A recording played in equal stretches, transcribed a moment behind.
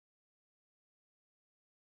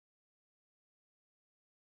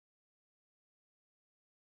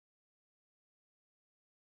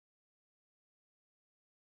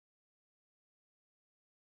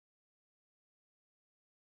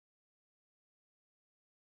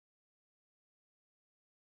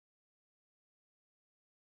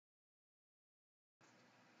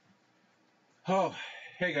Oh,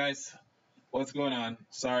 hey guys, what's going on?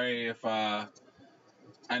 Sorry if I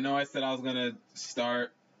know I said I was gonna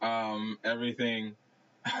start everything,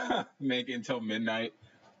 make it until midnight.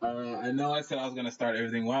 I know I said I was gonna start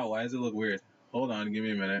everything. Wow, why does it look weird? Hold on, give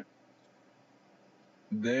me a minute.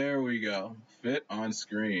 There we go. Fit on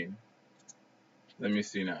screen. Let me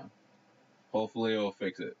see now. Hopefully it'll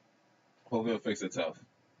fix it. Hopefully it'll fix itself.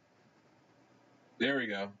 There we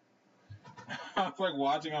go. I was like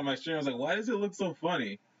watching on my stream. I was like, why does it look so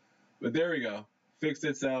funny? But there we go. Fixed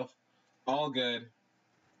itself. All good.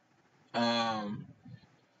 Um,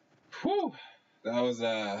 Whew. That was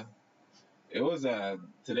it was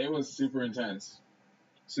today was super intense.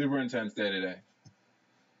 Super intense day today.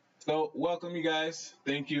 So welcome you guys.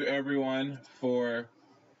 Thank you everyone for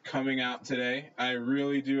coming out today. I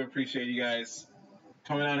really do appreciate you guys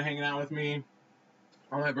coming out and hanging out with me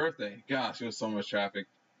on my birthday. Gosh, it was so much traffic.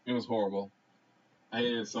 It was horrible. I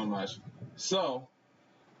hated it so much. So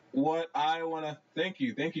what I want to thank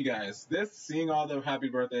you guys. This seeing all the happy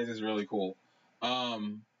birthdays is really cool.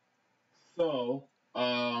 Um, so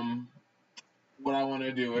what I want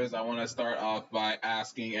to do is I want to start off by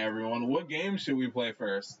asking everyone what game should we play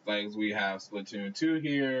first. Like we have Splatoon 2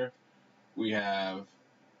 here, we have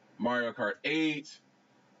Mario Kart 8,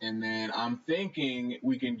 and then I'm thinking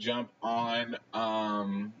we can jump on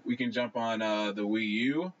the Wii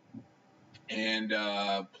U and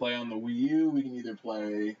play on the Wii U. We can either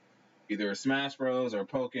play either Smash Bros or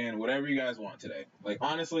Pokken, whatever you guys want today. Like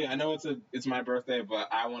honestly, I know it's my birthday, but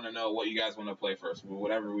I want to know what you guys want to play first.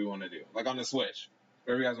 Whatever we want to do, like on the Switch,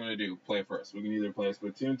 whatever you guys want to do, play first. We can either play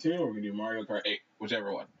Splatoon 2 or we can do Mario Kart 8,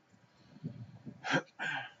 whichever one. All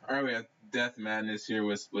right, we have Death Madness here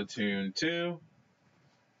with Splatoon 2.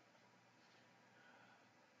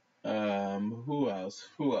 Who else?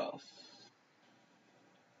 Who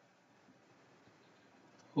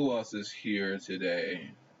else is here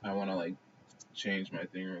today? I want to like change my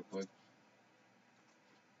thing real quick.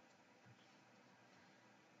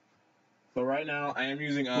 So right now I am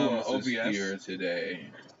using OBS here today.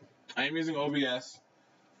 I am using OBS.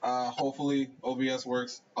 Hopefully OBS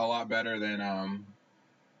works a lot better than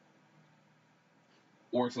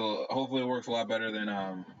hopefully it works a lot better than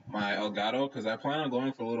my Elgato because I plan on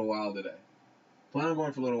going for a little while today. I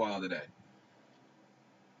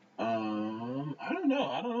don't know.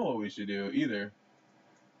 I don't know what we should do either.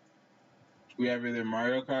 We have either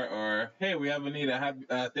Mario Kart or hey, we have Anita. Happy,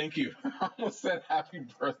 thank you. I almost said happy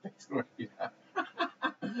birthday to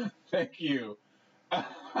Anita. Thank you. Oh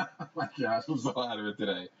my gosh, I'm so out of it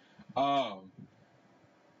today.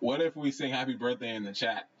 What if we sing happy birthday in the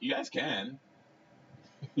chat? You guys can.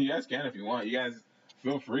 You guys can if you want. You guys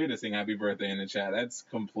feel free to sing happy birthday in the chat. That's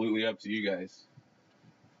completely up to you guys.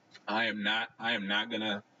 I am not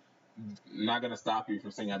gonna stop you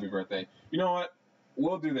from singing happy birthday. You know what?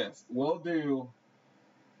 We'll do this. We'll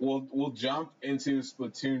jump into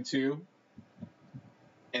Splatoon 2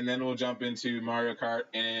 and then we'll jump into Mario Kart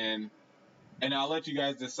and I'll let you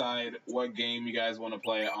guys decide what game you guys want to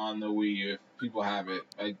play on the Wii U if people have it.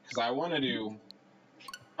 Because I want to do,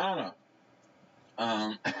 I don't know.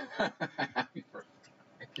 Happy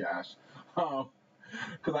birthday, gosh.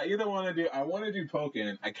 Because I either want to do, I want to do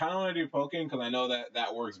Pokken. I kind of want to do Pokken because I know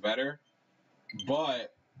that works better.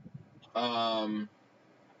 But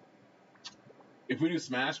if we do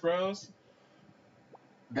Smash Bros,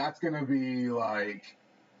 that's gonna be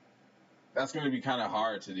kind of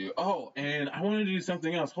hard to do. Oh, and I want to do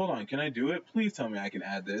something else. Hold on, can I do it? Please tell me I can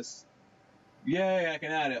add this. Yay, I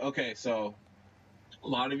can add it. Okay, so a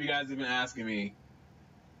lot of you guys have been asking me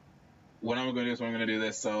what I'm going to do. So I'm going to do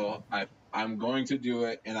this. So I'm going to do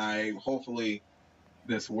it, and hopefully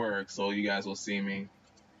this works. So you guys will see me.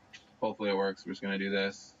 Hopefully it works. We're just going to do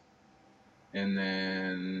this, and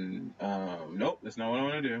then nope, that's not what I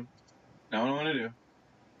want to do. Not what I want to do.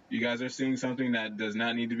 You guys are seeing something that does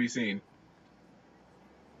not need to be seen.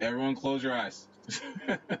 Everyone close your eyes.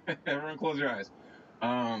 Everyone close your eyes.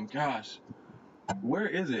 Gosh. Where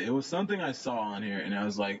is it? It was something I saw on here and I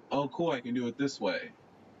was like, oh cool, I can do it this way.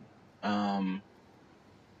 Oh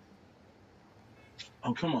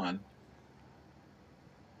come on.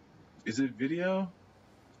 Is it video?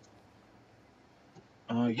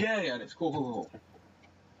 Yeah, it is. Cool.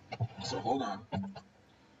 So hold on.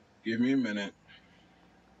 Give me a minute.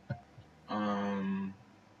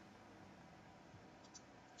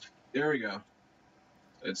 There we go.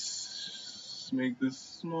 Let's make this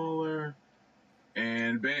smaller.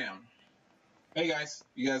 And bam. Hey guys,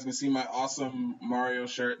 you guys can see my awesome Mario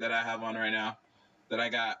shirt that I have on right now that I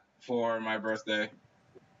got for my birthday.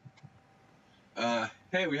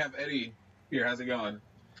 Hey, we have Eddie here. How's it going?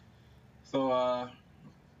 So,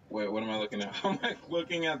 Wait, what am I looking at? I'm like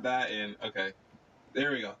looking at that and okay.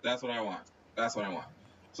 There we go. That's what I want. That's what I want.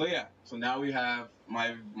 So yeah. So now we have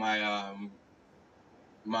my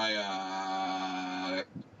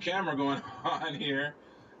camera going on here,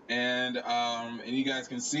 and you guys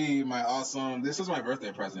can see my awesome. This is my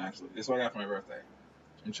birthday present actually. This is what I got for my birthday.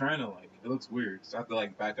 I'm trying to like. It looks weird, so I have to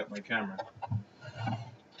like back up my camera.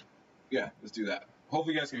 Yeah, let's do that.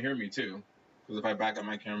 Hopefully you guys can hear me too, because if I back up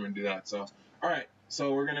my camera and do that. So all right.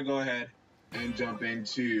 So we're gonna go ahead and jump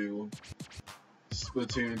into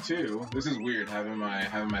Splatoon 2. This is weird having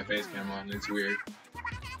my face cam on. It's weird.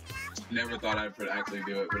 Never thought I would actually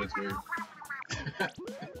do it, but it's weird.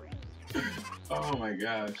 Oh my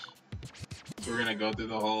gosh. So we're gonna go through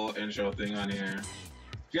the whole intro thing on here.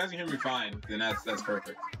 If you guys can hear me fine, then that's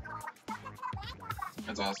perfect.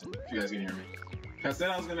 That's awesome. If you guys can hear me. I said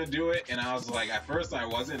I was gonna do it, and I was like, at first I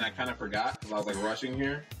wasn't. I kind of forgot because I was like rushing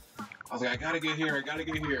here. I was like, I gotta get here,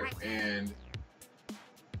 and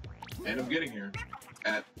end up getting here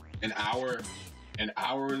at an hour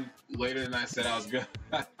later than I said I was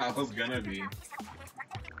gonna be.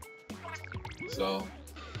 So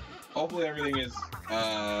hopefully everything is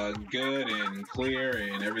good and clear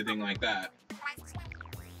and everything like that,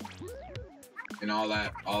 and all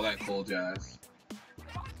that cool jazz.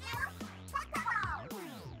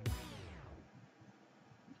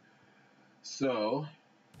 So,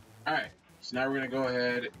 alright, so now we're gonna go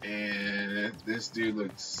ahead, and this dude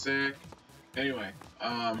looks sick. Anyway,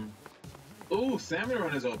 ooh, Salmon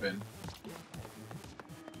Run is open.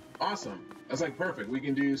 Awesome. That's like perfect. We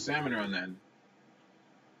can do Salmon Run then.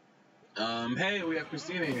 Hey, we have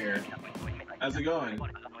Christina here. How's it going?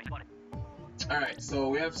 Alright, so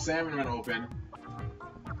we have Salmon Run open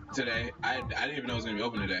today. I didn't even know it was gonna be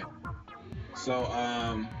open today.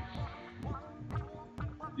 So,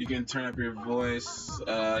 you can turn up your voice.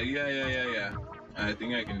 Yeah. I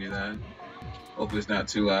think I can do that. Hopefully it's not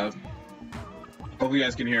too loud. Hopefully you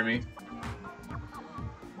guys can hear me.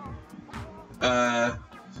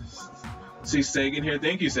 See Sagan here.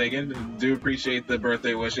 Thank you, Sagan. Do appreciate the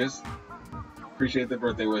birthday wishes.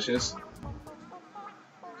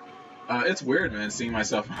 It's weird, man, seeing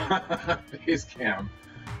myself on face cam.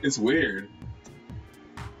 It's weird.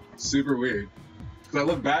 Super weird. Cause I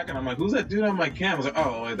look back and I'm like, who's that dude on my cam? I was like,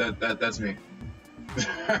 oh, wait, that's me.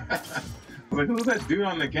 I was like, who's that dude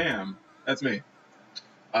on the cam? That's me.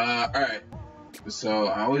 Alright. So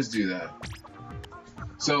I always do that.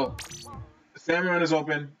 So Salmon Run is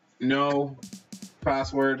open. No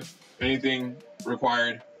password, anything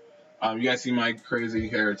required. You guys see my crazy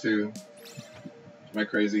hair too. My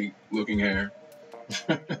crazy looking hair.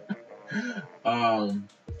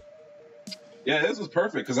 Yeah, this was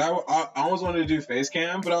perfect because I always wanted to do face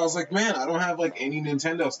cam, but I was like, man, I don't have like any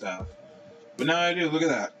Nintendo stuff. But now I do. Look at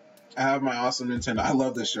that. I have my awesome Nintendo. I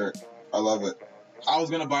love this shirt. I love it. I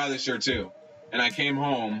was gonna buy this shirt too, and I came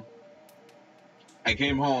home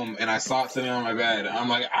and I saw it sitting on my bed. I'm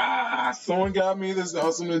like, someone got me this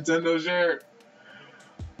awesome Nintendo shirt,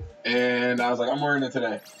 and I was like, I'm wearing it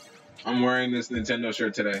today. I'm wearing this Nintendo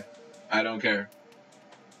shirt today. I don't care.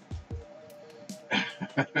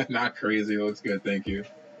 Not crazy. It looks good. Thank you.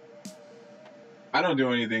 I don't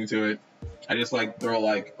do anything to it. I just like throw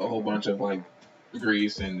like a whole bunch of like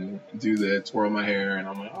grease and do the twirl my hair, and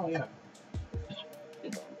I'm like, oh yeah.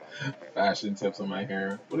 Fashion tips on my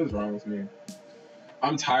hair. What is wrong with me?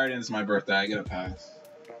 I'm tired and it's my birthday. I get a pass.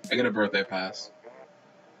 I get a birthday pass.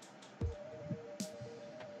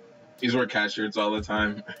 These wear cat shirts all the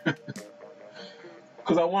time.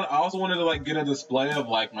 Cause I also wanted to like get a display of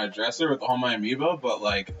like my dresser with all my amiibo, but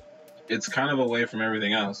like it's kind of away from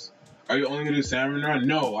everything else. Are you only gonna do Salmon Run?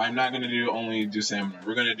 No, I'm not gonna do Salmon Run.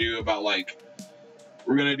 We're gonna do about like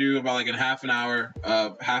in half an hour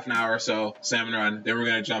or so Salmon Run. Then we're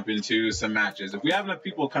gonna jump into some matches. If we have enough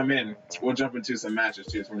people come in, we'll jump into some matches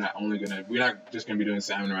too. So we're not just gonna be doing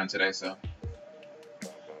Salmon Run today. So,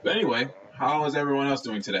 but anyway, how is everyone else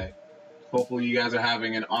doing today? Hopefully you guys are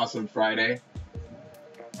having an awesome Friday.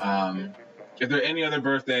 If there are any other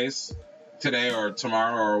birthdays today or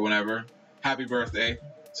tomorrow or whenever, happy birthday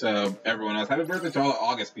to everyone else. Happy birthday to all the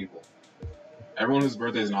August people. Everyone whose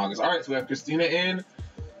birthday is in August. Alright, so we have Christina in.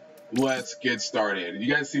 Let's get started.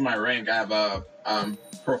 You guys see my rank. I have a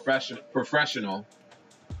professional.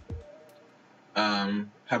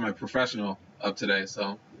 Have my professional up today,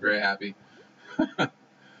 so very happy.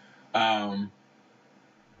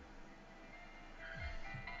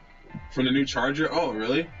 From the new charger? Oh,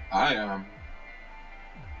 really?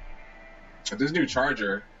 This new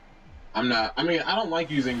charger, I don't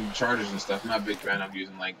like using chargers and stuff. I'm not a big fan of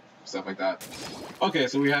using like stuff like that. Okay,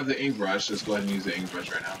 so we have the ink brush. Let's go ahead and use the ink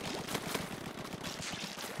brush right now.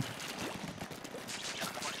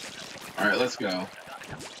 Alright, let's go.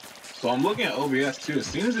 So I'm looking at OBS too. It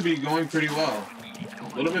seems to be going pretty well.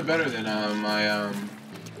 A little bit better than my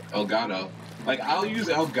Elgato. Like, I'll use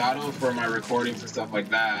Elgato for my recordings and stuff like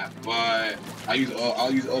that, but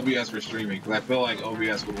I'll use OBS for streaming because I feel like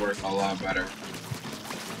OBS would work a lot better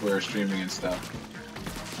for streaming and stuff.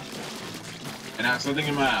 And I have something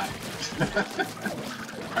in my eye.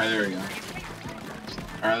 Alright, there we go.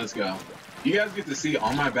 Alright, let's go. You guys get to see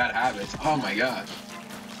all my bad habits. Oh my gosh.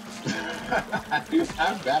 I do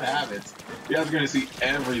have bad habits. You guys are gonna see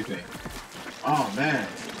everything. Oh man.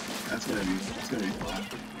 That's gonna be fun.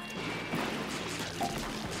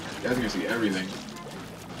 You guys are gonna see everything.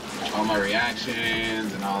 All my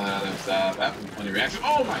reactions and all that other stuff. I have some funny reactions.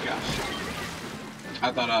 Oh my gosh.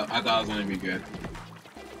 I thought it was gonna be good.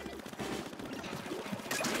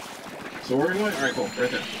 So where are we going? Alright, cool. Right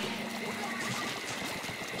there.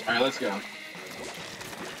 Alright, let's go.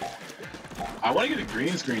 I want to get a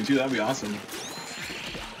green screen too, that'd be awesome.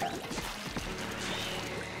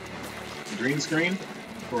 Green screen?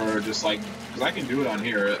 For just like, because I can do it on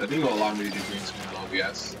here. I think it'll allow me to do green screen on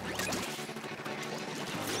OBS.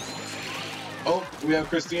 Oh, we have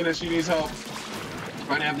Christina, she needs help. If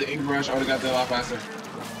I didn't have the ink brush, I would have got that a lot faster.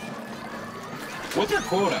 What's our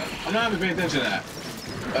quota? I'm not even paying attention to that.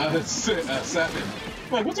 It's 7.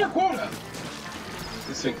 I'm like, what's our quota?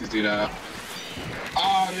 Let's take this dude out.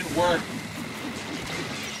 Oh, it didn't work.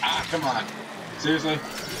 Ah, come on. Seriously?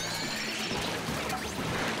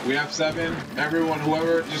 We have 7. Everyone,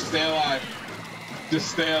 whoever, just stay alive. Just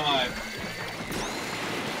stay alive.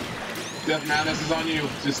 Death Madness is on you.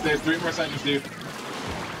 Just stay 3 more seconds, dude.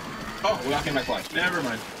 Oh, well, I came back live. Never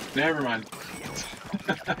mind. Never mind.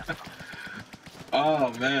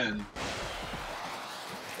 Oh, man.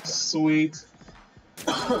 Sweet.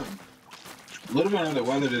 A little bit under the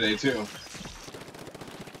weather today, too.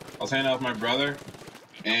 I was hanging out with my brother,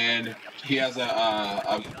 and he has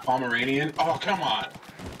a Pomeranian. Oh, come on.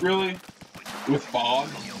 Really? With fog?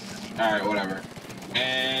 Alright, whatever.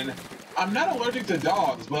 And I'm not allergic to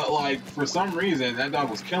dogs, but, like, for some reason, that dog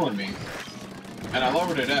was killing me. And I love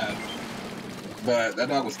her to death. But that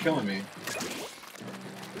dog was killing me.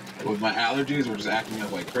 With my allergies, were just acting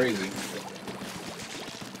up like crazy.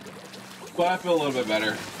 But I feel a little bit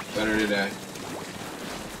better. Better today.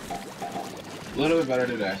 A little bit better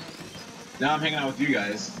today. Now I'm hanging out with you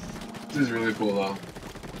guys. This is really cool, though.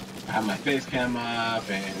 I have my face cam up,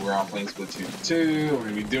 and we're all playing Splatoon 2. We're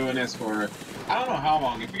going to be doing this for, I don't know how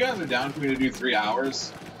long. If you guys are down for me to do 3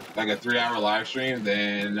 hours, like a 3-hour live stream,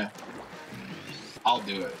 then I'll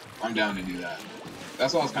do it. I'm down to do that.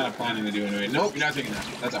 That's what I was kind of planning to do anyway. Nope, you're not taking that.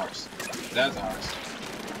 That's ours. That's ours.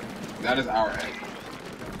 That is our egg.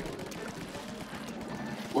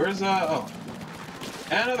 Where's, oh.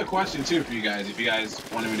 And another question, too, for you guys, if you guys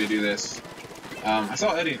wanted me to do this. I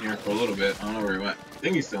saw Eddie in here for a little bit. I don't know where he went. I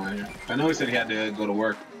think he's still in here. I know he said he had to go to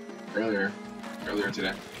work earlier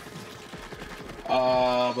today.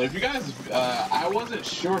 But if you guys, I wasn't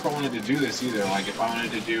sure if I wanted to do this either. Like, if I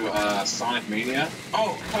wanted to do, Sonic Mania.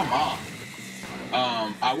 Oh, come on.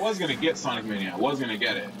 I was gonna get Sonic Mania. I was gonna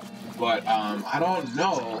get it. But, I don't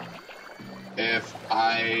know if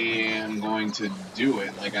I am going to do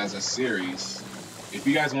it, like, as a series. If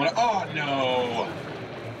you guys want to... Oh, no!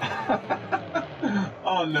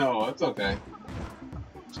 Oh, no. It's okay.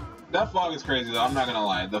 That fog is crazy, though. I'm not gonna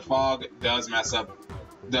lie. The fog does mess up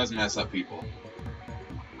people.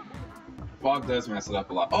 Fog does mess it up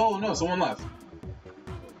a lot. Oh, no. Someone left.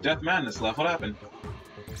 Death Madness left. What happened?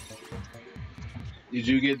 Did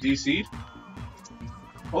you get DC'd?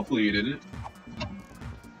 Hopefully you didn't.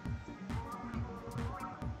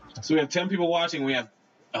 So we have 10 people watching. We have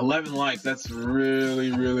 11 likes. That's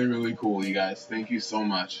really, really, really cool, you guys. Thank you so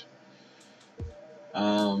much.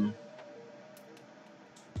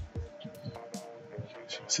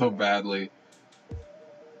 So badly.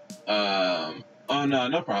 Oh no,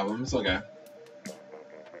 no problem. It's okay.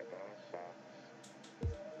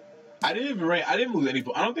 I didn't lose any.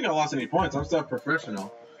 I don't think I lost any points. I'm still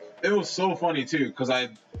professional. It was so funny too, because I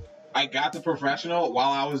got the professional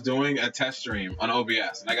while I was doing a test stream on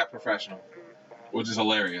OBS, and I got professional, which is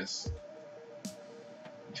hilarious.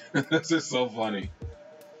 This is so funny.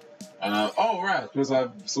 Oh right, because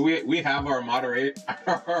so we have our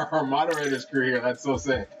our moderators crew here. That's so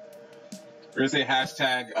sick. We're gonna say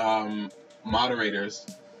hashtag moderators,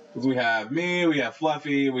 because we have me, we have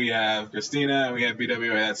Fluffy, we have Christina, and we have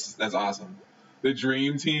BWA. That's awesome. The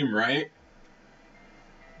dream team, right?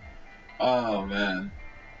 Oh man.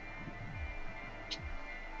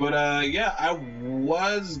 But yeah, I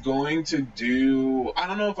was going to do, I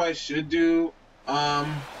don't know if I should do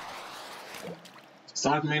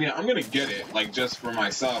Sonic Mania, I'm gonna get it, like, just for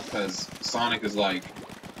myself, because Sonic is, like,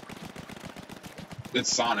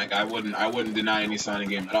 it's Sonic. I wouldn't deny any Sonic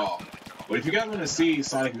game at all. But if you guys want to see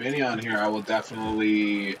Sonic Mania on here, I will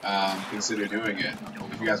definitely consider doing it,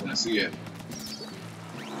 if you guys want to see it.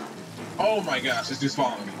 Oh my gosh, this dude's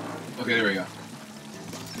following me. Okay, there we go.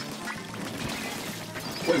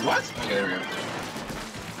 Wait, what? Okay, there we go.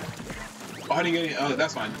 Oh, how do you get any? Oh,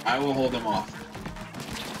 that's fine. I will hold them off.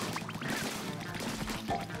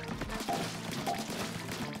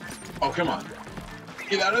 Oh, come on.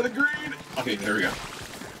 Get out of the green! Okay, there we go.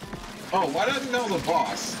 Oh, why did I think that was a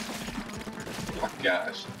boss? Oh my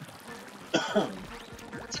gosh. I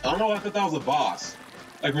don't know why I thought that was a boss.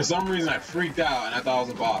 Like, for some reason I freaked out and I thought it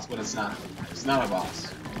was a boss, but it's not. It's not a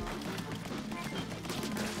boss.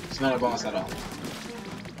 It's not a boss at all.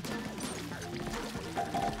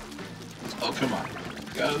 Oh, come on.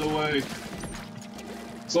 Get out of the way.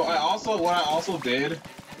 So what I also did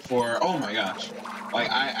for, oh my gosh. Like,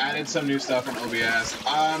 I added some new stuff in OBS.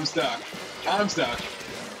 I'm stuck. I'm stuck.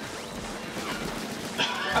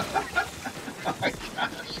 Oh my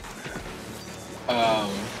gosh.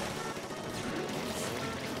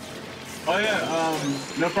 Oh yeah,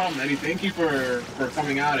 no problem, Eddie. Thank you for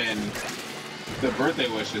coming out and the birthday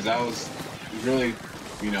wishes. That was really,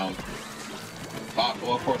 you know, thoughtful.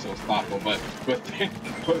 Well, of course it was thoughtful, but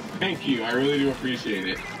thank you. I really do appreciate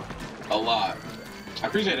it a lot. I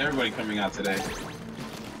appreciate everybody coming out today.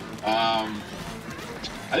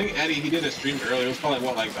 I think Eddie, he did a stream earlier. It was probably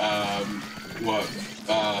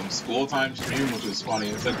school time stream, which was funny.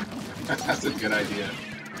 It's that's a good idea.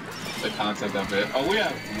 The concept of it. Oh, we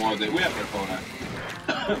have more than we have our quota.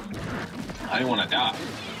 I didn't want to die.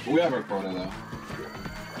 But we have our quota though.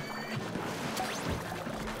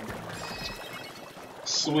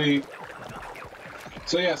 Sweet.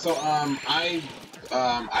 So yeah, so I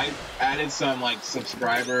added some like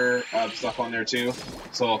subscriber stuff on there too.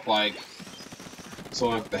 So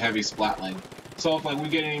if the heavy splatling. So if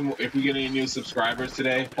we get any new subscribers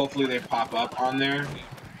today, hopefully they pop up on there.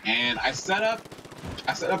 And I set up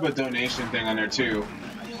a donation thing on there too.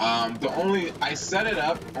 I set it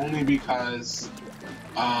up only because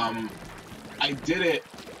I did it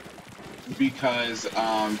because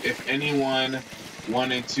if anyone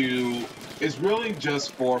wanted to, it's really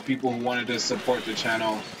just for people who wanted to support the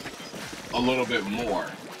channel a little bit more.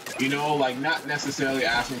 You know, like not necessarily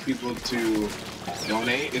asking people to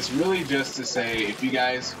donate. It's really just to say if you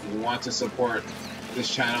guys want to support this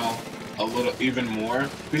channel a little even more,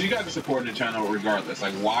 because you guys are supporting the channel regardless.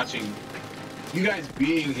 Like watching, you guys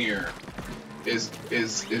being here is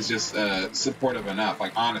just supportive enough.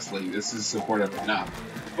 Like honestly, this is supportive enough.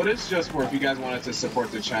 But it's just for if you guys wanted to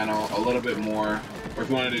support the channel a little bit more, or if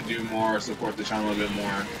you wanted to do more, support the channel a little bit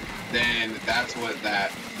more, then that's what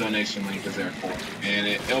that donation link is there for. And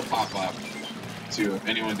it'll pop up too if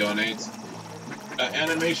anyone donates.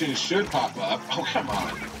 Animation should pop up. Oh, come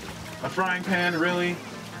on. A frying pan, really?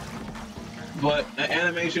 But an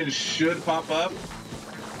animation should pop up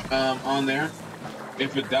on there.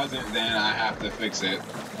 If it doesn't, then I have to fix it.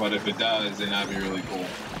 But if it does, then that'd be really cool.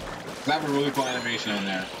 Cause I have a really cool animation on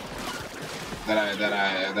there that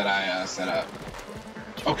I set up.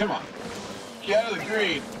 Oh, come on. Get out of the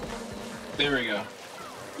green. There we go.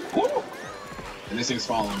 Woo! And this thing's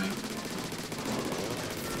following me.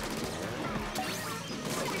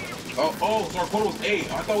 Oh, so our quota was 8.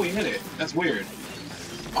 Oh, I thought we hit it. That's weird.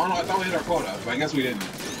 I don't know, I thought we hit our quota, but I guess we didn't.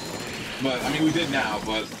 But, I mean, we did now,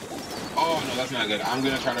 but... Oh, no, that's not good. I'm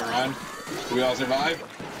gonna try to run. Can we all survive?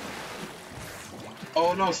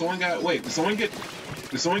 Oh, no, someone got... Wait, did someone get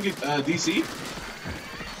DC?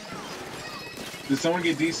 Did someone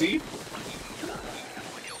get DC?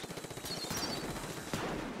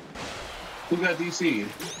 Who got DC?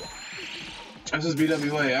 This is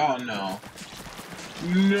BWA. Oh, no.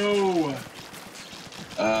 No!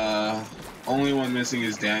 Only one missing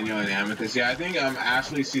is Daniel and Amethyst. Yeah, I think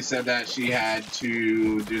Ashley, she said that she had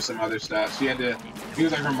to do some other stuff. She had to, it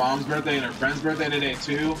was like her mom's birthday and her friend's birthday today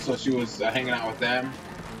too, so she was hanging out with them,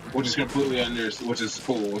 which is completely which is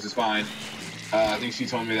cool, which is fine. I think she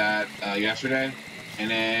told me that yesterday. And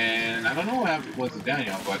then, I don't know what happened with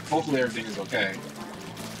Daniel, but hopefully everything is okay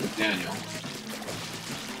with Daniel.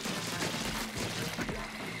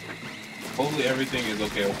 Hopefully everything is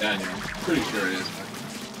okay with Daniel. Pretty sure it is.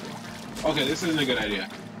 Okay, this isn't a good idea.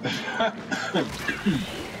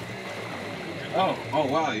 oh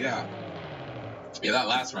wow, yeah. Yeah, that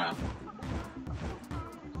last round.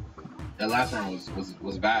 That last round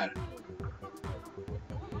was bad.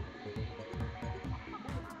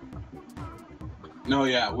 No,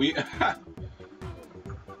 yeah, we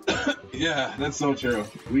yeah, that's so true.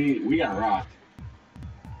 We got rocked.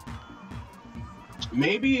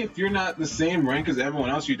 Maybe if you're not the same rank as everyone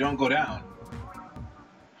else, you don't go down.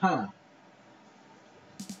 Huh.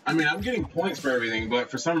 I mean, I'm getting points for everything, but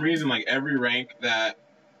for some reason, like every rank that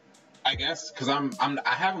I guess because I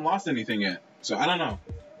haven't lost anything yet, so I don't know.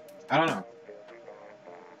 I don't know.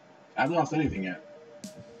 I haven't lost anything yet.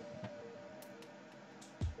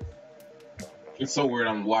 It's so weird.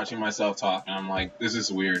 I'm watching myself talk, and I'm like, this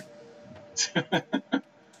is weird. It's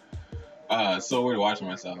so weird watching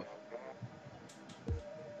myself.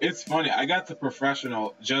 It's funny. I got the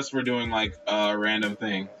professional just for doing like a random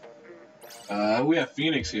thing. We have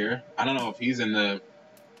Phoenix here. I don't know if he's in the.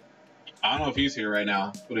 I don't know if he's here right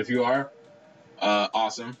now, but if you are,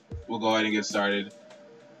 awesome. We'll go ahead and get started.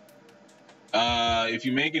 If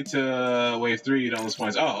you make it to wave 3, you don't lose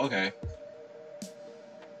points. Oh, okay.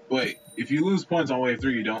 Wait, if you lose points on wave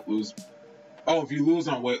 3, you don't lose. Oh, if you lose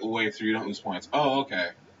on wave 3, you don't lose points. Oh, okay.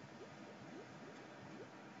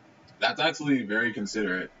 That's actually very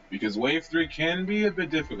considerate because wave 3 can be a bit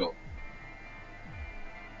difficult.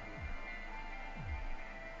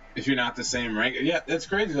 If you're not the same rank. Yeah, that's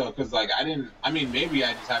crazy though, because like I mean maybe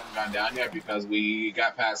I just haven't gone down yet because we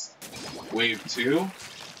got past wave 2.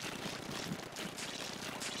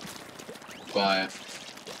 But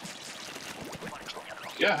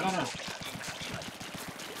yeah, I don't know.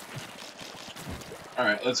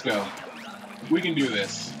 Alright, let's go. We can do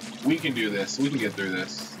this. We can do this. We can get through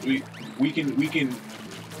this. We can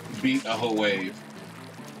beat a whole wave.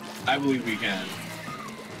 I believe we can.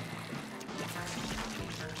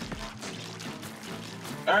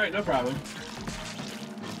 Alright, no problem.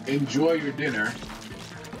 Enjoy your dinner.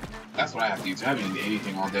 That's what I have to eat. I haven't eaten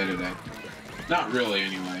anything all day today. Not really,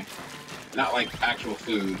 anyway. Not like actual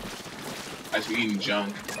food. I just been eating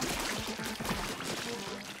junk.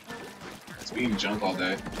 It's been eating junk all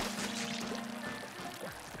day.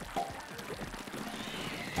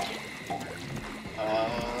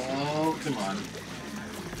 Oh, come on.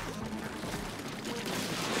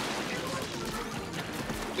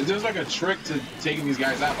 There's like a trick to taking these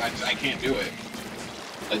guys out, but I can't do it.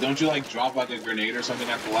 Like, don't you like drop like a grenade or something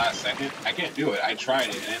at the last second? I can't do it. I tried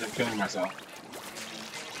it and ended up killing myself.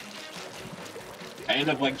 I ended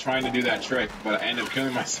up like trying to do that trick, but I ended up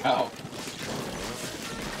killing myself.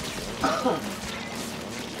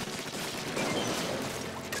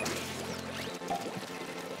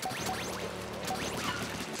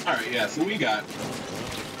 Alright, yeah, so we got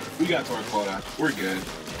to our quota. We're good.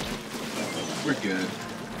 We're good.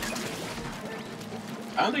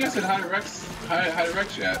 I don't think I said hi to Rex. Hi to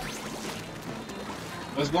Rex yet.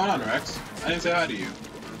 What's going on, Rex? I didn't say hi to you.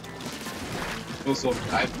 So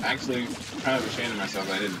I actually kind of ashamed of myself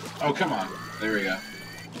that I didn't. Oh, come on. There we go.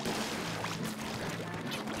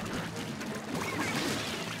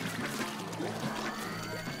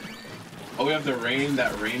 Oh, we have the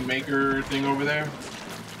that Rainmaker thing over there.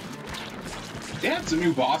 They had some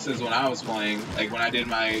new bosses when I was playing. Like when I did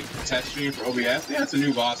my test stream for OBS, they had some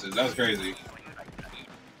new bosses. That was crazy.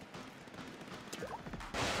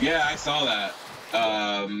 Yeah, I saw that.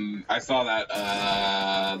 I saw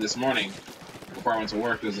that this morning before I went to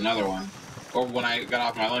work. There's another one. Or when I got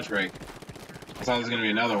off my lunch break, I thought there was gonna be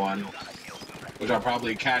another one, which I'll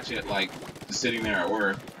probably catch it like sitting there at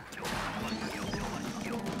work.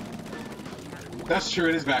 That's true.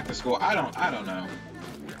 It is back to school. I don't know.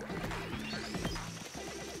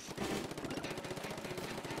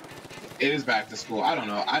 It is back to school. I don't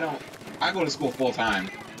know. I go to school full time.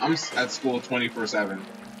 I'm at school 24/7.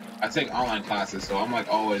 I take online classes, so I'm like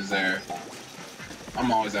always there.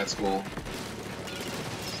 I'm always at school.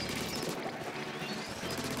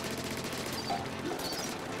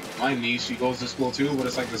 My niece, she goes to school too, but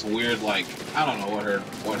it's like this weird, like, I don't know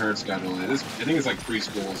what her schedule is. I think it's like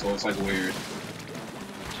preschool, so it's like weird.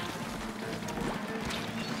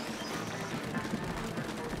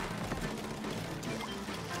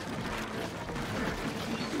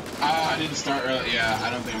 I didn't start early. Yeah,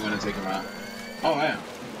 I don't think I'm gonna take him out. Oh, I am.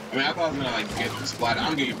 I mean, I thought I was gonna like get splatted.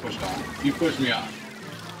 I'm getting pushed off. You pushed me off.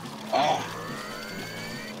 Oh.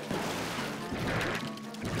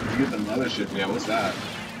 You get the mothership. Yeah, what's that?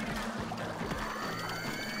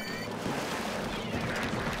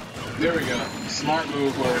 There we go. Smart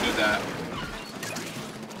move, whoever did that.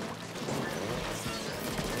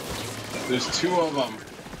 There's 2 of them.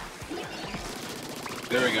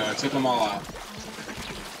 There we go. I took them all out.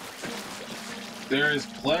 There is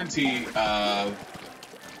plenty of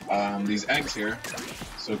these eggs here,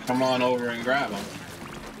 so come on over and grab them.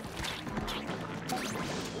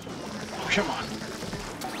 Come on.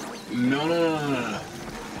 No.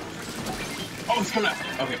 Oh, it's coming out.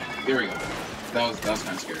 Okay, here we go. That was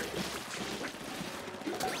kind of scary.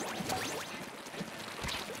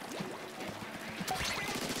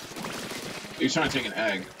 He's trying to take an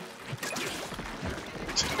egg.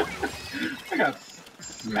 I got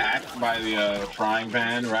smacked by the frying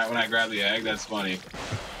pan right when I grabbed the egg. That's funny.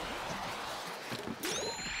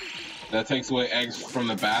 That takes away eggs from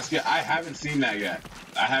the basket. I haven't seen that yet.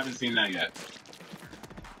 I haven't seen that yet.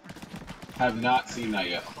 Have not seen that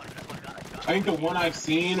yet. I think the one I've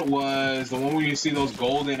seen was the one where you see those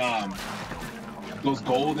golden, the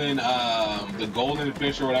golden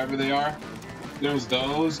fish or whatever they are. There's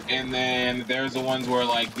those, and then there's the ones where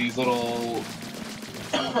like these little.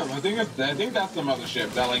 I think that's the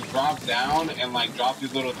mothership that like drops down and like drops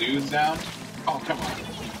these little dudes down. Oh come on,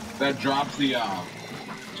 that drops the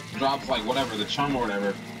drops like whatever the chum or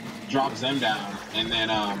whatever, drops them down, and then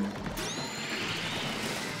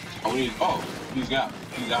he's got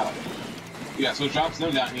him. Yeah, so it drops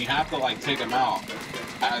them down, and you have to like take them out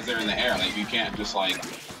as they're in the air. Like you can't just like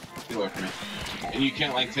get away from me, and you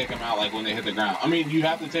can't like take them out like when they hit the ground. I mean, you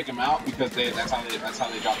have to take them out because that's how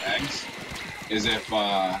they drop eggs. Is if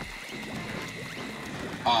what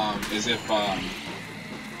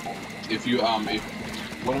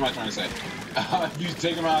am I trying to say? If you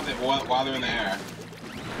take them out while they're in the air.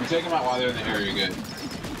 If you take them out while they're in the air, you're good.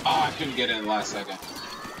 Oh, I couldn't get it in the last second.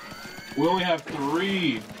 We only have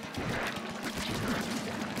 3.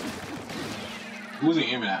 Who's he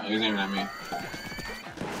aiming at? He's aiming at me.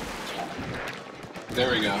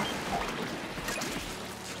 There we go.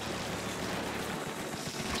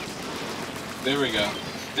 There we go.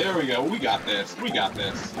 There we go. We got this. We got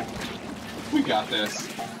this. We got this.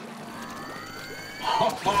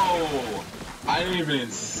 Oh, I didn't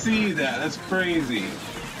even see that. That's crazy.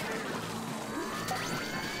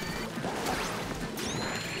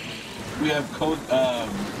 We have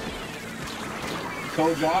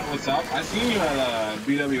Kojot, what's up? I seen you at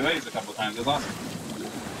BWAs a couple times. That's awesome.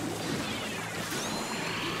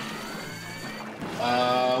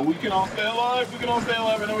 We can all stay alive. We can all stay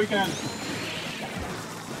alive. I know we can.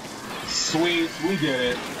 Sweet, we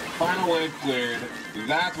did it. Final wave cleared.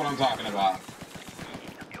 That's what I'm talking about.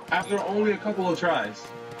 After only a couple of tries.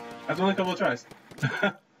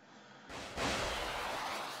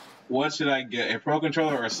 What should I get? A Pro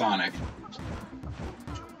Controller or a Sonic?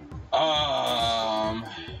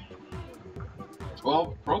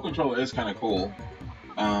 Well, Pro Controller is kind of cool.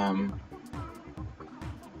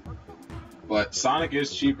 But Sonic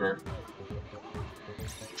is cheaper.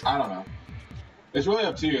 I don't know. It's really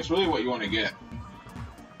up to you. It's really what you want to get.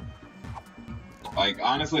 Like,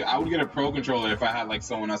 honestly, I would get a Pro Controller if I had, like,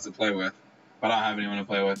 someone else to play with. But I don't have anyone to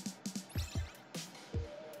play with.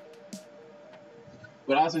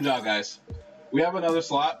 But awesome job, guys. We have another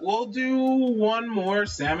slot. We'll do one more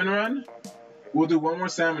salmon run. We'll do one more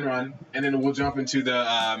salmon run, and then we'll jump into the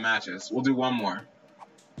matches. We'll do one more.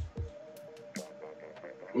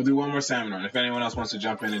 We'll do one more salmon run. If anyone else wants to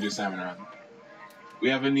jump in and do salmon run. We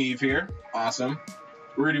have a Neve here. Awesome.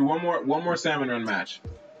 We're gonna do one more salmon run match.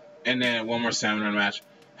 And then one more salmon run match.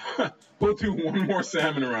 We'll do one more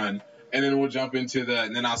salmon run. And then we'll jump into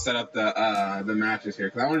and then I'll set up the matches here.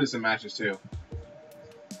 Because I want to do some matches too.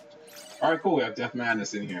 Alright, cool, we have Death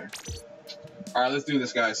Madness in here. Alright, let's do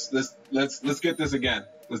this, guys. Let's get this again.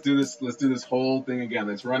 Let's do this whole thing again.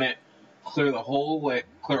 Let's run it. Clear the whole way,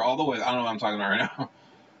 clear all the waves. I don't know what I'm talking about right now.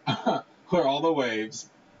 Clear all the waves.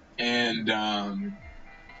 And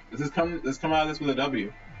let's come out of this with a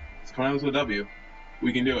W. Let's come out of this with a W.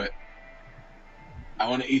 We can do it. I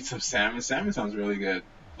want to eat some salmon. Salmon sounds really good.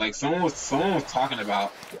 Like someone was talking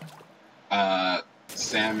about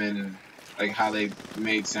salmon, like how they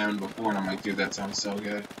made salmon before, and I'm like, dude, that sounds so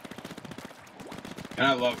good. And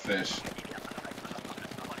I love fish.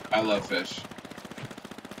 I love fish.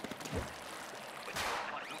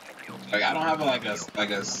 Like I don't have like a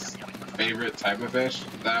favorite type of fish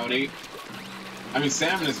that I would eat. I mean,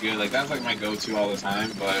 salmon is good. Like that's like my go-to all the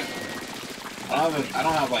time, but I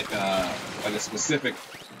don't have like a specific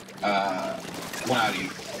one I'd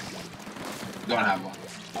eat. Don't have one.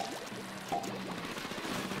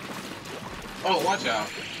 Oh, watch out.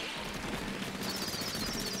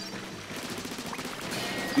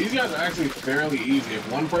 These guys are actually fairly easy.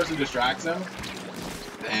 If one person distracts them,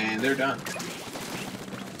 then they're done.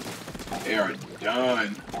 They are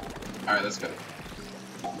done. Alright, let's go.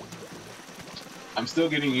 I'm still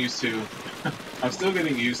getting used to the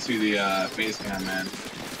face cam, man.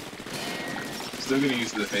 Still getting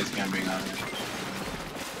used to the face cam being on.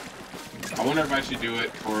 I wonder if I should do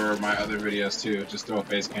it for my other videos too. Just throw a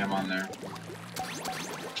face cam on there.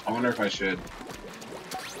 I wonder if I should.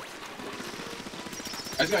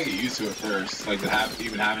 I just gotta get used to it first, like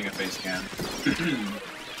even having a face cam,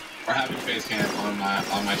 or having a face cam on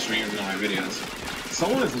my streams and on my videos.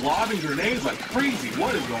 Someone is lobbing grenades like crazy.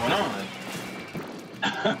 What is going on?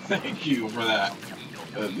 Thank you for that.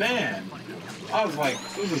 But man, I was like,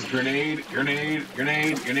 this is grenade, grenade,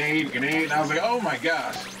 grenade, grenade, grenade. And I was like, oh my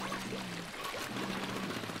gosh.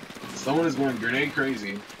 Someone is going grenade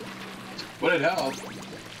crazy. But it helped.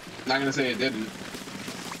 Not gonna say it didn't.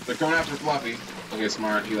 They're coming after Fluffy. Okay,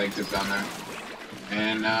 smart. He like dipped down there.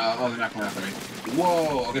 And oh, they're not coming after me.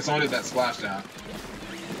 Whoa. Okay, someone did that splashdown.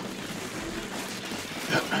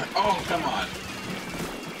 Oh, come on.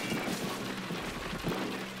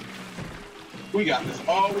 We got this.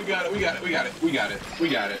 Oh, we got it. We got it. We got it. We got it. We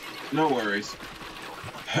got it. No worries.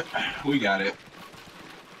 We got it.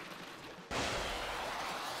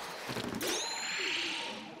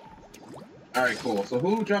 Alright, cool. So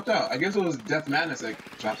who dropped out? I guess it was Death Madness that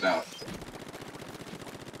dropped out.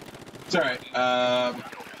 It's alright.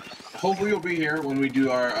 Hopefully you'll be here when we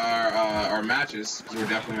do our matches, because we're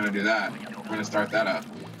definitely going to do that. We're going to start that up.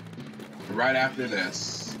 Right after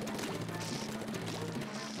this.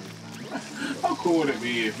 How cool would it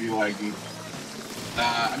be if you, like...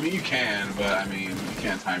 I mean, you can, but, I mean, you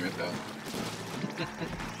can't time it, though.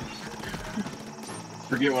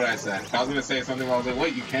 Forget what I said. I was going to say something, I was like,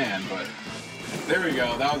 wait, you can, but... There we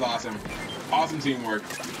go. That was awesome. Awesome teamwork.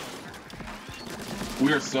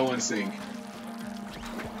 We are so in sync.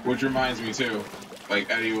 Which reminds me, too. Like,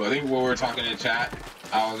 Eddie, I think when we were talking in chat,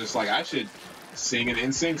 I was just like, I should sing an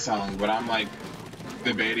NSYNC song, but I'm, like,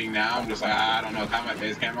 debating now. I'm just like, I don't know. Have my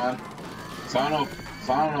face cam on? So I don't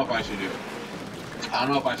know if I should do it. I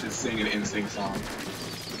don't know if I should sing an NSYNC song.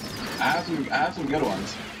 I have some good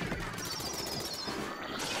ones.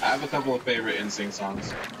 I have a couple of favorite NSYNC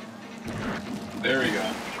songs. There we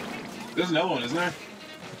go. There's another one, isn't there?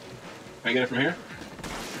 Can I get it from here?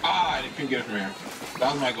 Ah, I couldn't get it from here.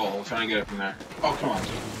 That was my goal, trying to get it from there. Oh, come on.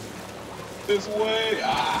 This way!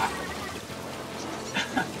 Ah!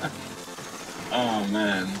 Oh,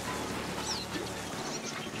 man.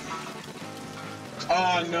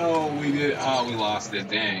 Oh, no, we did. Oh, we lost it.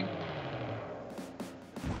 Dang.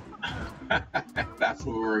 That's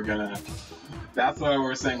what we were gonna... That's what we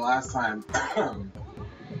were saying last time.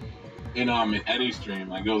 In Eddie's stream,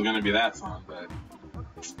 like, it was gonna be that song, but...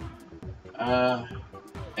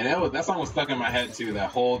 And that song was stuck in my head, too, that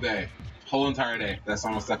whole day. Whole entire day, that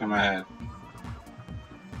song was stuck in my head.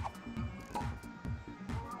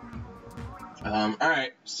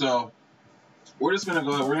 Alright, so... We're just gonna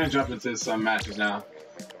we're gonna jump into some matches now.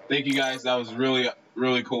 Thank you guys, that was really,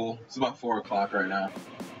 really cool. It's about 4 o'clock right now.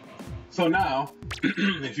 So now,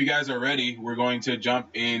 if you guys are ready, we're going to jump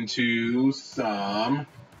into some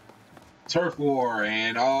Turf War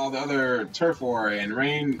and all the other Turf War and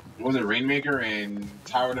Rainmaker and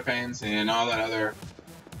Tower Defense and all that other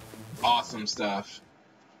awesome stuff.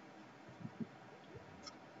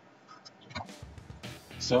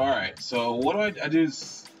 So alright, so what do I do?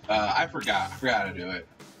 I forgot how to do it.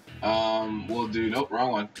 We'll do, nope,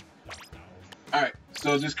 wrong one. Alright,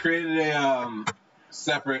 so just created a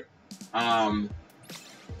separate I'm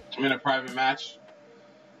in a private match.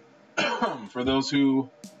 For those who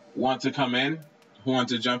want to come in, who want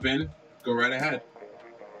to jump in, go right ahead.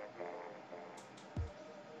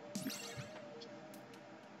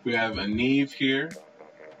 We have a Neve here.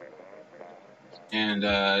 And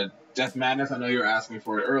Death Madness, I know you were asking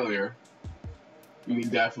for it earlier. You can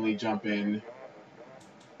definitely jump in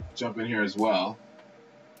here as well.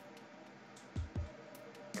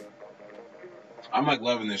 I'm like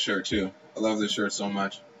loving this shirt too. I love this shirt so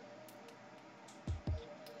much.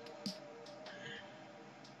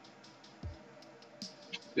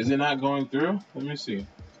 Is it not going through? Let me see.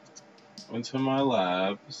 Into my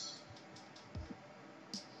labs.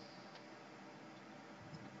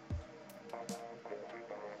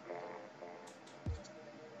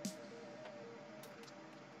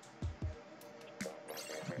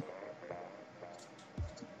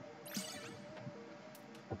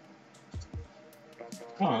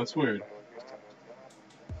 Oh, that's weird.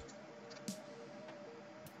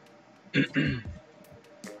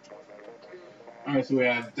 Alright, so we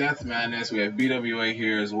have Death Madness, we have BWA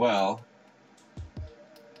here as well.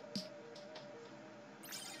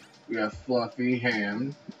 We have Fluffy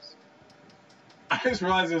Hams. I just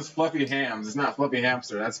realized it was Fluffy Hams, it's not Fluffy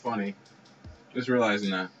Hamster, that's funny. Just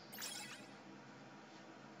realizing that.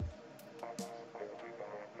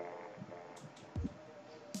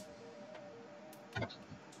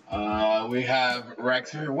 We have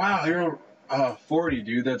Rex here. Wow, you're 40,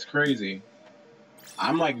 dude. That's crazy.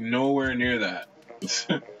 I'm like nowhere near that.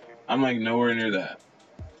 I'm like nowhere near that.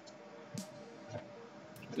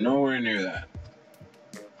 Nowhere near that.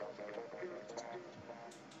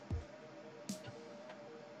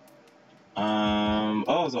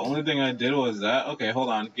 Oh, the only thing I did was that? Okay, hold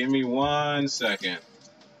on. Give me 1 second.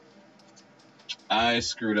 I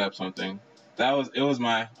screwed up something.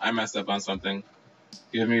 I messed up on something.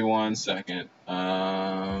 Give me 1 second.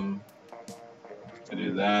 To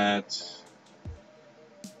do that.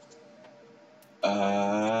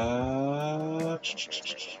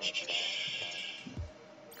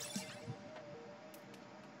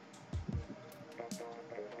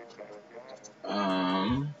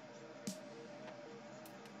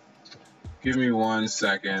 Give me 1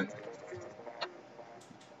 second.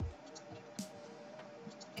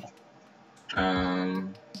 Oh.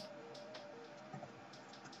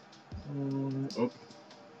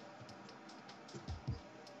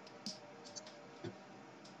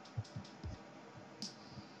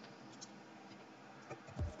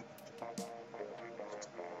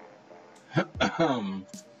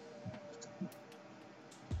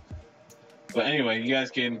 But anyway, you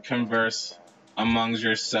guys can converse amongst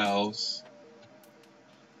yourselves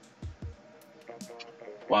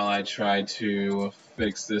while I try to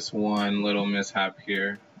fix this one little mishap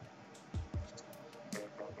here.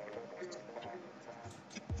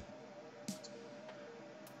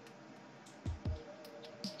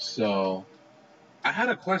 So, I had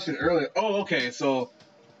a question earlier. Oh, okay. So,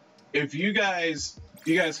 if you guys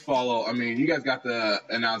follow, I mean, you guys got the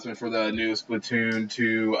announcement for the new Splatoon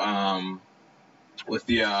 2, with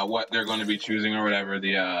the, what they're going to be choosing or whatever,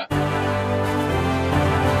 the,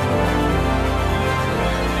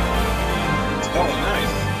 Oh,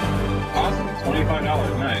 nice. Awesome.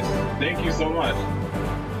 $25. Nice. Thank you so much.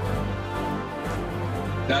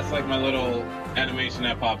 That's like my little animation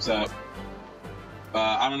that pops up.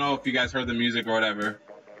 I don't know if you guys heard the music or whatever.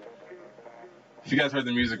 If you guys heard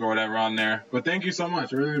the music or whatever on there. But thank you so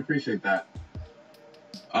much. I really appreciate that.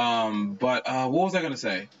 What was I gonna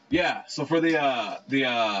say? Yeah, so for the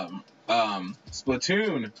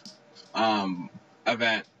Splatoon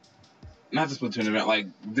event, not the Splatoon event, like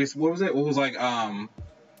this, what was it? What was like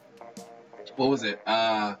what was it?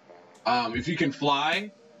 If you can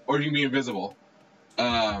fly or you can be invisible.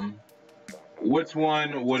 Which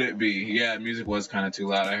one would it be? Yeah, music was kind of too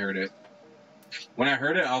loud. I heard it. When I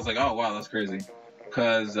heard it, I was like, oh wow, that's crazy.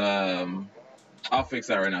 Cause I'll fix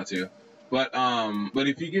that right now too. But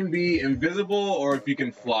if you can be invisible or if you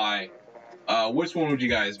can fly, which one would you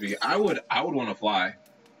guys be? I would want to fly.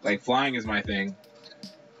 Like flying is my thing.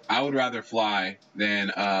 I would rather fly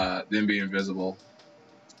than be invisible.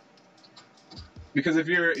 Because if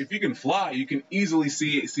you can fly, you can easily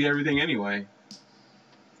see everything anyway.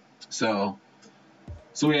 So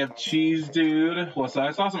we have Cheese Dude. Well, so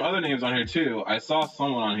I saw some other names on here too. I saw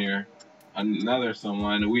someone on here. Another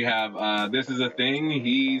someone. We have This Is a Thing.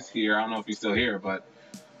 He's here. I don't know if he's still here, but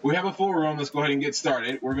we have a full room. Let's go ahead and get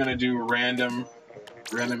started. We're gonna do random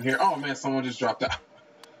here. Oh man, someone just dropped out.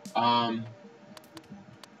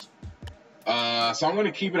 So I'm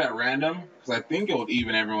gonna keep it at random because I think it will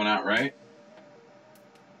even everyone out, right?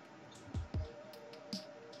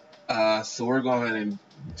 So we're going ahead and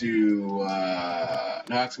do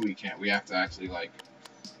no, actually we can't. We have to actually like,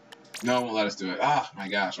 no, it won't let us do it. Ah, my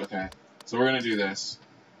gosh. Okay, so we're gonna do this.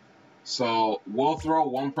 So we'll throw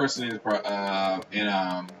one person in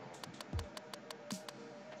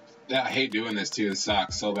yeah, I hate doing this too. It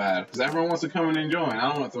sucks so bad because everyone wants to come in and join. I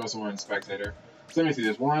don't want to throw someone in spectator. So let me see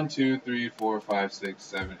this. 1, 2, 3, 4, 5, 6,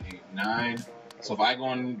 7, 8, 9. So if I go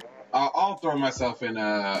on, I'll throw myself in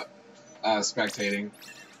spectating.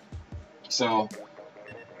 So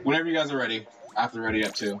whenever you guys are ready, I have to ready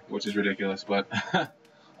up too, which is ridiculous, but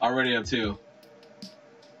I'll ready up too.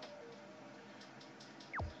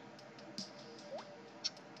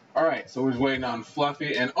 All right, so we're just waiting on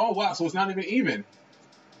Fluffy, and oh wow, so it's not even even.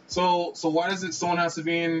 So why does it someone has to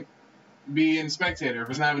be in spectator if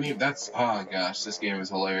it's not even even? That's, oh gosh, this game is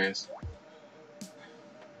hilarious.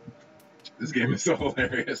 This game is so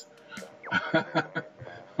hilarious.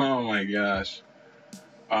 Oh my gosh.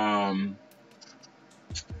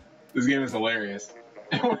 This game is hilarious.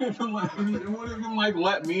 It wouldn't even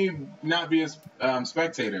let me not be a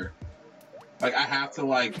spectator. Like I have to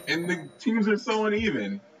like, and the teams are so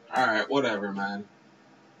uneven. All right, whatever, man.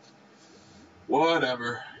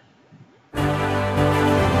 Whatever. We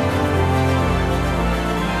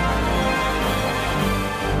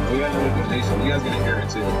got another donation. You guys gonna hear it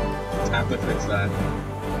too. I have to fix that.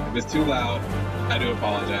 If it's too loud, I do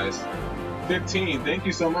apologize. 15. Thank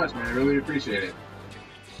you so much, man. I really appreciate it.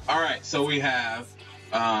 All right, so we have.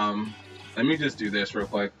 Let me just do this real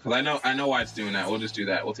quick because I know why it's doing that. We'll just do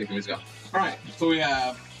that. We'll take the music off. All right, so we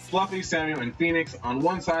have Fluffy, Samuel, and Phoenix. On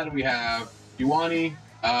one side, we have Yuani,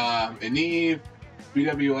 Anive,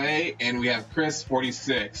 BWA, and we have Chris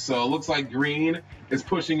 46. So it looks like Green is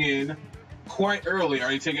pushing in quite early,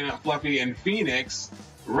 already taking out Fluffy, and Phoenix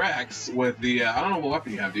Rex with the I don't know what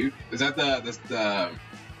weapon you have, dude. Is that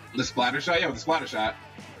the splatter shot? Yeah, with the splatter shot.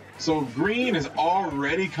 So green is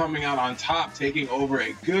already coming out on top, taking over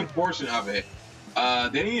a good portion of it. They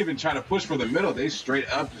didn't even try to push for the middle. They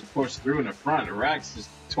straight up just pushed through in the front. Rex is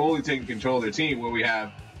totally taking control of their team, where we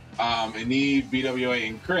have Aneve, BWA,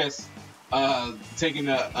 and Chris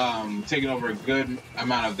taking over a good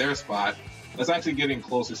amount of their spot. Let's actually get in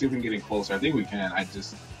closer, see if we can get in closer. I think we can. I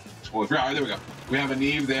just totally forgot. All right, there we go. We have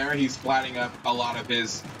Aneve there. He's splatting up a lot of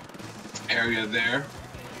his area there.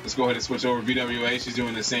 Let's go ahead and switch over BWA. She's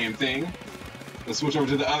doing the same thing. Let's switch over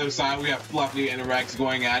to the other side. We have Fluffy and Rex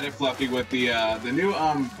going at it. Fluffy with the new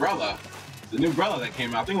umbrella. The new umbrella that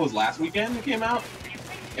came out. I think it was last weekend it came out.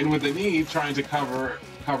 And with Aneve trying to cover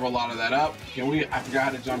a lot of that up. Can we? I forgot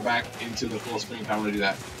how to jump back into the full screen. I don't want to do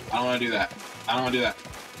that. I don't want to do that. I don't want to do that.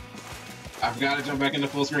 I forgot to jump back into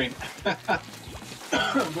full screen. But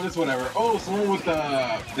it's whatever. Oh, someone with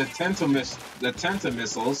the Tenta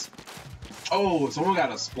missiles. Oh, someone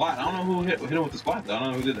got a splat. I don't know who hit him with the splat though. I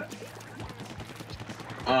don't know who did that.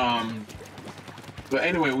 But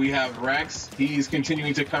anyway, we have Rex. He's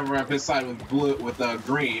continuing to cover up his side with blue, with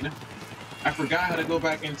green. I forgot how to go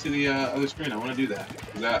back into the other screen. I want to do that.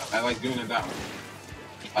 I like doing it that way.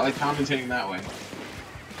 I like commentating that way.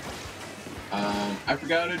 I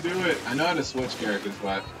forgot how to do it. I know how to switch characters,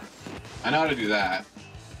 but I know how to do that.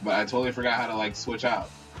 But I totally forgot how to like switch out.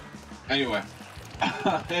 Anyway,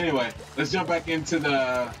 anyway, let's jump back into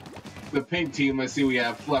the pink team. Let's see. We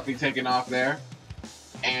have Fluffy taking off there.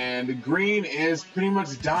 And green is pretty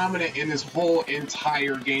much dominant in this whole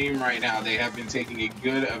entire game right now. They have been taking a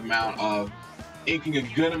good amount of, inking a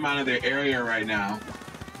good amount of their area right now.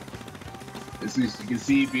 As you can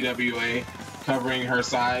see, BWA covering her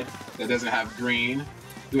side that doesn't have green.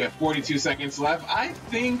 We have 42 seconds left. I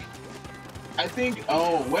think,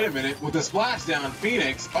 oh, wait a minute. With the splashdown,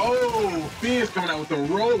 Phoenix. Oh, Phoenix coming out with the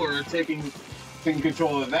roller, taking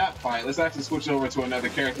control of that fight. Let's actually switch over to another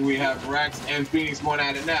character. We have Rex and Phoenix going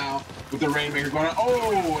at it now with the Rainmaker going on.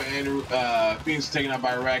 Oh, and Phoenix taken out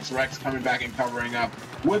by Rex. Rex coming back and covering up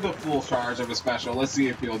with a full charge of a special. Let's see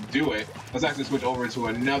if he'll do it. Let's actually switch over to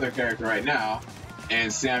another character right now.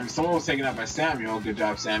 And someone was taken out by Samuel. Good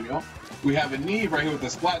job, Samuel. We have Aneve right here with the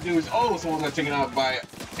splat dudes. Oh, someone got taken out by,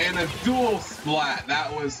 and a dual splat.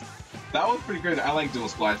 That was pretty good. I like dual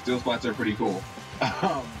splats. Dual splats are pretty cool.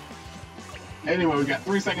 Anyway, we got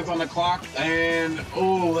 3 seconds on the clock, and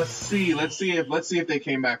oh, let's see if they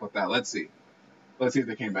came back with that. Let's see if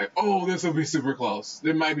they came back. Oh, this will be super close.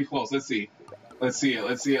 It might be close. Let's see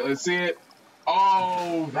it.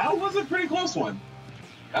 Oh, that was a pretty close one.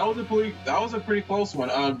 That was a pretty close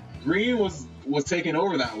one. Green was taking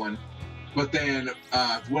over that one, but then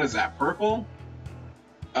what is that? Purple.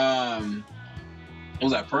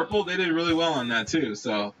 Was that purple? They did really well on that too.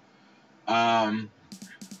 So,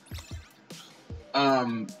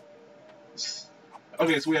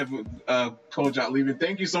 okay, so we have Kojot leaving.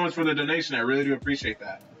 Thank you so much for the donation. I really do appreciate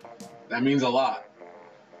that. That means a lot.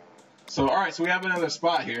 So, all right, so we have another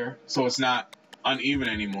spot here, so it's not uneven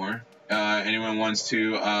anymore. Anyone wants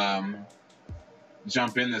to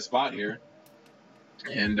jump in this spot here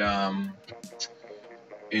and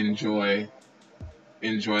enjoy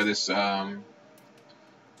this. But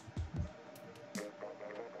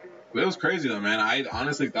it was crazy though, man. I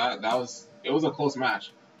honestly thought it was a close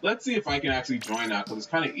match. Let's see if I can actually join now, because it's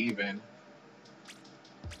kind of even.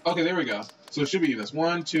 Okay, there we go. So it should be even.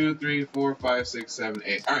 1, 2, 3, 4, 5, 6, 7,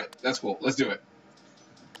 8. All right, that's cool. Let's do it.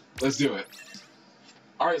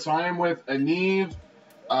 All right, so I am with Aneve,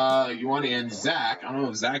 Yuani, and Zach. I don't know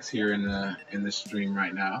if Zach's here in the stream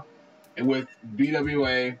right now. And with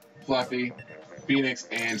BWA, Fluffy, Phoenix,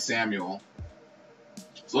 and Samuel.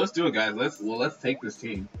 So let's do it, guys. Let's take this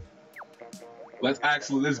team.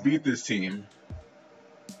 Let's beat this team.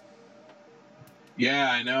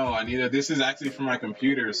 Yeah, I know. This is actually from my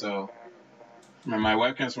computer, so my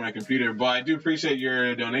webcam's from my computer. But I do appreciate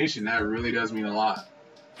your donation. That really does mean a lot.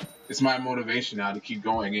 It's my motivation now to keep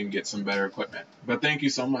going and get some better equipment. But thank you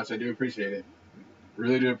so much. I do appreciate it.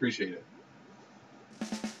 Really do appreciate it.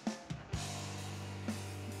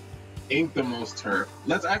 Ink the most turf.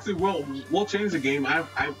 Let's actually we'll change the game. I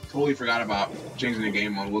totally forgot about changing the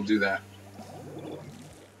game mode. We'll do that.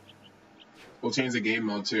 We'll change the game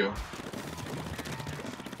mode too.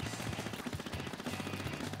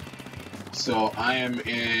 So I am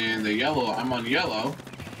in the yellow. I'm on yellow.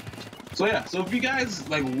 So yeah. So if you guys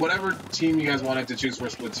like whatever team you guys wanted to choose for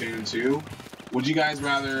Splatoon 2, would you guys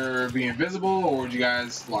rather be invisible or would you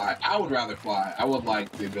guys fly? I would rather fly. I would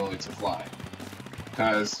like the ability to fly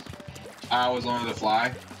because I always wanted to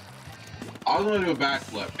fly. I was gonna do a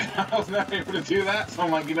backflip, and I was not able to do that, so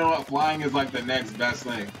I'm like, you know what, flying is like the next best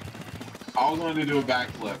thing. I was going to do a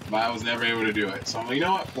backflip, but I was never able to do it. So I'm like, you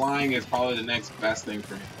know what, flying is probably the next best thing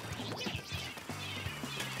for me.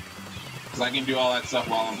 Because I can do all that stuff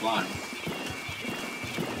while I'm flying.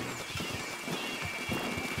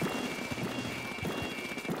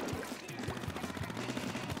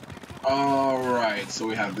 Alright, so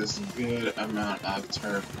we have this good amount of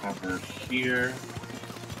turf covered here.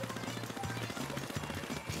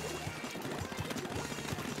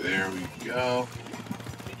 There we go.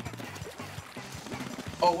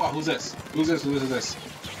 Oh wow, who's this? Who's this? Who's this?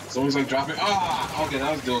 Someone's like dropping. Ah, okay,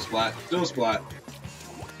 that was dual splat. Dual splat.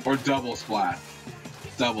 Or double splat.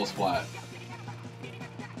 Double splat.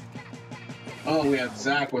 Oh, we have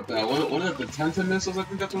Zach with the, what is it, the Tenta missiles? I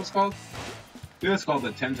think that's what it's called. I think it's called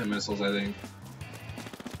the Tenta missiles, I think.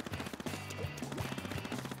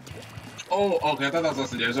 Oh, okay, I thought that was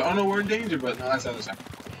less than danger. Oh no, we're in danger, but no, that's the other side.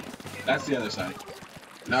 That's the other side.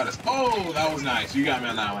 Now this. Oh, that was nice. You got me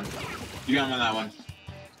on that one. You got me on that one.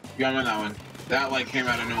 You got me on that one. That like came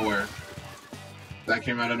out of nowhere. That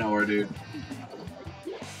came out of nowhere, dude.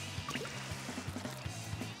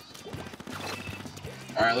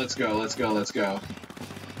 Alright, let's go, let's go, let's go.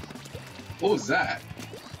 What was that?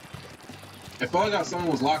 It felt like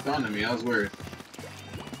someone was locked onto me. That was weird.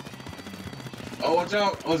 Oh, watch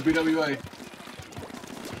out. Oh, it's BWA.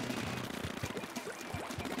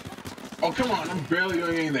 Oh, come on. I'm barely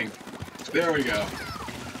doing anything. There we go.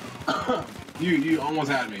 You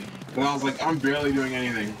almost had me. But I was like, I'm barely doing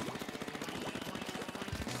anything.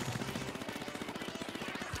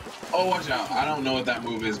 Oh, watch out. I don't know what that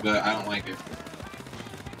move is, but I don't like it.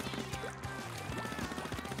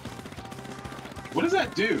 What does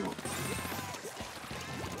that do?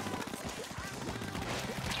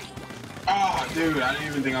 Oh, dude, I didn't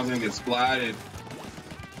even think I was gonna get splatted.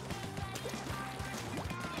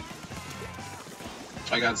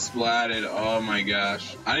 I got splatted. Oh my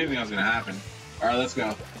gosh. I didn't even think that was gonna happen. Alright, let's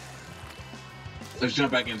go. Let's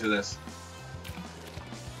jump back into this.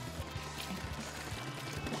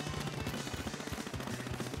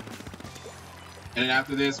 And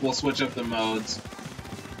after this, we'll switch up the modes.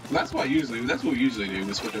 That's what we usually do.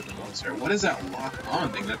 We switch up the modes here. What is that lock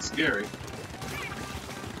on thing? That's scary.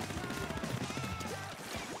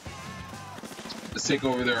 Let's take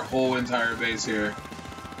over their whole entire base here.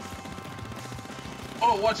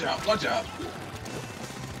 Oh, watch out! Watch out!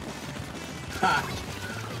 Ha!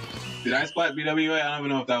 Did I splat BWA? I don't even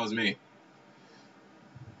know if that was me.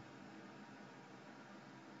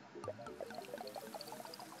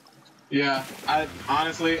 Yeah,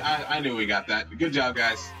 honestly, I knew we got that. Good job,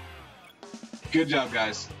 guys. Good job,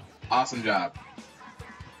 guys. Awesome job.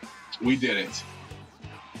 We did it.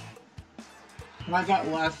 And I got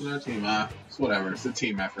last in our team. It's whatever. It's a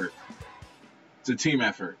team effort. It's a team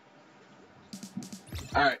effort.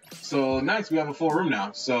 Alright, so nice. We have a full room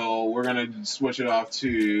now. So we're going to switch it off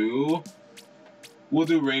to... We'll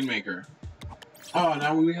do Rainmaker. Oh,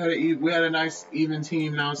 now we had a nice even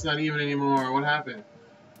team. Now it's not even anymore. What happened?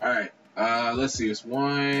 Alright, let's see. It's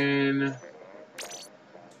 1,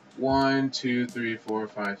 2, 3, 4,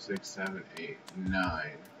 5, 6, 7, 8,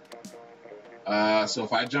 9. So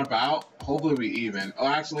if I jump out, hopefully we even. Oh,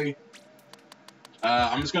 actually,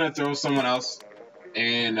 I'm just gonna throw someone else,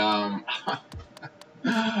 and I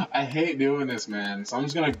hate doing this, man. So I'm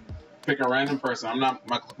just gonna pick a random person. I'm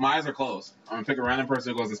not. My eyes are closed. I'm gonna pick a random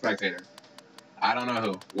person who goes to spectator. I don't know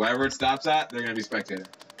who. Wherever it stops at, they're gonna be spectator.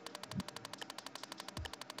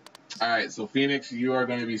 All right. So Phoenix, you are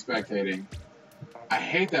gonna be spectating. I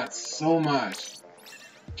hate that so much.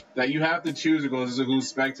 That you have to choose who's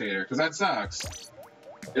spectator, because that sucks.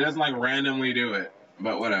 It doesn't like randomly do it,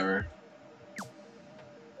 but whatever.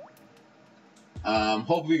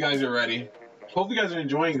 Hopefully you guys are ready. Hopefully you guys are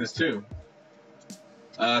enjoying this too.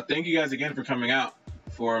 Thank you guys again for coming out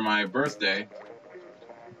for my birthday.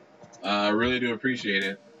 I really do appreciate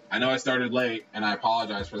it. I know I started late, and I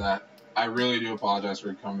apologize for that. I really do apologize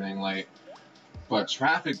for coming in late. But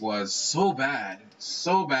traffic was so bad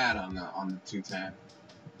on the 210.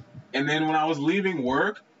 And then when I was leaving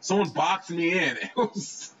work, someone boxed me in. It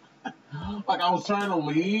was like I was trying to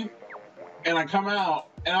leave, and I come out,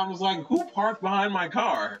 and I was like, who parked behind my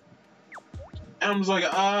car? And I was like,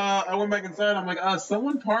 I went back inside. I'm like,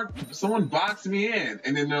 someone boxed me in.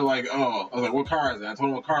 And then they're like, oh, I was like, what car is it? I told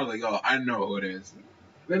them what car. Like, oh, I know who it is.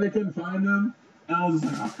 Then they couldn't find them. And I was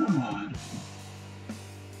like, oh, come on.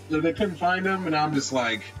 So they couldn't find them, and I'm just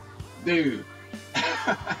like, dude.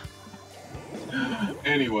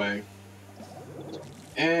 Anyway,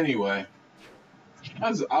 I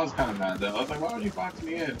was kind of mad though. I was like, why would you box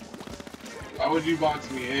me in? Why would you box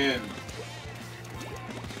me in?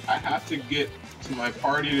 I have to get to my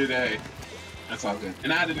party today. That's all good.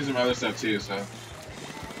 And I had to do some other stuff too, so.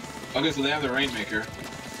 Okay, so they have the Rainmaker.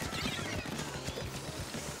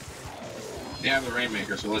 They have the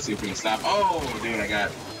Rainmaker, so let's see if we can stop. Oh, dude, I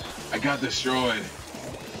got destroyed.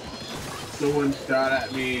 Someone shot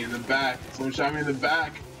at me in the back. Someone shot me in the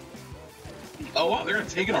back. Oh, wow, they're gonna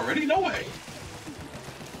take it already? No way.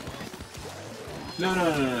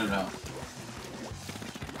 No.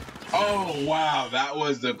 Oh, wow, that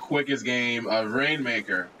was the quickest game of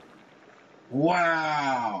Rainmaker.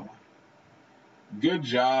 Wow. Good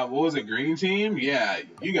job. What was it, green team? Yeah,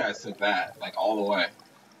 you guys took that, like, all the way.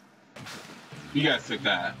 You guys took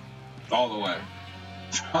that all the way.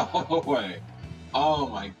 All the way. Oh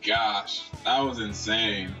my gosh. That was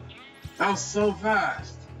insane. That was so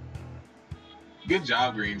fast. Good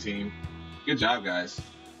job, green team. Good job, guys.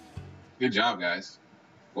 Good job, guys.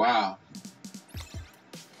 Wow.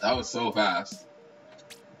 That was so fast.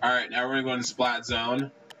 Alright, now we're going to go into Splat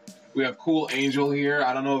Zone. We have Cool Angel here.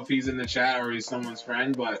 I don't know if he's in the chat or he's someone's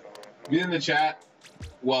friend, but if he's in the chat,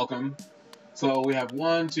 welcome. So we have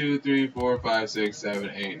 1, 2, 3, 4, 5, 6,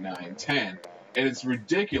 7, 8, 9, 10. And it's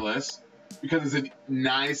ridiculous because it's a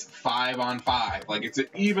nice 5-on-5. Like it's an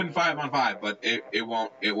even 5-on-5, but it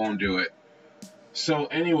won't do it. So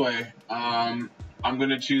anyway, I'm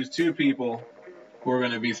gonna choose 2 people who are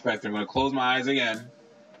gonna be spectator. I'm gonna close my eyes again.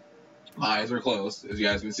 My eyes are closed, as you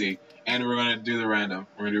guys can see. And we're gonna do the random.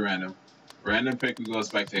 We're gonna do random. Random pick, we go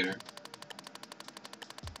spectator.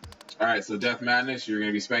 Alright, so Death Madness, you're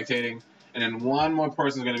gonna be spectating. And then one more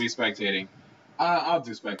person's going to be spectating. I'll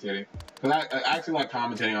do spectating. Because I actually like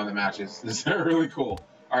commentating on the matches. This is really cool.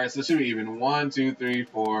 Alright, so it should be even. 1, 2, 3,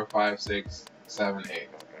 4, 5, 6, 7, 8.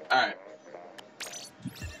 Alright.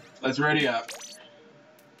 Let's ready up.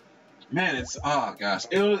 Man, it's, oh gosh.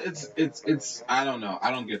 It's, I don't know.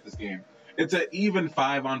 I don't get this game. It's an even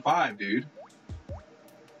 5-on-5, dude.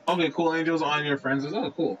 Okay, Cool Angel's on your friends. Oh,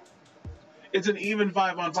 cool. It's an even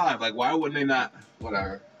 5-on-5. Like, why wouldn't they not?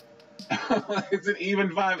 Whatever. It's an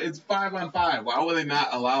even 5. It's 5-on-5. Why would they not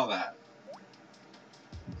allow that?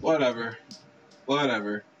 Whatever.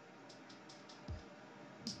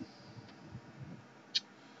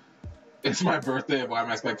 It's my birthday. Why am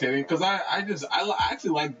I spectating? Because I actually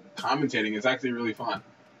like commentating. It's actually really fun.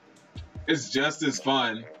 It's just as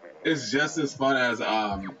fun. It's just as fun as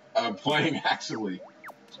playing. Actually,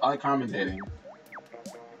 I like commentating.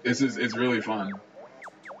 It's really fun.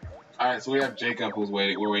 Alright, so we have Jacob who's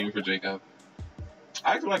waiting. We're waiting for Jacob.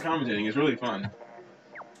 I actually like commentating. It's really fun.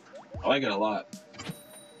 I like it a lot.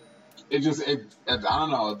 I don't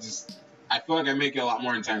know. I feel like I make it a lot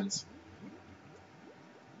more intense.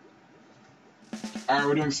 Alright,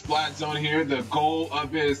 we're doing Splat Zone here. The goal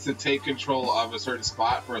of it is to take control of a certain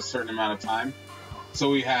spot for a certain amount of time. So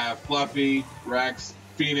we have Fluffy, Rex,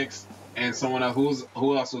 Phoenix, and someone else.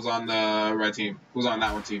 Who else was on the red team? Who's on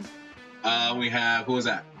that one team? We have, who is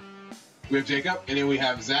that? We have Jacob, and then we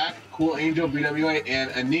have Zach, Cool Angel, BWA,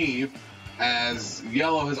 and Aniv, as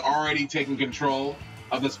Yellow has already taken control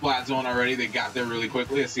of the Splat Zone already. They got there really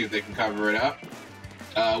quickly. Let's see if they can cover it up.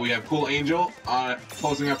 We have Cool Angel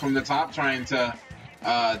closing up from the top, trying to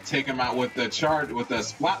take him out with the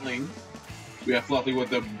Splatling. We have Fluffy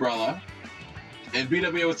with the Umbrella. And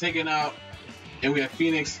BWA was taken out, and we have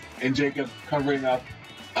Phoenix and Jacob covering up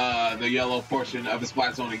the yellow portion of the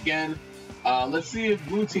Splat Zone again. Let's see if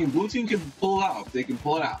Blue Team can pull it out. They can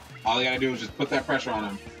pull it out. All they gotta do is just put that pressure on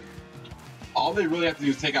them. All they really have to do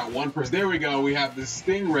is take out one person. There we go. We have the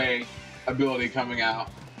Stingray ability coming out.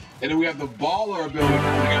 And then we have the Baller ability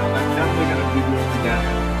coming out. That's definitely gonna be doing some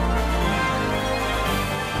damage.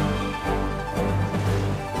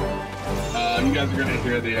 You guys are gonna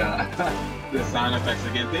hear the sound effects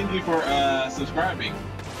again. Thank you for subscribing.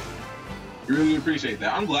 Really appreciate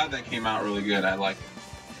that. I'm glad that came out really good. I like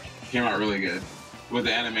it. Came out really good with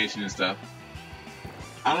the animation and stuff.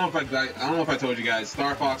 I don't know if I told you guys,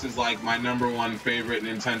 Star Fox is like my #1 favorite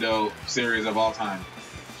Nintendo series of all time.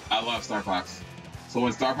 I love Star Fox. So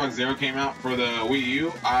when Star Fox Zero came out for the Wii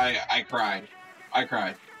U, I cried. I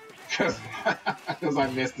cried because I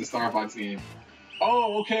missed the Star Fox game.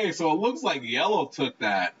 Oh, okay. So it looks like Yellow took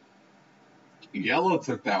that. Yellow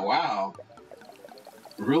took that. Wow.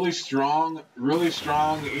 Really strong,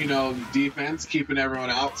 you know, defense, keeping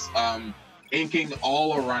everyone else inking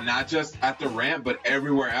all around, not just at the ramp, but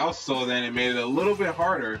everywhere else. So then it made it a little bit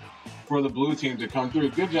harder for the blue team to come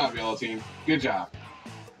through. Good job, yellow team. Good job.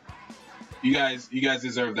 You guys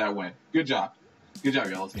deserve that win. Good job. Good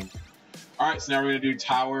job, yellow team. All right, so now we're gonna do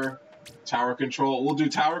tower control. We'll do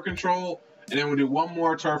tower control and then we'll do one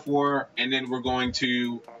more turf war, and then we're going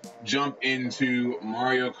to jump into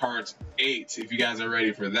Mario Kart 8 if you guys are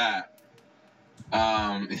ready for that.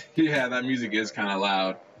 Yeah, that music is kind of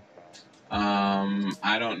loud.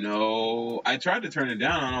 I don't know. I tried to turn it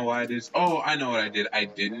down. I don't know why I did. Oh, I know what I did. I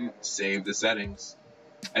didn't save the settings.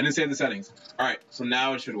 I didn't save the settings. Alright, so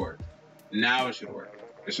now it should work. Now it should work.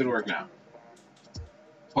 It should work now.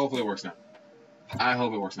 Hopefully it works now. I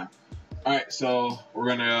hope it works now. Alright, so we're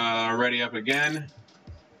gonna ready up again.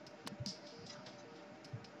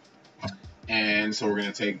 And so we're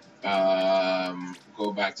gonna take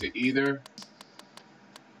go back to either.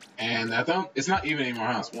 And I thought it's not even anymore,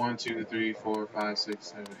 huh? It's 1, 2, 3, 4, 5, 6,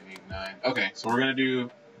 7, 8, 9. Okay, so we're gonna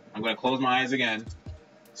do, I'm gonna close my eyes again.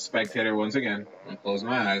 Spectator once again. I'm gonna close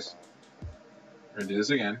my eyes. We're gonna do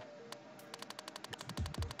this again.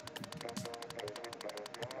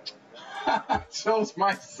 I chose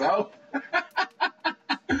myself.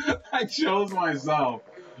 I chose myself.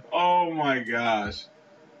 Oh my gosh.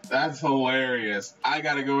 That's hilarious. I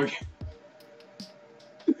gotta go again.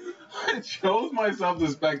 I chose myself to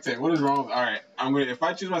spectate. What is wrong with, alright, I'm gonna, if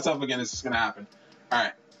I choose myself again, it's just gonna happen.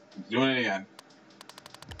 Alright, doing it again.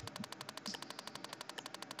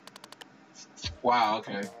 Wow,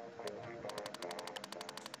 okay.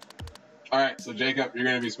 Alright, so Jacob, you're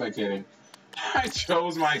gonna be spectating. I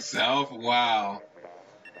chose myself. Wow.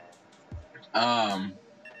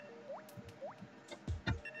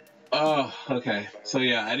 Oh, okay. So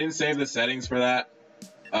yeah, I didn't save the settings for that,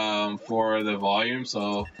 for the volume,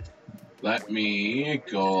 so let me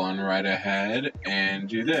go on right ahead and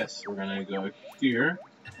do this. We're gonna go here.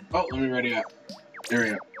 Oh, let me ready up. There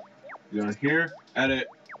we go. Go in here, edit,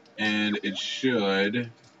 and it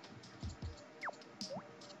should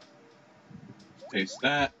paste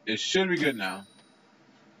that. It should be good now.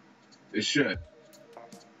 It should.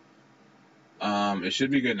 It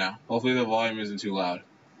should be good now. Hopefully the volume isn't too loud.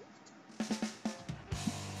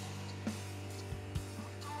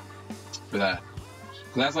 For that.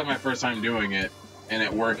 Cause that's like my first time doing it and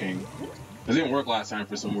it working. It didn't work last time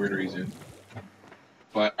for some weird reason.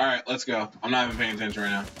 But alright, let's go. I'm not even paying attention right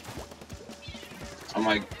now. I'm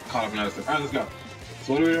like caught up in other stuff. Alright, let's go.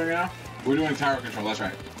 So what are we doing now? We're doing tower control, that's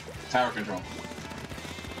right. Tower control.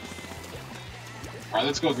 Alright,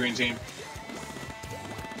 let's go, green team.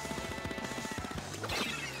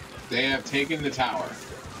 They have taken the tower.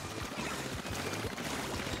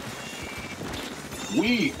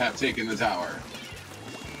 We have taken the tower.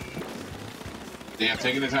 They have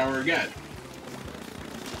taken the tower again.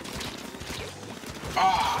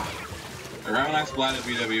 Ah! Around I splatted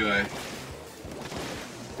BWA.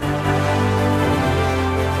 And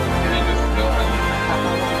then just go ahead.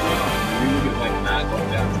 Music is like not going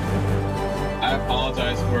down. I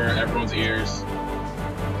apologize for everyone's ears.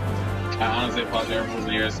 I honestly apologize for everyone's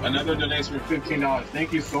ears. Another donation for $15.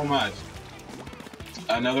 Thank you so much.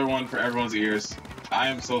 Another one for everyone's ears. I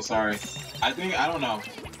am so sorry. I think, I don't know.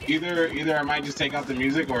 Either I might just take out the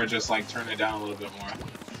music or just like turn it down a little bit more.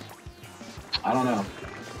 I don't know.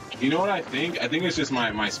 You know what I think? I think it's just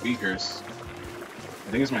my speakers. I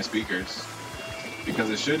think it's my speakers. Because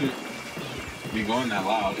it shouldn't be going that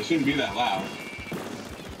loud. It shouldn't be that loud.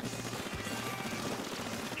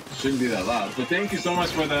 It shouldn't be that loud. But thank you so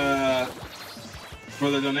much for the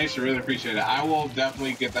donation. Really appreciate it. I will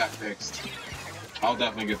definitely get that fixed. I'll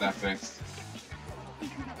definitely get that fixed.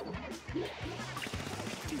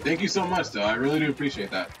 Thank you so much, though. I really do appreciate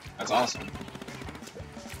that. That's awesome.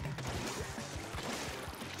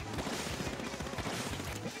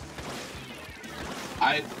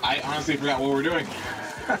 I honestly forgot what we're doing.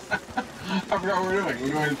 I forgot what we're doing.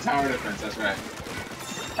 We're going to tower defense. That's right.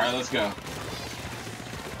 All right, let's go.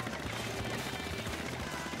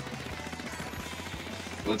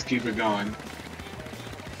 Let's keep it going.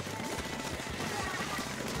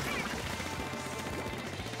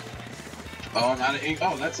 Oh, I'm out of ink.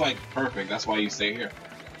 Oh, that's like perfect. That's why you stay here.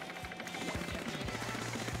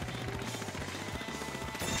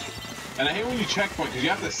 And I hate when you checkpoint because you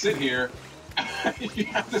have to sit here. You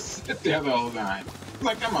have to sit there the whole time. It's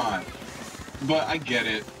like, come on. But I get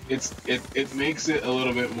it. It makes it a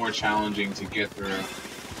little bit more challenging to get through.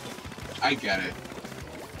 I get it.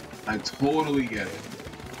 I totally get it.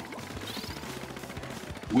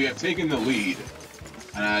 We have taken the lead,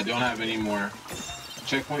 and I don't have any more.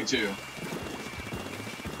 Checkpoint 2.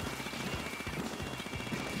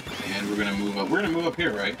 And we're gonna move up. We're gonna move up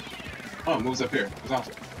here, right? Oh, it moves up here. That's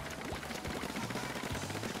awesome.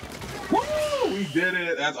 Woo! We did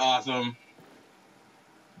it. That's awesome.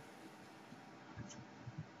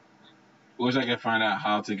 Wish I could find out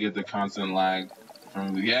how to get the constant lag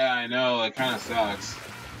from the... Yeah, I know. It kind of sucks.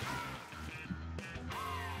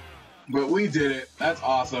 But we did it. That's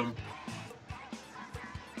awesome.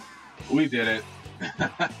 We did it.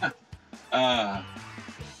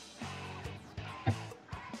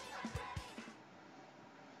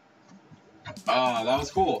 That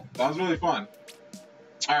was cool. That was really fun.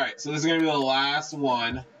 Alright, so this is going to be the last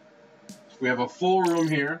one. We have a full room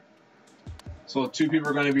here. So 2 people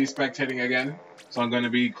are going to be spectating again. So I'm going to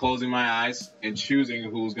be closing my eyes and choosing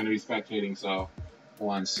who's going to be spectating. So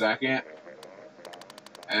 1 second.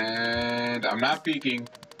 And I'm not peeking.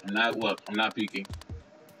 I'm not peeking.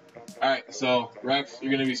 Alright, so Rex,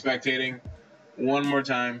 you're going to be spectating one more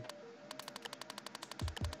time.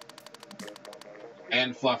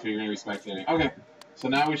 And Fluffy, you're going to be spectating. Okay, so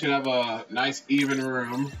now we should have a nice even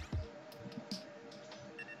room.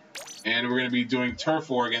 And we're going to be doing Turf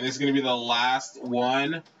War again. This is going to be the last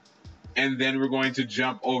one. And then we're going to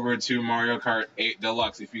jump over to Mario Kart 8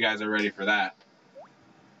 Deluxe if you guys are ready for that.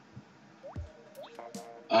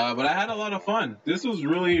 But I had a lot of fun. This was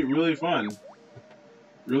really, really fun.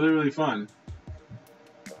 Really, really fun.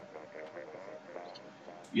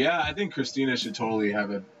 Yeah, I think Christina should totally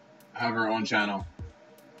have her own channel.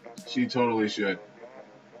 She totally should.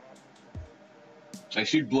 Like,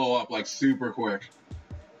 she'd blow up like super quick.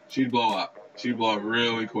 She'd blow up. She'd blow up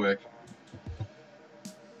really quick.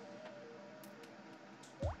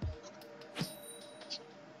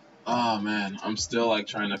 Oh man, I'm still like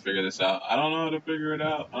trying to figure this out. I don't know how to figure it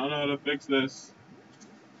out. I don't know how to fix this.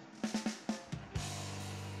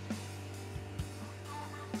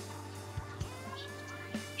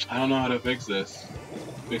 I don't know how to fix this.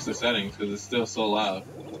 Fix the settings because it's still so loud.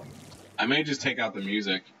 I may just take out the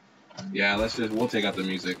music. Yeah, we'll take out the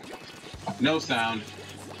music. No sound.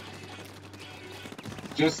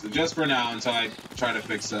 Just for now until I try to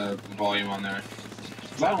fix the volume on there.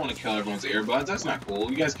 Because I don't want to kill everyone's earbuds. That's not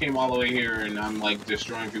cool. You guys came all the way here and I'm like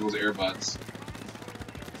destroying people's earbuds.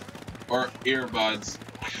 Or earbuds.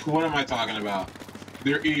 What am I talking about?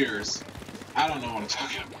 Their ears. I don't know what I'm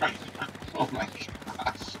talking about right now. Oh my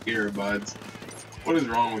gosh. Earbuds. What is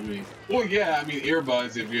wrong with me? Well, yeah, I mean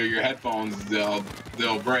earbuds. If your headphones, they'll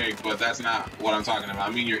break. But that's not what I'm talking about.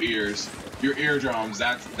 I mean your ears, your eardrums.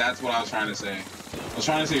 That's what I was trying to say. I was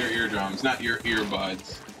trying to say your eardrums, not your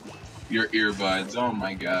earbuds. Your earbuds. Oh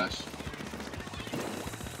my gosh.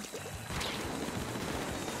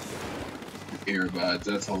 Earbuds.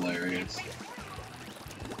 That's hilarious.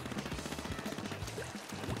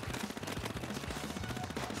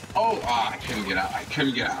 Oh, I couldn't get out. I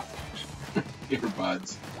couldn't get out.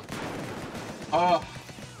 Earbuds. Oh,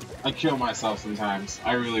 I kill myself sometimes.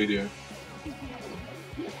 I really do.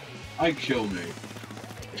 I kill me.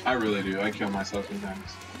 I really do. I kill myself sometimes.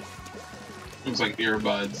 Looks like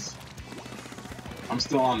earbuds. I'm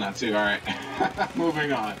still on that too. Alright.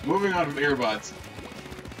 Moving on. Moving on from earbuds.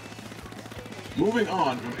 Moving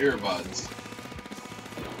on from earbuds.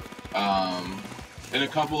 In a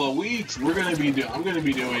couple of weeks, I'm gonna be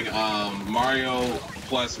doing Mario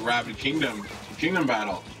plus Rapid Kingdom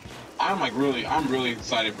Battle. I'm really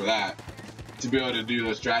excited for that. To be able to do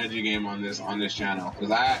a strategy game on this channel,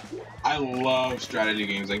 because I love strategy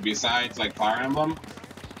games. Like besides like Fire Emblem,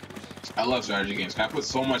 I love strategy games. I put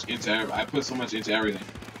so much into everything. I put so much into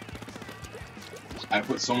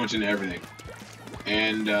everything.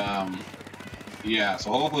 And yeah,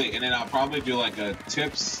 so hopefully, and then I'll probably do like a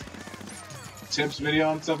tips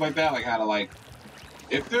video and stuff like that, like how to like,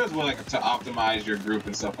 if there's way like to optimize your group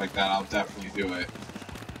and stuff like that, I'll definitely do it.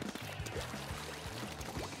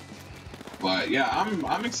 But yeah,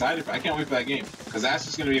 I'm excited. I can't wait for that game because that's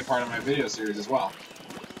just gonna be a part of my video series as well.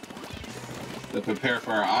 To prepare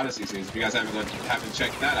for our Odyssey series. If you guys haven't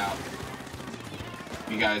checked that out,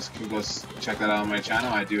 you guys can go check that out on my channel.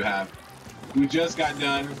 I do have. We just got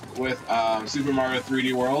done with Super Mario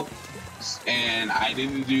 3D World, and I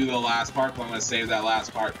didn't do the last part, but I'm gonna save that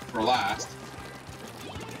last part for last.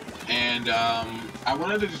 And I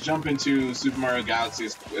wanted to just jump into Super Mario Galaxy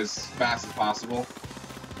as fast as possible,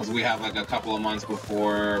 because we have like a couple of months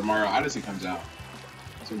before Mario Odyssey comes out.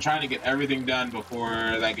 So I'm trying to get everything done before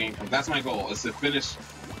that game comes. That's my goal, is to finish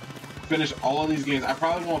all of these games. I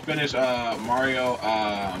probably won't finish Mario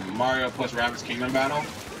plus Rabbids Kingdom Battle.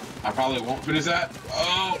 I probably won't finish that.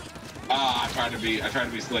 Oh, I tried to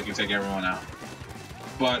be slick and take everyone out.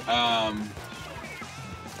 But oh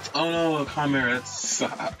no, Chimera, that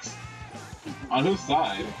sucks. On whose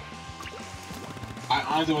side? I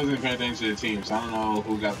honestly wasn't paying attention to the team, so I don't know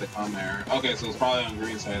who got the Chimera. Okay, so it's probably on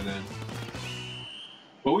green side then.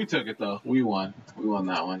 But we took it though. We won. We won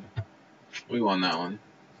that one. We won that one.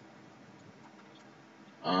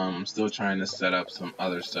 I'm still trying to set up some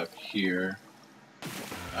other stuff here.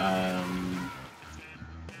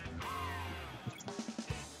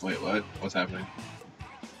 Wait, what? What's happening?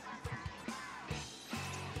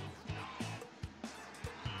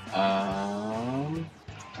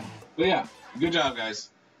 But yeah, good job, guys.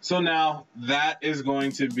 So now this is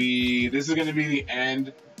going to be the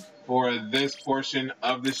end for this portion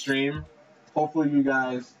of the stream. Hopefully you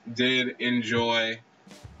guys did enjoy,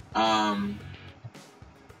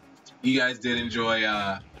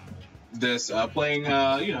 this playing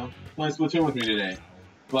Splatoon with me today.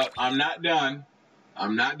 But I'm not done.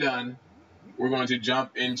 We're going to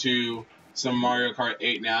jump into some Mario Kart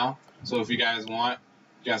 8 now. So if you guys want,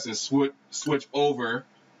 you guys can switch over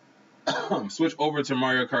to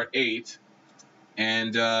Mario Kart 8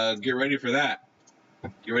 and get ready for that.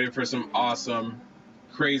 Get ready for some awesome,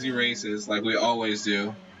 crazy races like we always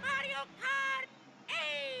do. Mario Kart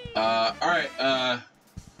 8! Alright,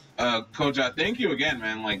 Koja, thank you again,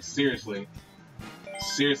 man. Like, seriously,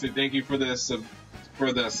 thank you for the sub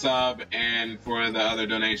and for the other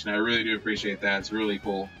donation. I really do appreciate that. It's really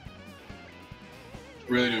cool.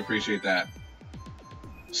 Really do appreciate that.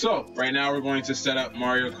 So, right now we're going to set up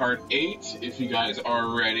Mario Kart 8, if you guys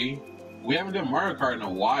are ready. We haven't done Mario Kart in a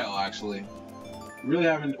while, actually. Really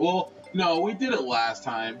haven't, well, no, we did it last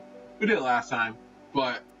time.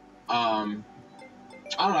 But, I don't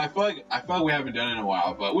know, I feel like we haven't done it in a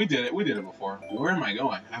while, but we did it before. Where am I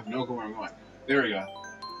going? I have no clue where I'm going. There we go.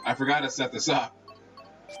 I forgot to set this up.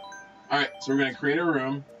 Alright, so we're gonna create a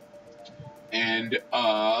room. And,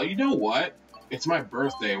 you know what? It's my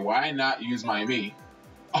birthday. Why not use my me?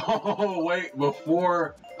 Oh, wait,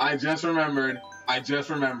 before I just remembered.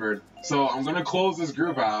 So I'm gonna close this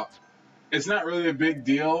group out. It's not really a big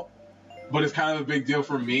deal, but it's kind of a big deal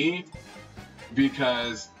for me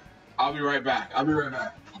because I'll be right back. Okay,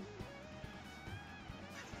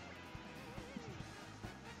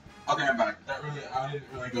 I'm back. I didn't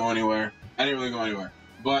really go anywhere.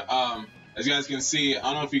 But as you guys can see, I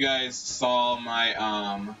don't know if you guys saw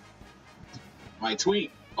my my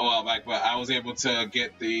tweet a while back, but I was able to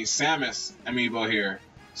get the Samus amiibo here.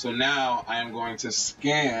 So now I am going to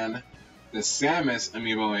scan the Samus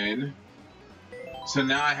amiibo in. So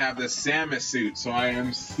now I have the Samus suit. So I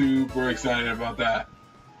am super excited about that.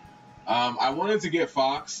 I wanted to get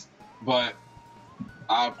Fox, but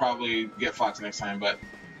I'll probably get Fox next time. But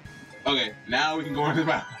okay, now we can go into the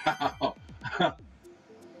battle.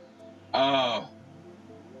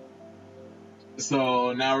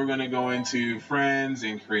 So now we're gonna go into friends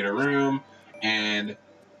and create a room, and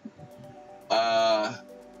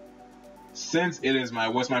since it is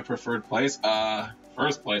what's my preferred place?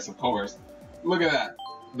 First place, of course. Look at that,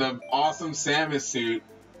 the awesome Samus suit.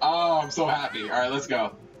 Oh, I'm so happy. All right, let's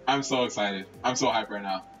go. I'm so excited. I'm so hyped right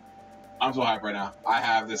now. I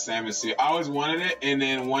have the Samus suit. I always wanted it, and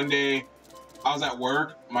then one day I was at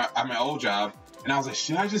work, at my old job, and I was like,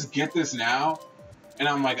 should I just get this now? And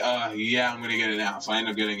I'm like, yeah, I'm gonna get it now. So I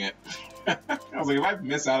ended up getting it. I was like, if I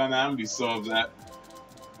miss out on that, I'm gonna be so upset.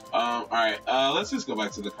 Alright, let's just go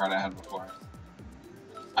back to the card I had before.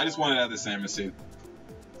 I just wanted to have the Samus suit.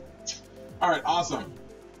 Alright, awesome.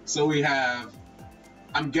 So we have,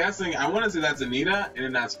 I'm guessing, I want to say that's Anita, and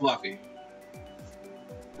then that's Fluffy.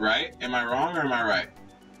 Right? Am I wrong or am I right?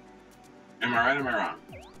 Am I right or am I wrong?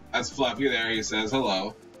 That's Fluffy there, he says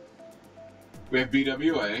hello. We have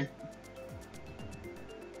BWA.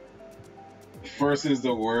 First is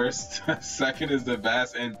the worst, second is the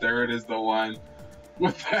best, and third is the one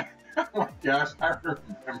with that. Oh my gosh, I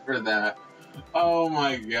remember that. Oh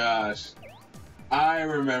my gosh. I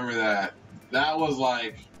remember that. That was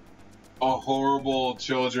like a horrible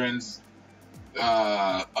children's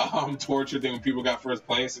torture thing when people got first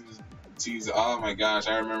place and just tease. Oh my gosh,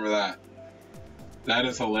 I remember that. That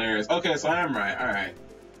is hilarious. Okay, so I am right. Alright.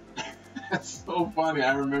 That's so funny.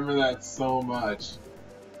 I remember that so much.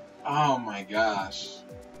 Oh my gosh.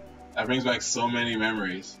 That brings back so many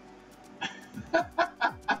memories.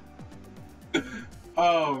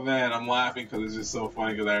 Oh man, I'm laughing because it's just so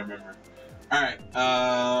funny because I remember. Alright,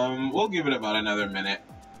 we'll give it about another minute.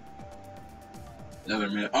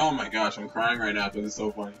 Oh my gosh, I'm crying right now because it's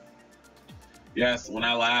so funny. Yes, when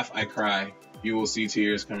I laugh, I cry. You will see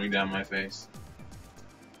tears coming down my face.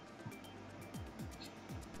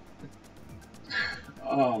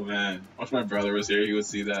 Oh man, I wish my brother was here, he would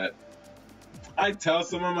see that. I tell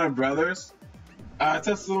some of my brothers,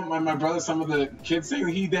 some of the kids saying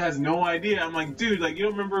he has no idea. I'm like, dude, like, you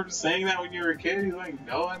don't remember saying that when you were a kid? He's like,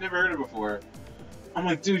 no, I never heard it before. I'm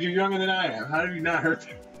like, dude, you're younger than I am. How have you not heard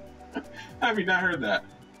that? How have you not heard that?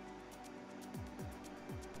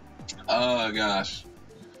 Oh gosh.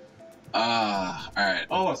 Alright.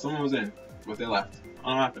 Oh, someone was in, but they left. I don't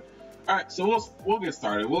know what happened. Alright, so we'll get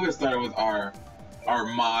started. We'll get started with our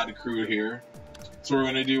mod crew here. So we're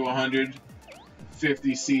gonna do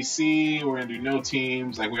 150cc. We're gonna do no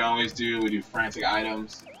teams like we always do. We do frantic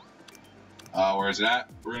items. Where is that?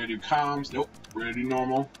 We're gonna do comms. Nope. We're gonna do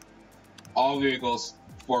normal. All vehicles,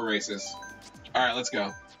 4 races. All right, let's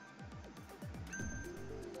go.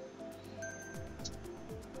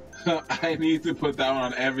 I need to put that one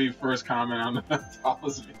on every first comment on the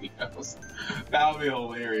Thomas videos. That would be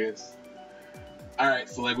hilarious. All right,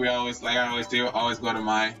 so like I always do, I always go to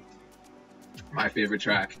my favorite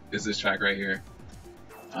track. Is this track right here?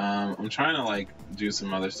 I'm trying to like do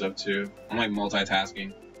some other stuff too. I'm like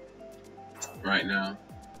multitasking right now.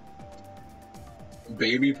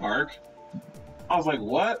 Baby Park. I was like,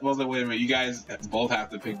 what? I was like, wait a minute, you guys both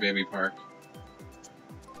have to pick Baby Park.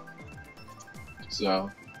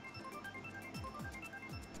 So.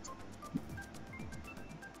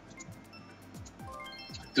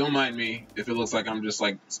 Don't mind me if it looks like I'm just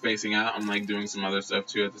like spacing out. I'm like doing some other stuff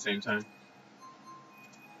too at the same time.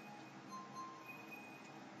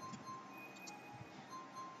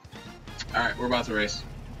 Alright, we're about to race.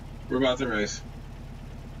 We're about to race.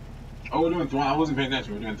 Oh, we're doing Thwomp. I wasn't paying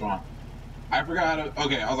attention. We're doing Thwomp. I forgot how to.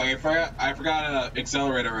 Okay, I was like, I forgot how to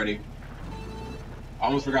accelerate already. I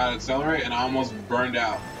almost forgot to accelerate and I almost burned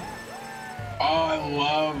out. Oh, I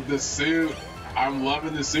love the suit. I'm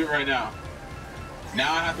loving the suit right now.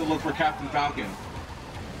 Now I have to look for Captain Falcon.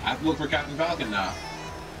 I have to look for Captain Falcon now.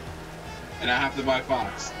 And I have to buy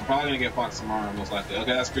Fox. I'm probably going to get Fox tomorrow, most likely.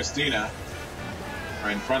 Okay, that's Christina.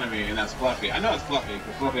 Right in front of me, and that's Fluffy. I know it's Fluffy,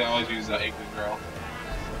 because Fluffy always uses the Inkling Girl.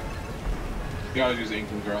 He always uses the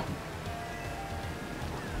Inkling Girl.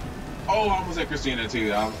 Oh, I almost hit Christina,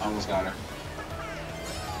 too. I almost got her.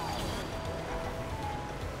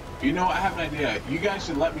 You know, I have an idea. You guys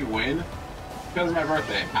should let me win. Because it's my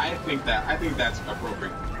birthday. I think that's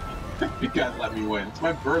appropriate. You guys let me win. It's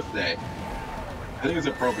my birthday. I think it's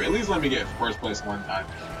appropriate. At least let me get first place one time.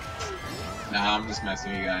 Nah, I'm just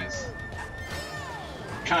messing with you guys.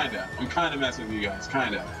 Kinda. I'm kinda messing with you guys.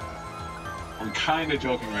 Kinda. I'm kinda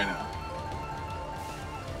joking right now.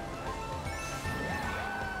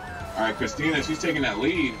 Alright, Christina, she's taking that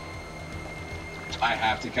lead. I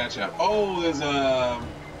have to catch up. Oh, there's a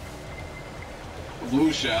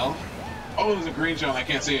blue shell. Oh, there's a green shell and I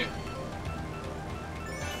can't see it.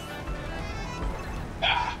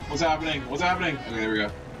 Ah, what's happening? What's happening? Okay, there we go.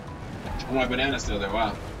 Oh, my banana's still there.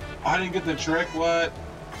 Wow. Oh, I didn't get the trick. What?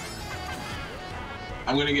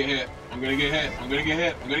 I'm gonna get hit. I'm gonna get hit. I'm gonna get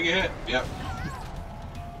hit. I'm gonna get hit. Yep.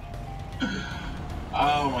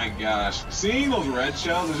 Oh my gosh. Seeing those red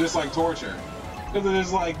shells is just like torture. Because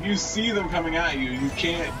it's like, you see them coming at you. You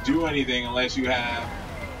can't do anything unless you have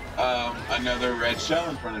another red shell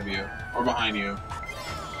in front of you. Or behind you.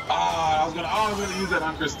 I was gonna use that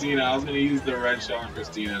on Christina. I was gonna use the red shell on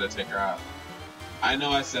Christina to take her out. I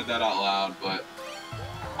know I said that out loud, but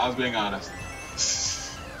I was being honest.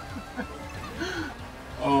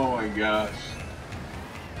 Oh my gosh.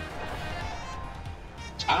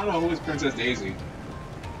 I don't know who is Princess Daisy.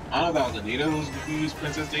 I don't know if that was Anita who used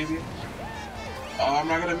Princess Daisy. Oh, I'm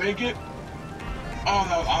not gonna make it. Oh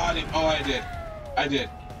no! I did.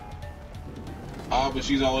 Oh, but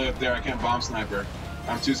she's all the way up there. I can't bomb sniper.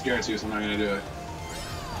 I'm too scared to, so I'm not gonna do it.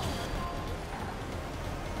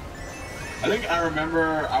 I think I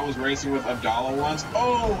remember I was racing with Abdallah once.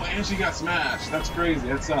 Oh, and she got smashed. That's crazy.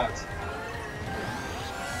 That sucks.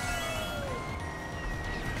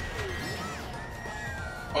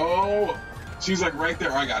 Oh, she's like right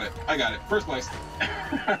there. I got it. I got it. First place.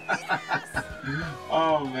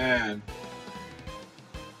 Oh man.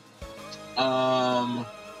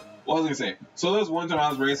 What was I gonna say? So there was one time I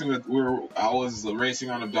was racing with I was racing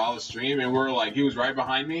on Abdallah's stream and he was right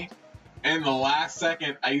behind me, and the last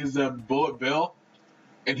second I used a bullet bill,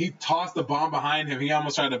 and he tossed the bomb behind him. He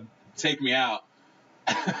almost tried to take me out,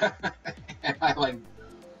 and I like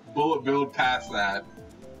bullet billed past that.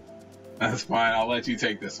 That's fine. I'll let you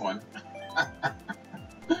take this one.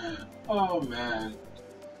 Oh man,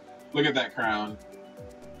 look at that crown.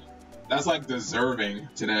 That's like deserving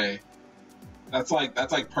today. That's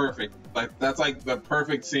like perfect. Like that's like the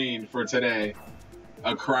perfect scene for today.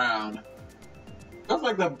 A crown.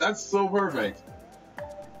 That's so perfect.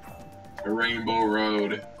 A Rainbow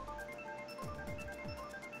Road.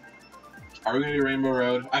 Are we gonna do Rainbow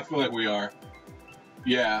Road? I feel like we are.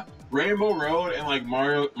 Yeah. Rainbow Road and like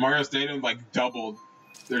Mario Stadium like doubled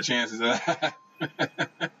their chances of that.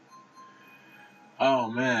 Oh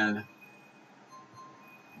man.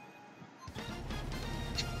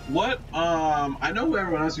 What I know who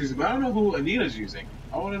everyone else uses, but I don't know who Anita's using.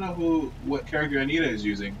 I want to know what character Anita is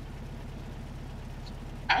using.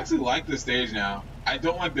 I actually like this stage now. I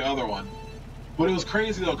don't like the other one. But it was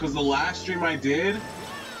crazy though, because the last stream I did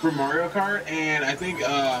for Mario Kart, and I think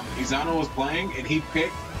Izano was playing, and he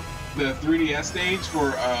picked the 3DS stage for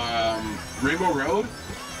Rainbow Road,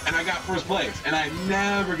 and I got first place. And I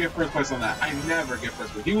never get first place on that. I never get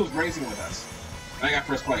first place. He was racing with us, and I got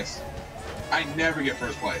first place. I never get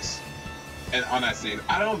first place and on that stage.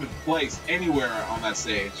 I don't even place anywhere on that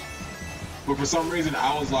stage. But for some reason,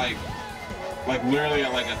 I was like literally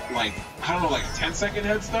at like I don't know, like a 10-second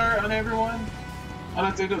head start on everyone. On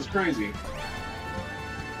that stage, it was crazy.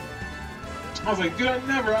 I was like, dude, I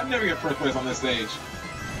never get first place on this stage.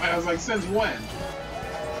 I was like, since when?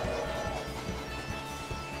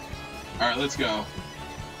 Alright, let's go.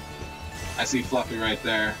 I see Fluffy right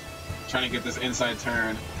there. Trying to get this inside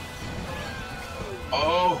turn.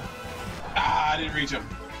 Oh! Ah, I didn't reach him.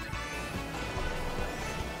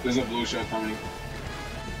 There's a blue shell coming.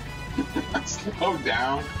 Slow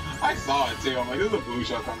down. I saw it too. I'm like, there's a blue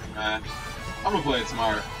shell coming, man. I'm gonna play it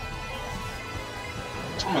smart.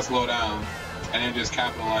 I'm gonna slow down. And then just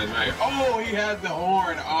capitalize right here. Oh, he had the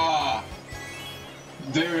horn. Ah.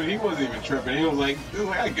 Dude, he wasn't even tripping. He was like,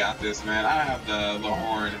 I got this, man. I have the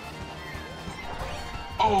horn.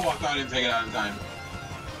 Oh, I thought I didn't take it out in time.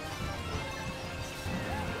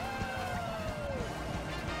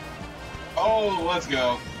 Oh, let's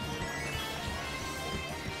go.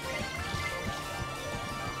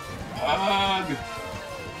 Ugh.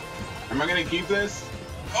 Am I gonna keep this?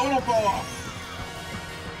 Oh, don't fall off.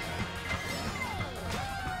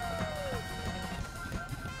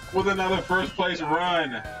 With another first place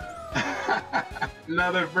run.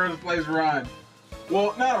 Another first place run.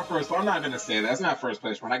 Well, not a first. I'm not gonna say that. It's not first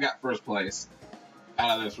place run. I got first place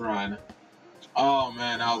out of this run. Oh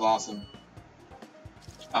man, that was awesome.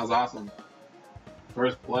 That was awesome.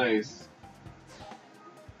 First place.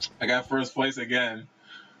 I got first place again.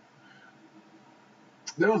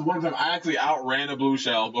 There was one time I actually outran a blue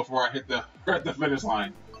shell before I hit the finish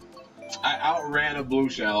line. I outran a blue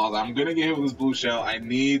shell. I was like, I'm gonna get hit with this blue shell. I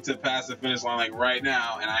need to pass the finish line like right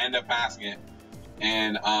now, and I end up passing it.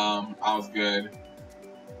 And I was good.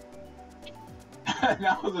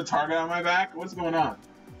 That was a target on my back. What's going on?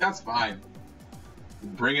 That's fine.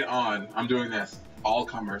 Bring it on. I'm doing this. All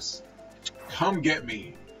comers. Come get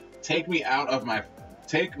me. Take me out of my.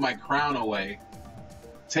 Take my crown away.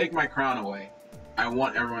 Take my crown away. I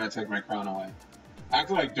want everyone to take my crown away.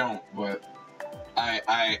 Actually, I don't, but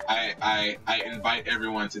I invite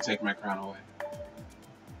everyone to take my crown away.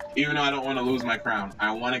 Even though I don't want to lose my crown.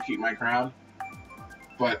 I want to keep my crown,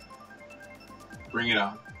 but bring it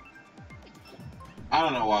on. I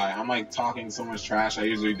don't know why. I'm like talking so much trash. I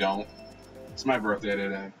usually don't. It's my birthday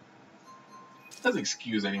today. Doesn't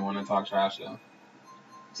excuse anyone to talk trash though.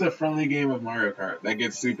 It's a friendly game of Mario Kart that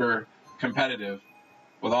gets super competitive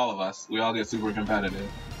with all of us. We all get super competitive.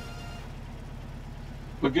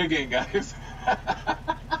 But good game, guys.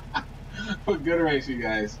 But good race, you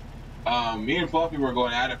guys. Me and Fluffy were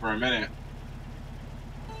going at it for a minute.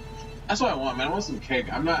 That's what I want, man. I want some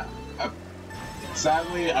cake. I'm not.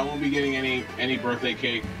 Sadly, I won't be getting any birthday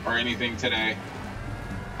cake or anything today.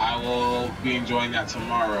 I will be enjoying that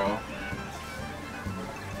tomorrow.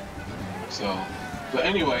 So, but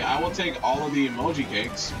anyway, I will take all of the emoji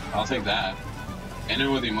cakes. I'll take that. And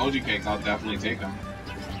then with the emoji cakes, I'll definitely take them.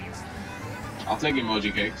 I'll take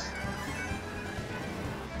emoji cakes.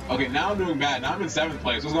 Okay, now I'm doing bad. Now I'm in 7th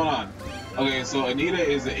place. What's going on? Okay, so Anita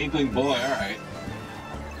is the Inkling Boy. Alright.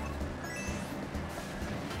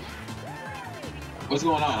 What's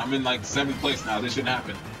going on? I'm in like 7th place now. This shouldn't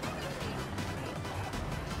happen.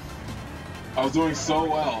 I was doing so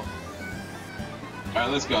well. Alright,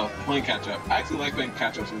 let's go. Playing catch up. I actually like playing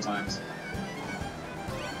catch up sometimes.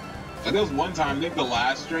 Like there was one time, I think the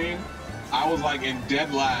last stream, I was like in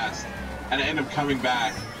dead last, and I ended up coming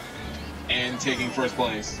back and taking first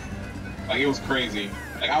place. Like it was crazy.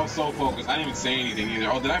 Like I was so focused, I didn't even say anything either.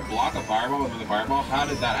 Oh, did I block a fireball with the fireball? How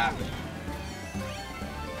did that happen?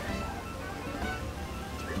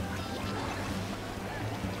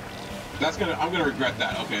 I'm gonna regret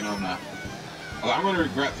that. Okay, no I'm not. I'm gonna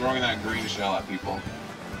regret throwing that green shell at people.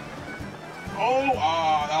 Oh,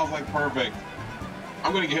 that was like perfect.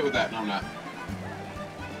 I'm gonna get hit with that. No, I'm not.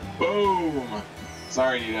 Boom.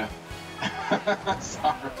 Sorry, Nita.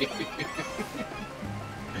 Sorry.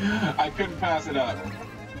 I couldn't pass it up.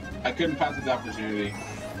 I couldn't pass the opportunity.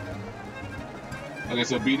 Okay,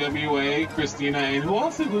 so BWA, Christina, and who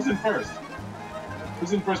else? Who's in first?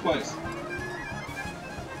 Who's in first place?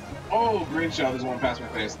 Oh, green shell just won't pass my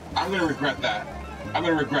face. I'm gonna regret that. I'm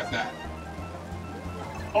gonna regret that.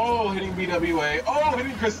 Oh, hitting BWA. Oh,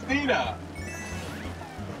 hitting Christina.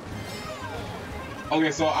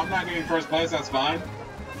 Okay, so I'm not getting first place, that's fine.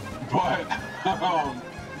 But Um,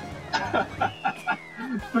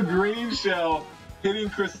 the green shell hitting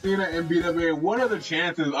Christina and BWA. What are the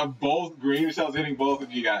chances of both green shells hitting both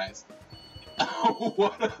of you guys?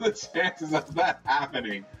 What are the chances of that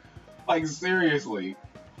happening? Like, seriously.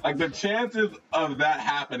 Like, the chances of that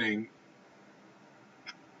happening.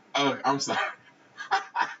 Oh, I'm sorry.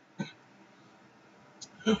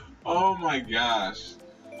 Oh my gosh.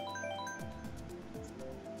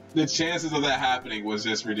 The chances of that happening was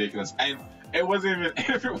just ridiculous. And it wasn't even,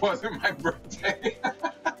 if it wasn't my birthday.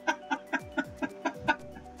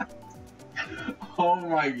 Oh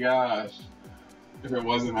my gosh. If it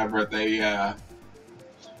wasn't my birthday, yeah.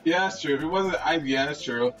 Yeah, that's true. If it wasn't, yeah, that's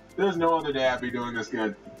true. There's no other day I'd be doing this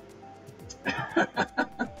good.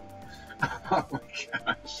 Oh my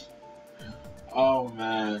gosh. Oh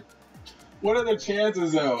man. What are the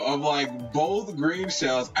chances though of like both green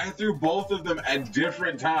shells? I threw both of them at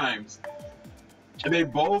different times. And they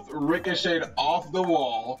both ricocheted off the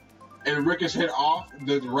wall and ricocheted off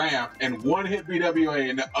the ramp, and one hit BWA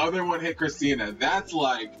and the other one hit Christina. That's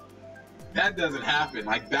like, that doesn't happen.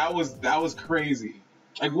 Like, that was crazy.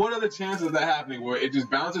 Like, what are the chances of that happening where it just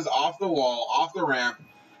bounces off the wall, off the ramp,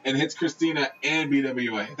 and hits Christina and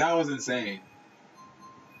BWA? That was insane.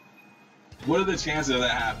 What are the chances of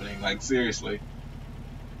that happening? Like, seriously.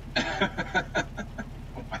 Oh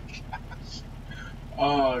my gosh.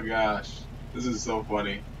 Oh gosh. This is so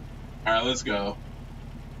funny. Alright, let's go.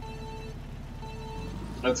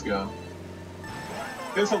 Let's go.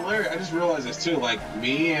 It's hilarious. I just realized this too. Like,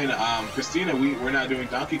 me and Christina, we're not doing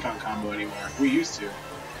Donkey Kong combo anymore. We used to.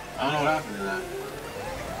 I don't know what happened to that.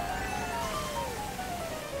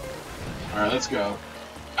 Alright, let's go.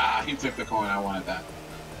 Ah, he took the coin. I wanted that.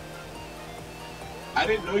 I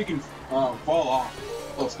didn't know you can fall off.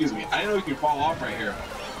 Oh, excuse me. I didn't know you can fall off right here.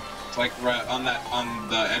 It's like right on that, on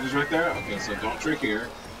the edges right there. Okay, so don't trick here.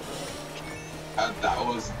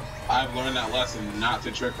 I've learned that lesson not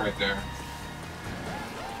to trick right there.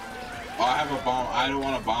 Oh, I have a bomb. I don't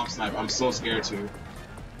want a bomb snipe. I'm so scared to.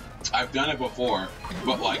 I've done it before,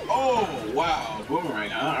 but like, oh wow,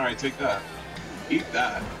 boomerang. All right, take that. Eat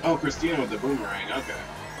that. Oh, Christina with the boomerang. Okay.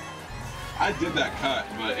 I did that cut,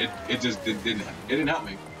 but it just didn't help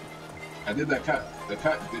me. I did that cut. The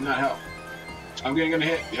cut did not help. I'm gonna get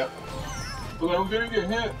hit. Yep. Look, I'm gonna get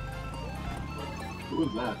hit. Who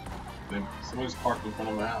was that? Someone just parked in front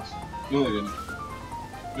of my house. No, they didn't.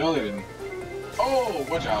 No, they didn't. Oh,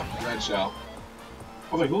 watch out. Red shell.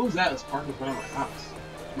 I was like, who is that that's parked in front of my house?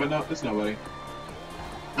 But no, it's nobody.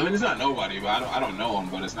 I mean, it's not nobody, but I don't know him,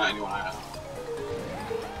 but it's not anyone I know.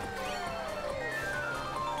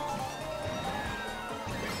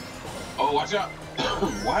 Oh, watch out.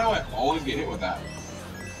 Why do I always get hit with that?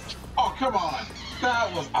 Oh, come on.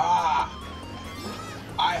 That was, I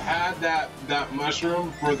had that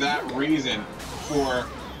mushroom for that reason, for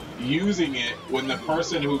using it when the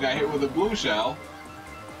person who got hit with the blue shell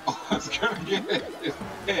was gonna get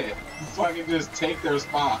hit, so I can just take their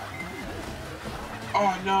spot.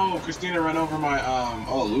 Oh no, Christina ran over my,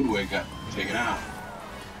 oh, Ludwig got taken out.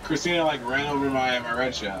 Christina like ran over my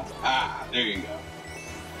red shell. Ah, there you go.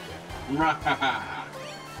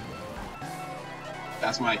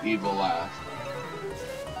 That's my evil laugh.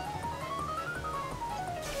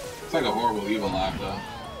 It's like a horrible evil laugh, though.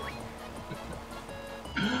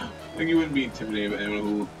 I think you wouldn't be intimidated by anyone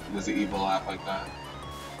who does an evil laugh like that.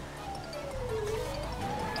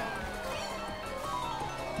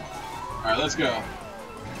 Alright, let's go.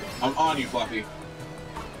 I'm on you, Fluffy.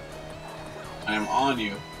 I am on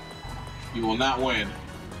you. You will not win.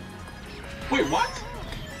 Wait, what?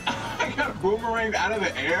 I got boomeranged out of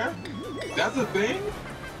the air? That's a thing?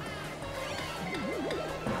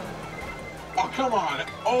 Oh, come on.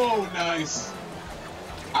 Oh, nice.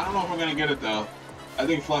 I don't know if I'm gonna get it though. I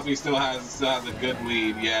think Fluffy still has a good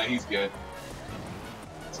lead. Yeah, he's good.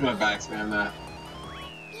 Just gonna backspam that.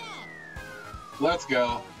 Let's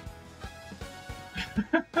go.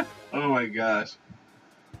 Oh my gosh.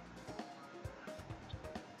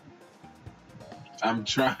 I'm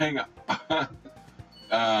trying.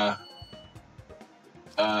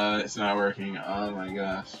 It's not working. Oh my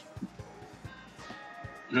gosh.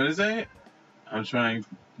 What is it? I'm trying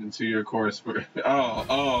into your course for.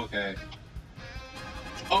 Oh, okay.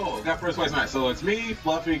 Oh, got first place. Nice. So it's me,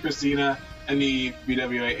 Fluffy, Christina, Aneve,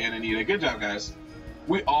 BWA, and Anita. Good job, guys.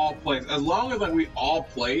 We all place. As long as like we all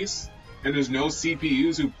place, and there's no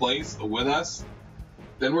CPUs who place with us,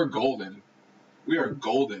 then we're golden. We are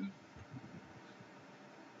golden.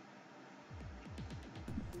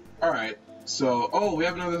 All right. So, oh, we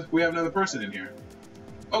have another person in here.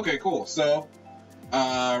 Okay, cool. So,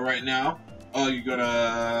 right now, oh, you're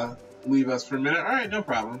gonna leave us for a minute. All right, no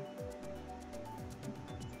problem.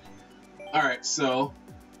 Alright, so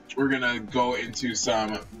we're gonna go into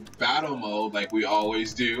some battle mode like we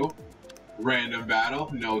always do. Random battle,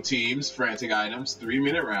 no teams, frantic items,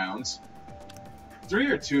 3-minute rounds. 3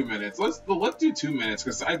 or 2 minutes? Let's do 2 minutes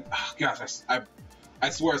because I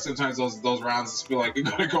swear sometimes those rounds just feel like they're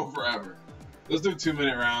gonna go forever. Let's do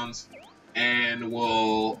 2-minute rounds, and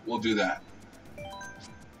we'll do that,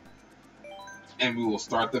 and we will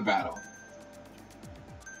start the battle.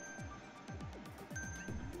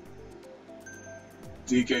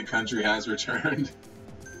 DK Country has returned.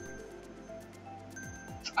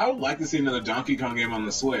 I would like to see another Donkey Kong game on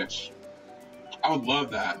the Switch. I would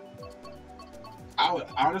love that. I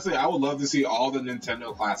would love to see all the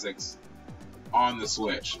Nintendo classics on the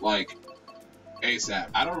Switch, like ASAP.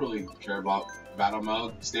 I don't really care about battle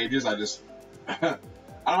mode stages. I don't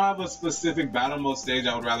have a specific battle mode stage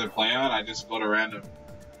I would rather play on. I just go to random.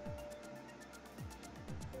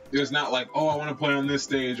 There's not like, oh, I want to play on this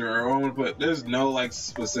stage, or oh, I want to play. There's no like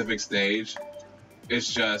specific stage.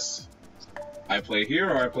 It's just I play here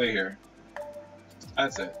or I play here.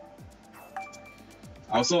 That's it.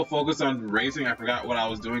 I was so focused on racing, I forgot what I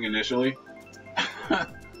was doing initially.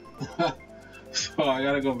 So I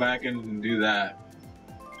gotta go back and do that.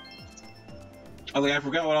 I was like, I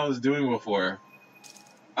forgot what I was doing before.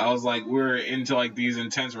 I was like, we're into like these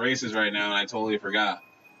intense races right now, and I totally forgot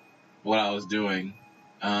what I was doing.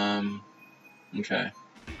 Okay.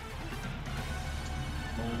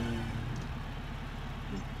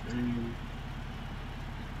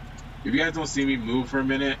 If you guys don't see me move for a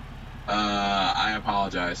minute, I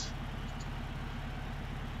apologize.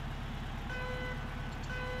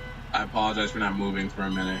 I apologize for not moving for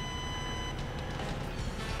a minute.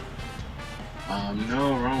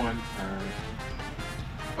 No, wrong one.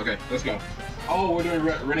 Okay, let's go. Oh, we're doing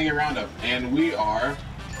Renegade Roundup, and we are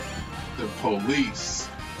the police.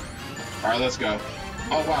 Alright, let's go.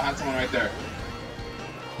 Oh wow, I had someone right there.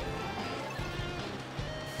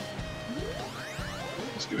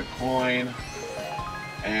 Let's get a coin.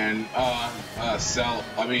 And,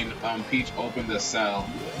 Peach opened the cell.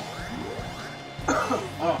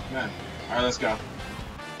 Oh, man. Alright, let's go.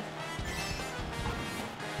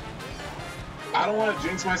 I don't want to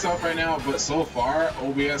jinx myself right now, but so far,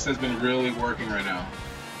 OBS has been really working right now.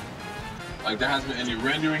 Like, there hasn't been any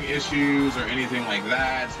rendering issues or anything like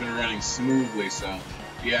that. It's been running smoothly, so...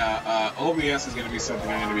 Yeah, OBS is going to be something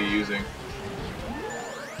I'm going to be using.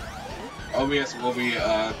 OBS will be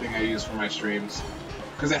a thing I use for my streams.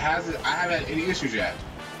 Because I haven't had any issues yet.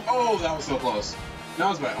 Oh, that was so close. That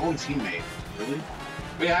was my own teammate. Really?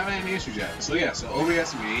 But yeah, I haven't had any issues yet. So yeah, so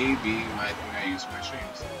OBS may be my thing I use for my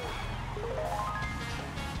streams.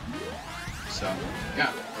 So,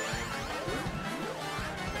 yeah.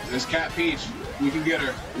 There's Cat Peach. We can get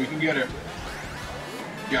her. We can get her.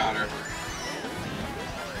 Got her.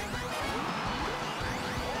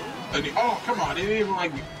 And oh, come on. He didn't even,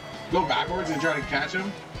 like, go backwards and try to catch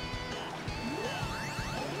him.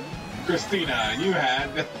 Christina, you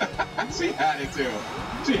had... she had it, too.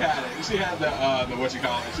 She had it. She had the what you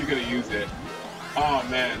call it. She could have used it. Oh,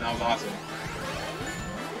 man. That was awesome.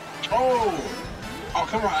 Oh! Oh,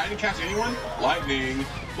 come on. I didn't catch anyone? Lightning.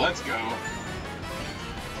 Let's go.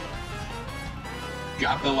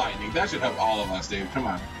 Got the lightning. That should help all of us, dude. Come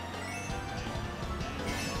on.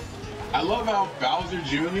 I love how Bowser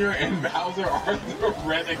Jr. and Bowser are the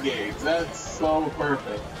renegades. That's so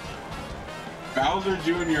perfect. Bowser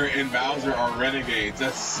Jr. and Bowser are renegades.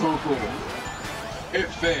 That's so cool. It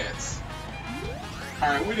fits.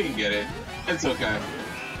 Alright, we didn't get it. It's okay.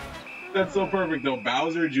 That's so perfect, though.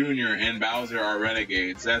 Bowser Jr. and Bowser are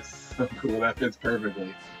renegades. That's so cool. That fits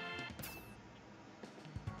perfectly.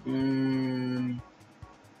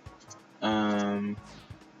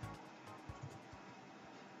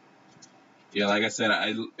 Yeah, like I said,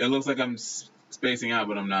 it looks like I'm spacing out,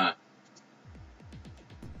 but I'm not.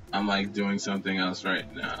 I'm like doing something else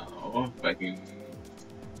right now. If I can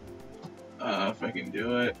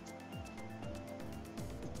do it.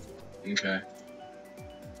 Okay.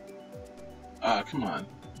 Come on.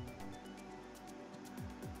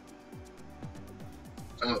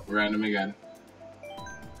 Oh, random again.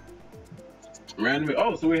 Random.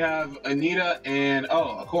 Oh, so we have Anita and,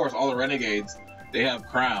 oh, of course, all the renegades. They have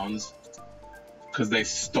crowns. Because they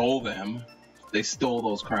stole them. They stole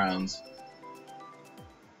those crowns.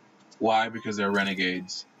 Why? Because they're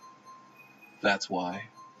renegades. That's why.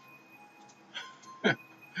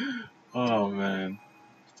 Oh, man.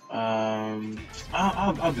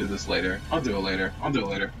 I'll do this later. I'll do it later. I'll do it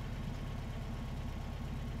later.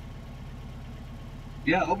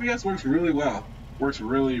 Yeah, OBS works really well. Works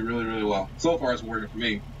really, really, really well. So far, it's working for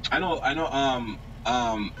me. I know,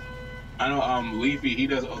 I know Leafy, he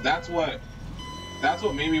does. Oh, that's what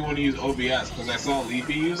made me want to use OBS, because I saw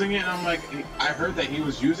Leafy using it, and I'm like, I heard that he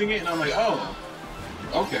was using it, and I'm like, oh,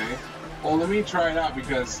 okay. Well, let me try it out,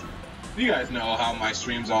 because you guys know how my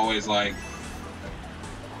streams always like,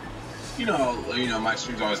 you know, my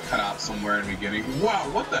streams always cut out somewhere in the beginning. Wow,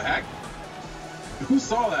 what the heck? Who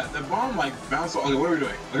saw that? The bomb like bounced. Okay, what are we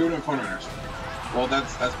doing? Okay, we're doing coin runners. Well,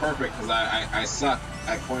 that's perfect, because I suck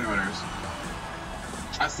at coin runners.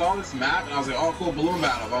 I saw this map and I was like, oh cool, balloon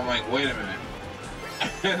battle. But I'm like, wait a minute.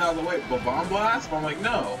 And I was like, wait, but bomb blast? But I'm like,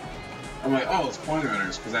 no. I'm like, oh, it's coin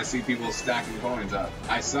runners, because I see people stacking coins up.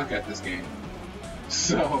 I suck at this game.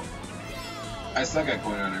 So, I suck at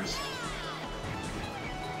coin runners.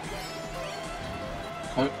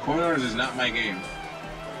 Coin runners is not my game.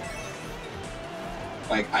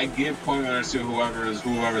 Like, I give coin runners to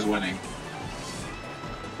whoever's winning.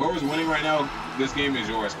 Whoever's winning right now, this game is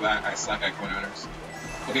yours, but I suck at coin runners.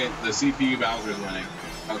 Okay, the CPU Bowser is winning.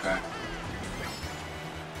 Okay.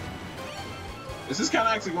 This is kind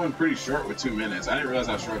of actually going pretty short with 2 minutes. I didn't realize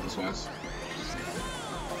how short this was.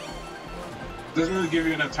 Doesn't really give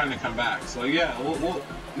you enough time to come back. So yeah, we'll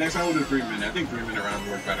next time we'll do 3 minutes. I think 3-minute rounds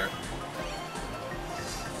work better.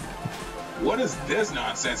 What is this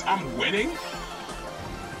nonsense? I'm winning?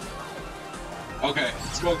 Okay,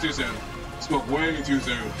 spoke too soon. Spoke way too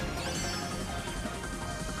soon.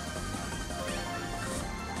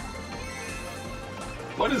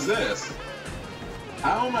 What is this?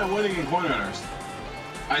 How am I winning in coin runners?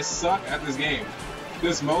 I suck at this game.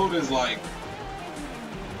 This mode is like...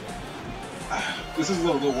 This is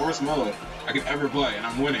the worst mode I could ever play, and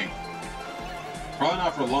I'm winning. Probably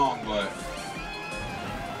not for long, but...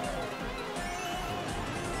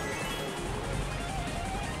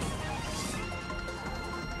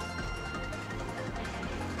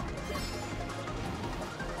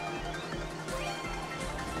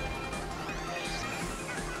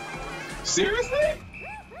 Seriously?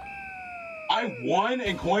 I won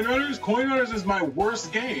in coin runners? Coin runners is my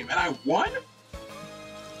worst game, and I won?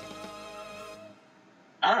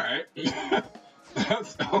 Alright.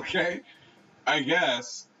 That's okay. I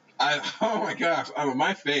guess. Oh my gosh.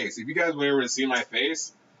 My face. If you guys were able to see my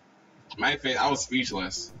face, I was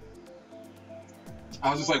speechless.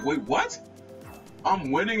 I was just like, wait, what?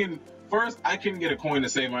 I'm winning, and first, I couldn't get a coin to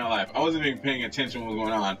save my life. I wasn't even paying attention to what was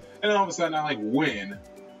going on. And then all of a sudden, I like win.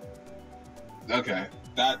 Okay,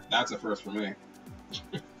 that's a first for me.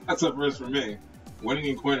 That's a first for me. Winning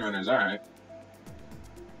in coin runners, alright.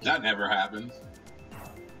 That never happens.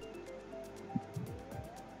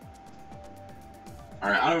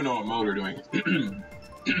 Alright, I don't even know what mode we're doing.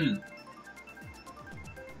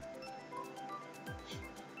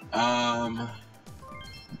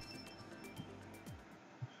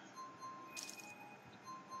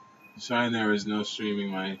 Shine, there is no streaming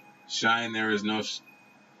my... Shine, there is no...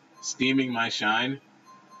 Steaming my shine.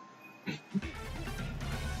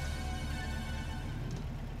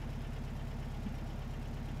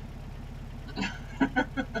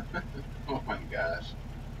 Oh my gosh.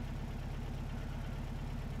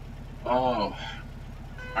 Oh.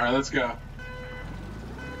 Alright, let's go.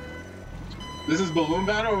 This is balloon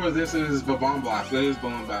battle, or this is bomb blast? This is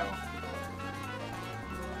balloon battle.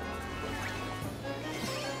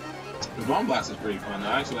 The bomb blast is pretty fun though.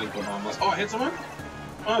 I actually like the bomb blast. Oh, I hit someone?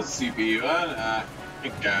 Oh, it's CPU. I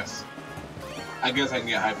guess. I guess I can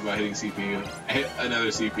get hyped about hitting CPU. I hit another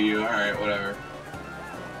CPU. Alright, whatever.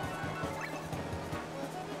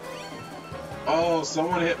 Oh,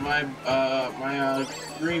 someone hit my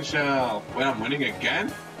green shell. Wait, I'm winning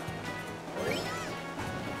again?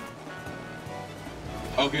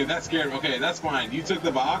 Okay, that scared me. Okay, that's fine. You took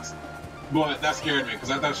the box, but that scared me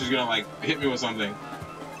because I thought she was gonna like hit me with something.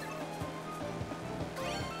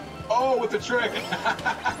 Oh, with the trick!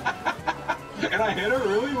 And I hit her,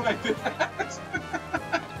 really, when I did that?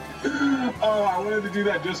 Oh, I wanted to do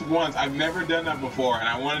that just once. I've never done that before, and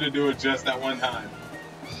I wanted to do it just that one time.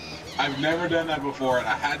 I've never done that before, and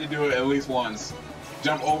I had to do it at least once.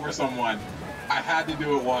 Jump over someone. I had to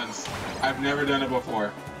do it once. I've never done it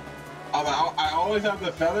before. I always have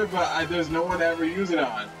the feather, but there's no one to ever use it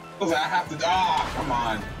on. I was like, I have to... Ah, come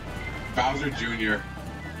on. Bowser Jr.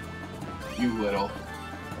 You little...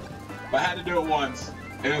 But I had to do it once,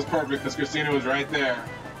 and it was perfect because Christina was right there.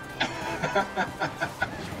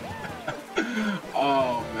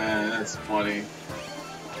 Oh man, that's funny.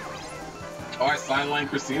 Oh, I sidelined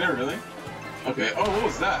Christina, really? Okay. Oh, what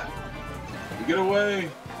was that? Get away!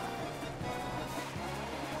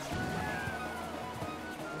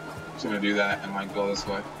 I'm just gonna do that and like go this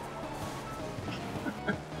way.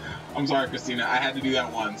 I'm sorry, Christina. I had to do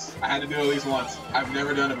that once. I had to do it at least once. I've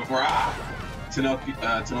never done it before. Ah!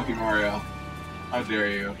 Tanuki Mario. How dare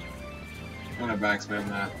you? I'm gonna backspam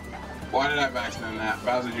that. Why did I backspam that?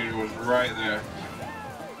 Bowser Jr. was right there.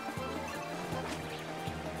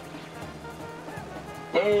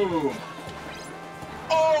 Boom!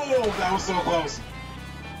 Oh, that was so close.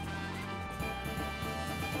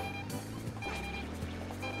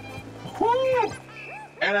 Woo!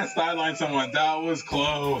 And I sidelined someone. That was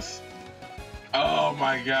close. Oh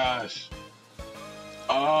my gosh.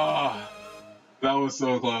 Oh, that was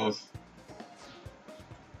so close.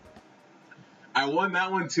 I won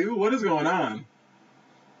that one too? What is going on?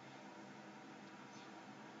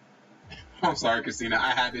 I'm sorry, Christina.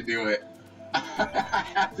 I had to do it. I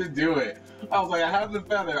had to do it. I was like, I have the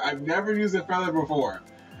feather. I've never used a feather before.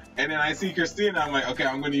 And then I see Christina. I'm like, okay,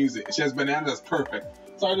 I'm going to use it. She has bananas. That's perfect.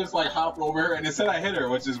 So I just like hopped over her. And it said I hit her,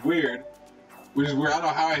 which is weird. I don't know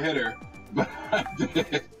how I hit her. But I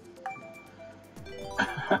did.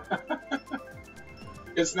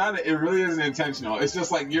 It's not. It really isn't intentional. It's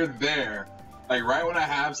just like you're there. Like right when I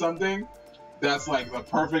have something that's like the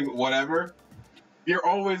perfect whatever, you're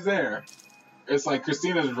always there. It's like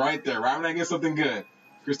Christina's right there. Right when I get something good,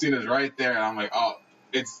 Christina's right there, and I'm like, oh,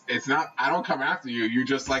 it's not. I don't come after you. You're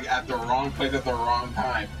just like at the wrong place at the wrong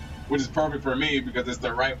time, which is perfect for me because it's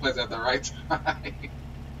the right place at the right time.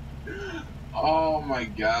 Oh my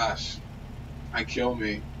gosh, I kill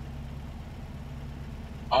me.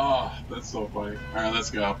 Oh, that's so funny. All right, let's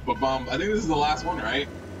go. But I think this is the last one, right?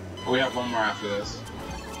 Or we have one more after this.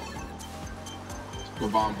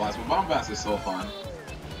 But Bomb Blast. But Bomb Blast is so fun.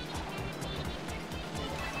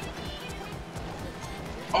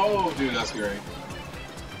 Oh, dude, that's great.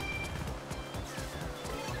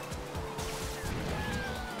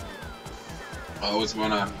 Oh, what's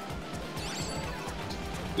going on?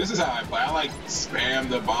 This is how I play. I like spam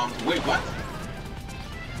the bombs. Wait, what?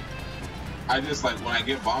 I just like when I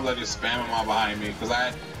get bombs, I just spam them all behind me because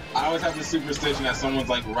I always have the superstition that someone's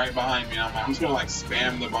like right behind me. And I'm just gonna like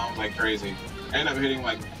spam the bombs like crazy. I end up hitting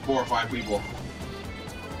like 4 or 5 people.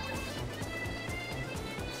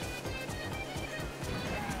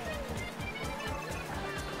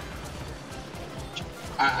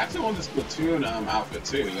 I actually want this Splatoon outfit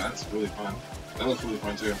too. That's really fun. That looks really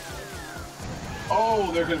fun too.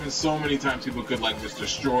 Oh, there could have been so many times people could like just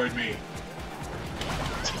destroyed me.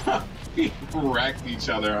 We wrecked each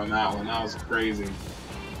other on that one. That was crazy.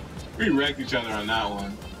 We wrecked each other on that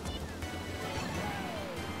one.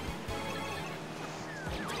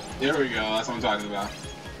 There we go. That's what I'm talking about.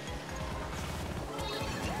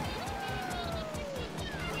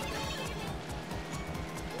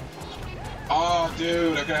 Oh,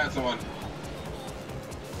 dude, I could have had someone.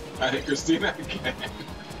 I hit Christina again.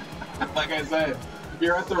 Like I said,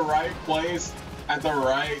 you're at the right place at the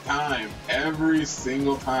right time every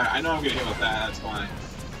single time. I know I'm gonna hit with that. That's fine.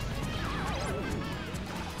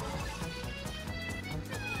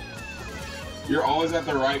 You're always at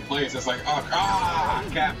the right place. It's like, oh,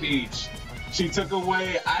 Cat Peach. She took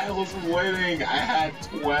away. I was winning. I had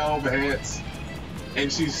 12 hits,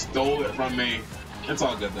 and she stole it from me. It's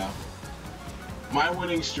all good though. My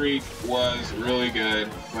winning streak was really good,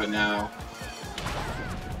 but now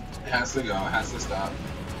it has to go. It has to stop.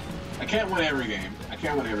 I can't win every game. I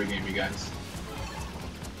can't win every game, you guys.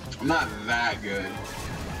 I'm not that good.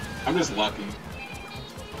 I'm just lucky.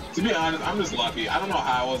 To be honest, I'm just lucky. I don't know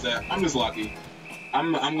how I was at. I'm just lucky.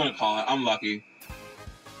 I'm gonna call it. I'm lucky.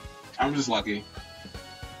 I'm just lucky.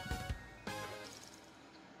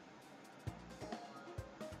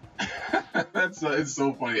 It's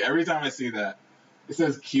so funny. Every time I see that, it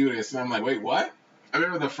says cutest, and I'm like, wait, what? I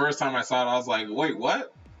remember the first time I saw it, I was like, wait,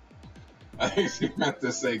 what? I think she meant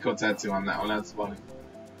to say Kotetsu on that one. That's funny.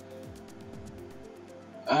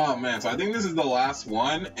 Oh man, so I think this is the last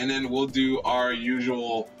one, and then we'll do our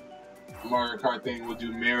usual Mario Kart thing. We'll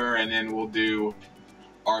do mirror, and then we'll do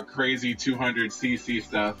our crazy 200cc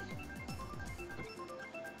stuff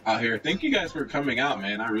out here. Thank you guys for coming out,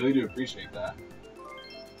 man. I really do appreciate that.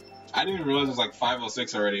 I didn't even realize it was like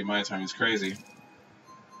 5:06 already. My time is crazy.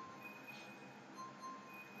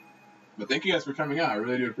 But thank you guys for coming out. I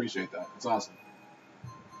really do appreciate that. It's awesome.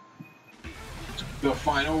 The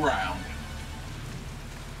final round.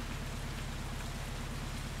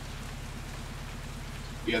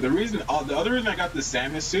 Yeah, the other reason I got the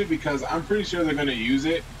Samus suit because I'm pretty sure they're gonna use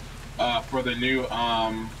it for the new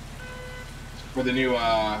Metroid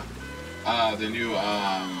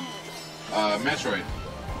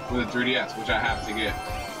with the 3DS, which I have to get.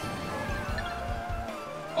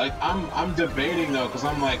 Like I'm debating though, because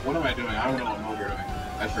I'm like, what am I doing? I don't know what mode we're doing.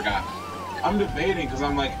 I forgot. I'm debating because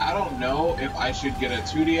I'm like, I don't know if I should get a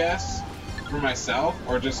 2DS for myself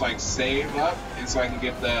or just like save up and so I can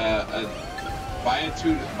get the Buy a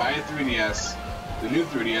 3DS, the new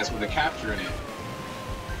 3DS with a capture in it.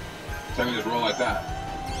 So I can just roll like that.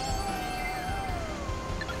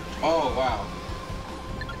 Oh, wow.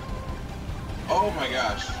 Oh my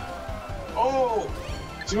gosh. Oh!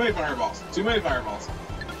 Too many fireballs. Too many fireballs.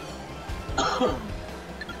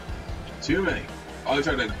 Too many. Oh, I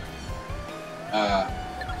tried to...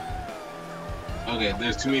 Okay,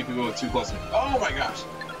 there's too many people with too close to me. Oh my gosh!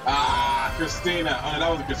 Ah, Christina! Oh, no, that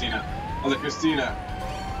wasn't Christina. That was Christina.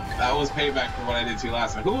 That was payback for what I did to you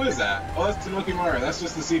last time. Who is that? Oh, that's Tanuki Maru. That's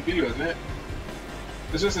just the CPU, isn't it?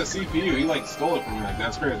 It's just a CPU. He, like, stole it from me. Like,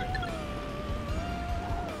 that's crazy.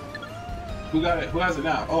 Who got it? Who has it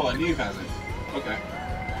now? Oh, Aneve has it. Okay.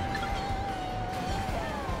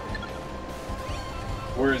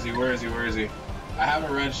 Where is he? Where is he? Where is he? I have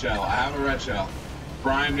a red shell. I have a red shell.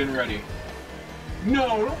 Primed and ready.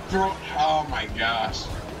 No, don't throw. Oh my gosh.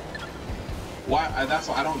 Why? That's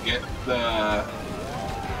why I don't get the.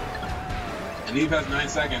 Aneve has 9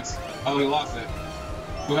 seconds. Oh, he lost it.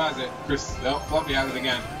 Who has it? Chris. Oh, Fluffy has it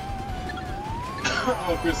again.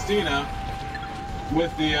 Oh, Christina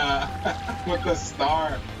with the with the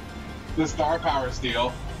star power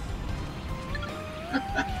steal.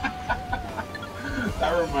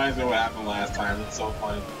 That reminds me of what happened last time. It's so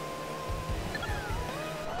funny.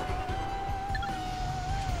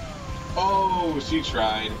 Oh, she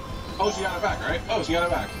tried. Oh, she got it back, right? Oh, she got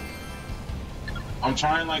it back. I'm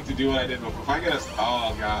trying like to do what I did before. If I get a...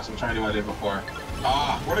 Oh gosh, I'm trying to do what I did before.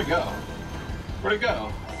 Ah, where'd it go? Where'd it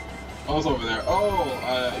go? Oh, it's over there. Oh,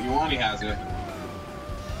 Yuani has it.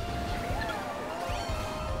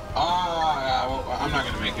 Ah, well, I'm not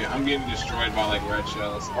gonna make it. I'm getting destroyed by like red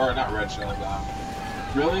shells. Or not red shells,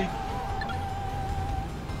 really?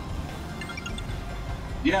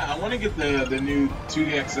 Yeah, I want to get the new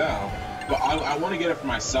 2DXL, but I want to get it for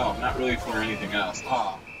myself, not really for anything else.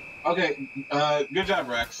 Ah, okay. Good job,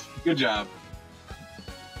 Rex. Good job.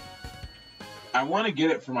 I want to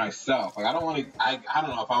get it for myself. Like I don't want to. I don't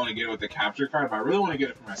know if I want to get it with the capture card, but I really want to get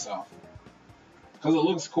it for myself because it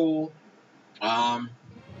looks cool.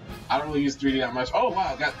 I don't really use 3D that much. Oh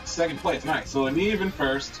wow, got second place. Nice. So Aneve in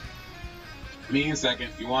first, me in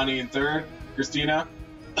second, Yuani in third, Christina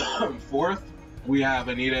fourth. We have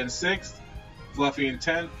Anita in 6th, Fluffy in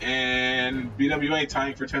 10th, and BWA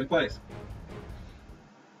tying for 10th place.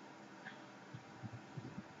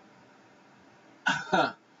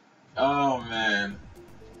 Oh man,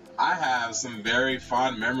 I have some very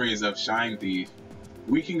fond memories of Shine Thief.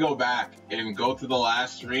 We can go back and go to the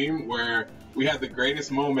last stream where we had the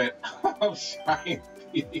greatest moment of Shine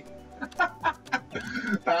Thief.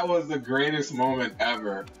 That was the greatest moment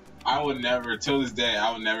ever. I would never, till this day,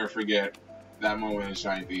 I would never forget that moment in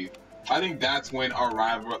Shine Thief. I think that's when our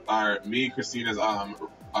rival, me and Christina's,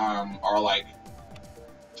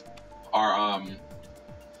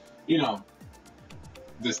 you know,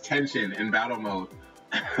 this tension in battle mode.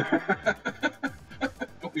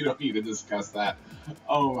 We don't need to discuss that.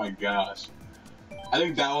 Oh my gosh. I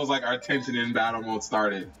think that was like our tension in battle mode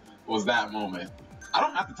started, was that moment. I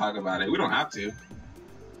don't have to talk about it. We don't have to.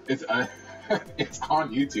 It's it's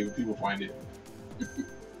on YouTube. People find it.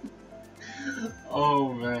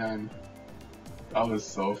 Oh man, that was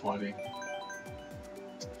so funny.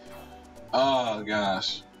 Oh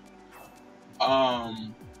gosh.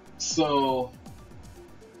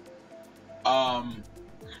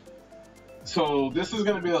 So this is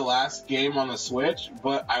gonna be the last game on the Switch,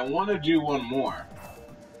 but I want to do one more.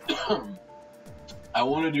 I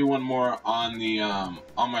want to do one more on the on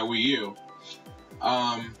my Wii U.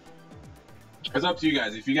 It's up to you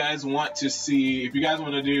guys. If you guys want to see, if you guys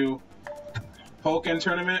want to do Pokken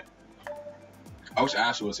Tournament, I wish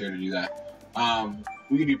Ashley was here to do that.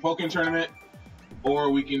 We can do Pokken Tournament, or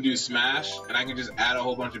we can do Smash, and I can just add a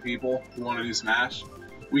whole bunch of people who want to do Smash.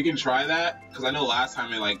 We can try that, because I know last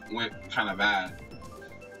time it like went kind of bad.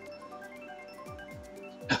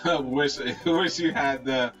 wish you had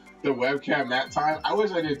the webcam that time. I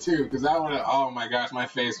wish I did too, because that would have, oh my gosh, my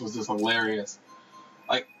face was just hilarious.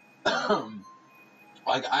 Like,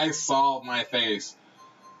 like I saw my face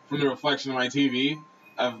from the reflection of my TV.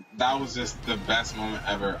 That was just the best moment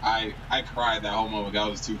ever. I cried that whole moment. That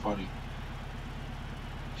was too funny.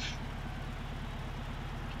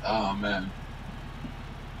 Oh man.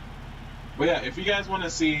 But yeah, if you guys want to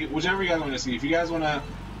see, whichever you guys want to see, if you guys want to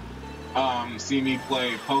see me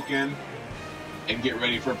play Pokken and get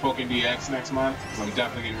ready for Pokken DX next month, because I'm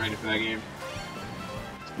definitely getting ready for that game,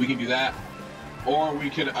 we can do that. Or we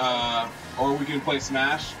could play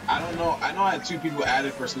Smash. I don't know. I know I had 2 people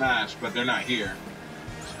added for Smash, but they're not here.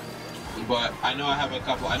 But I know I have a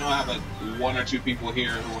couple. I know I have like 1 or 2 people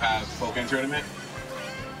here who have Pokken Tournament.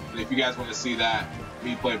 And if you guys want to see that,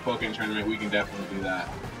 me play Pokemon Tournament, we can definitely do that.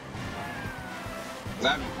 Because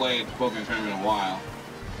I haven't played Pokemon Tournament in a while.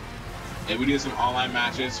 And we did some online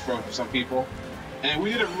matches for some people. And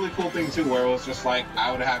we did a really cool thing too, where it was just like,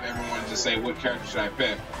 I would have everyone just say, what character should I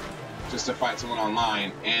pick? Just to fight someone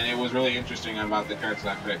online. And it was really interesting about the characters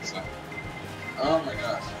I picked, so. Oh my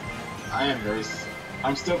gosh.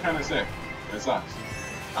 I'm still kind of sick. It sucks.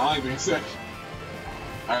 I like being sick.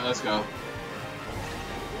 Alright, let's go.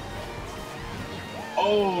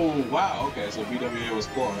 Oh, wow, okay, so BWA was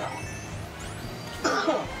cool on that one.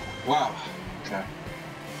 Wow, okay.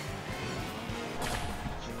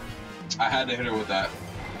 I had to hit her with that.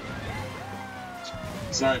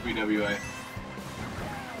 Sorry, BWA.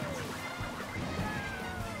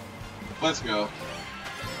 Let's go.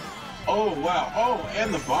 Oh, wow. Oh,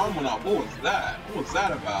 and the bomb went off. What was that? What was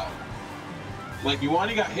that about? Like,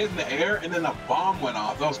 Yuani got hit in the air, and then the bomb went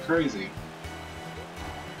off. That was crazy.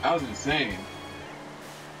 That was insane.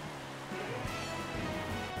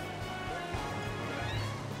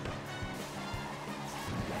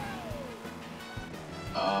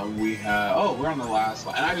 We have... Oh, we're on the last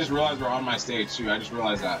line. And I just realized we're on my stage, too. I just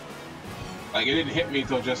realized that. Like, it didn't hit me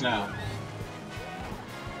until just now.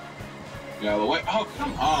 Yeah, the way... Oh,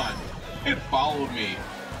 come on. It followed me.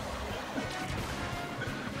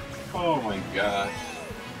 Oh, my gosh.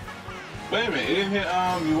 Wait a minute. It didn't hit,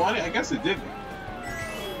 Yuani? I guess it didn't.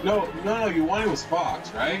 No, Yuani was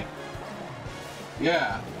Fox, right?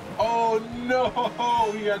 Yeah. Oh, no!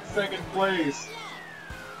 He got second place.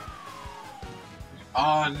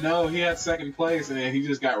 Oh no, he had second place and then he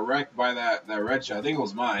just got wrecked by that red shell. I think it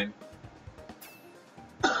was mine.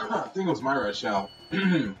 I think it was my red shell.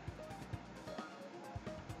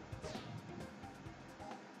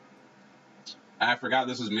 I forgot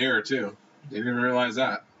this was mirror too. Didn't even realize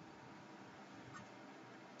that.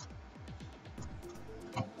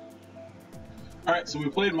 Alright, so we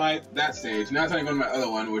played that stage. Now it's time to go to my other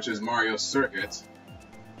one, which is Mario Circuit.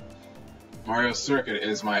 Mario Circuit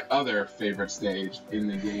is my other favorite stage in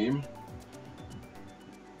the game.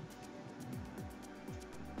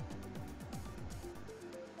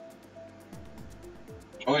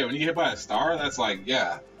 Oh yeah, when you get hit by a star, that's like,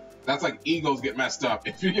 yeah. That's like egos get messed up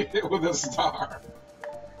if you get hit with a star.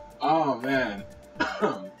 Oh man.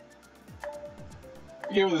 You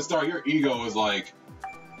get hit with a star, your ego is like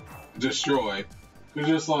destroyed. You're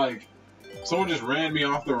just like, someone just ran me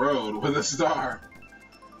off the road with a star.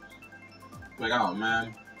 Like, oh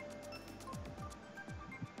man.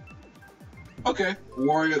 Okay,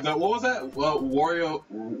 Wario. What was that? Well,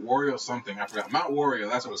 Wario something. I forgot. Mount Wario.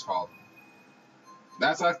 That's what it's called.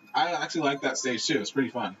 That's I actually like that stage too. It's pretty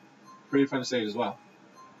fun. Pretty fun stage as well.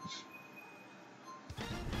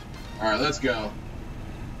 All right, let's go.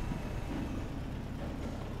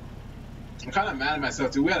 I'm kind of mad at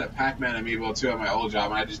myself too. We had a Pac-Man amiibo too at my old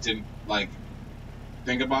job, and I just didn't like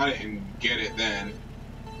think about it and get it then.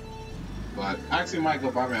 But I actually might go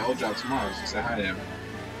by my old job tomorrow just to say hi to him.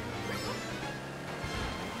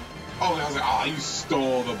 Oh, I was like, oh, you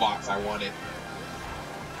stole the box I wanted.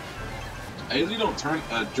 I usually don't turn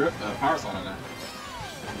a power slide on that.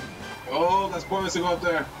 Oh, that's pointless to go up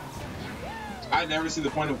there. I never see the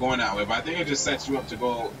point of going that way, but I think it just sets you up to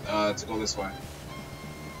go this way.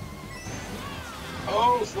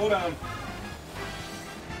 Oh, slow down.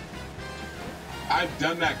 I've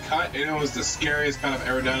done that cut, and it was the scariest cut I've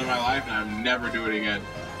ever done in my life, and I'll never do it again.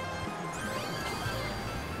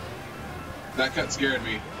 That cut scared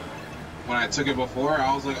me. When I took it before,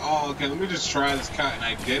 I was like, oh, okay, let me just try this cut, and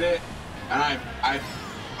I did it, and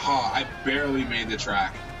I barely made the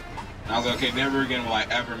track. And I was like, okay, never again will I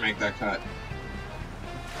ever make that cut.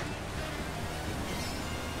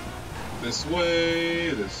 This way,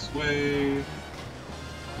 this way.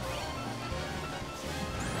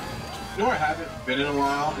 You know where I haven't been in a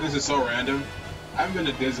while? And this is so random. I haven't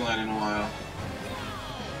been to Disneyland in a while.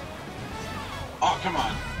 Oh, come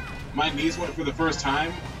on. My niece went for the first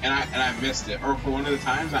time, and I missed it. Or for one of the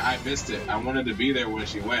times, I missed it. I wanted to be there when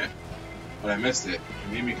she went, but I missed it.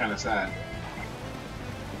 It made me kind of sad.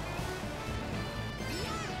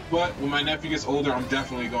 But when my nephew gets older, I'm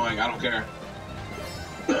definitely going. I don't care.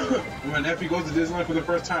 When my nephew goes to Disneyland for the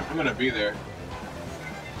first time, I'm going to be there.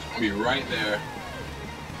 I'll be right there.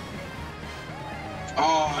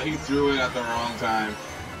 Oh, he threw it at the wrong time.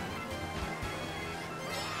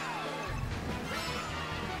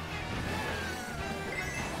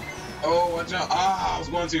 Oh, watch out. Ah, I was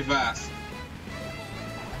going too fast.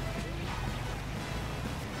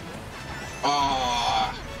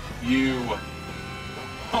 Ah, you.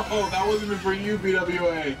 Oh, that wasn't even for you,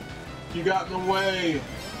 BWA. You got in the way.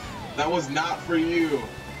 That was not for you.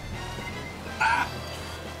 Ah.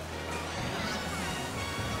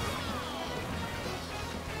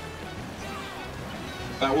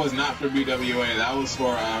 That was not for BWA. That was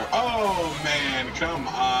for oh man, come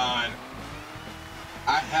on.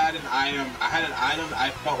 I had an item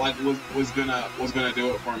I felt like was gonna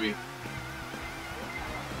do it for me.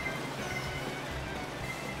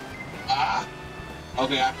 Ah.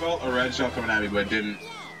 Okay, I felt a red shell coming at me, but it didn't.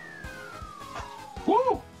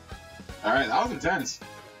 Woo! Alright, that was intense.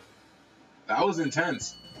 That was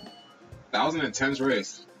intense. That was an intense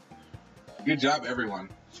race. Good job, everyone.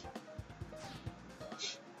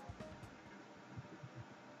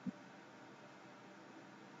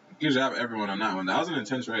 Good job, everyone, on that one. That was an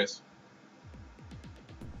intense race.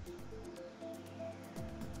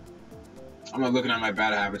 I'm not looking at my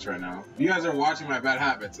bad habits right now. You guys are watching my bad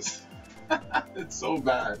habits. It's so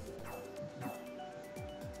bad.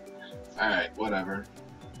 Alright, whatever.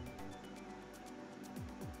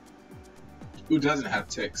 Who doesn't have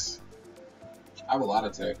tics? I have a lot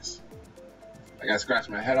of tics. Like, I scratch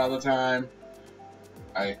my head all the time.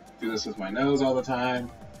 I do this with my nose all the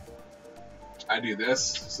time. I do this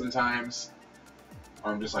sometimes.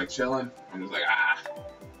 Or I'm just like chilling. I'm just like,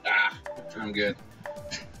 and I'm good.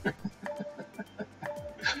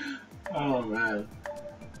 Oh, man.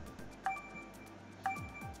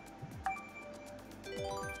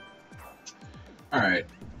 Alright.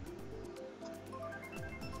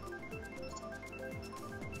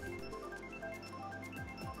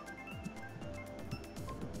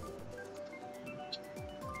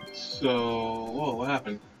 So, whoa, what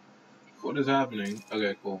happened? What is happening?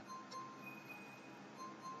 Okay, cool.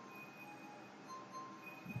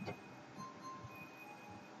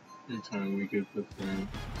 Anytime we could put them.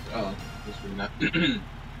 Oh, this was not.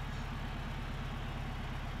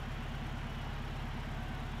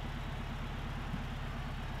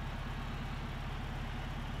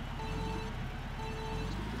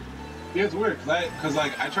 Yeah, it's weird, cause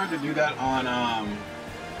like I tried to do that on I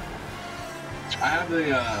have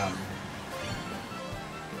the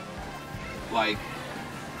like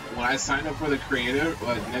when I signed up for the creative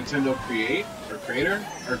Nintendo Create or Creator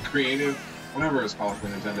or Creative, whatever it's called for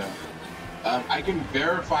Nintendo. I can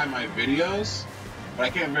verify my videos, but I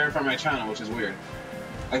can't verify my channel, which is weird.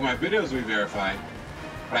 Like my videos we verify,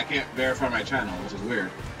 but I can't verify my channel, which is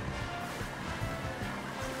weird.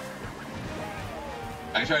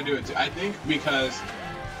 I try to do it too. I think because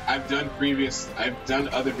I've done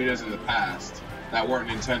other videos in the past that weren't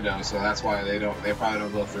Nintendo, so that's why they probably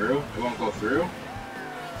don't go through. It won't go through.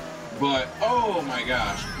 But oh my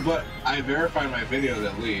gosh! But I verified my videos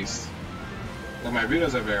at least. Like my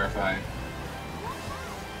videos are verified.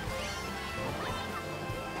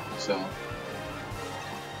 So,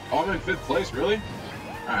 oh, I'm in 5th place, really?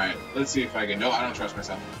 All right, let's see if I can. No, I don't trust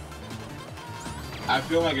myself. I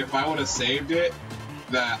feel like if I would have saved it,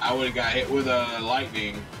 that I would have got hit with a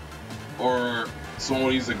lightning, or someone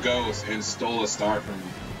would use a ghost and stole a star from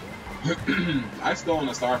me. I stole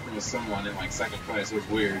a star from someone in like 2nd place. It was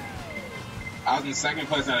weird. I was in 2nd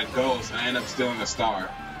place and I had a ghost, and I ended up stealing a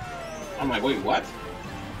star. I'm like, wait, what?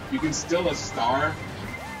 You can steal a star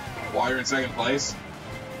while you're in 2nd place?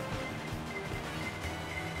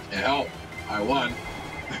 It helped. I won.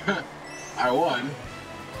 I won.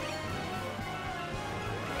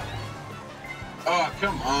 Oh,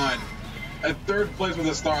 come on. At 3rd place with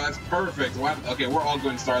a star, that's perfect. Why? Okay, we're all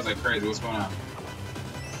getting stars like crazy. What's going on?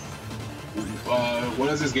 What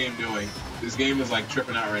is this game doing? This game is like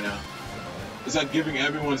tripping out right now. It's like giving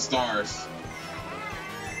everyone stars.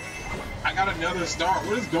 I got another star.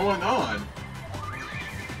 What is going on?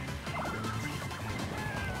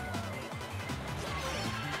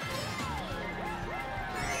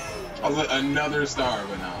 I was like, another star,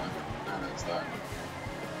 but no, not another star.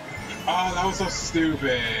 Oh, that was so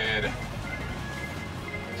stupid.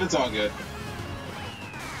 It's all good.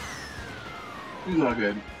 It's all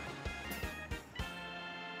good.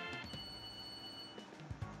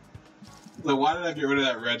 So why did I get rid of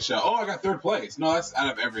that red shell? Oh, I got 3rd place. No, that's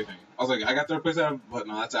out of everything. I was like, I got 3rd place out of, but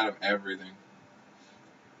no, that's out of everything.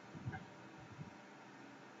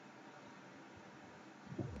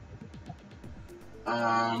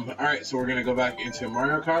 Alright, so we're gonna go back into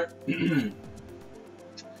Mario Kart.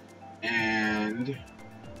 And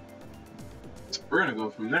we're gonna go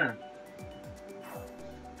from there.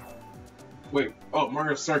 Wait, oh,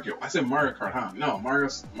 Mario Circuit. I said Mario Kart, huh? No,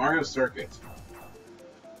 Mario Circuit.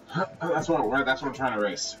 That's what I'm trying to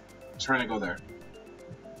race. I'm trying to go there.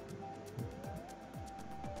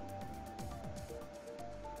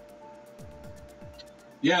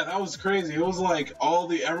 Yeah, that was crazy. It was like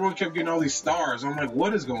everyone kept getting all these stars. I'm like,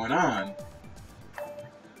 what is going on?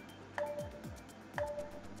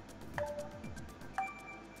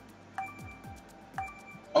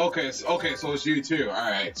 Okay, so it's you too.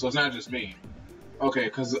 All right, so it's not just me. Okay,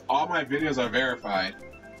 because all my videos are verified.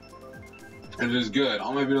 And it is good.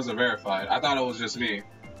 All my videos are verified. I thought it was just me.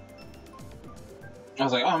 I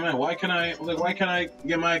was like, oh man, why can't I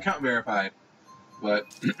get my account verified? But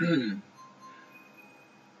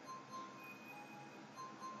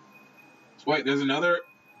wait, there's another.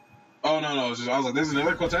 Oh no, I was like, there's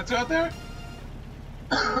another Kotetsu out there.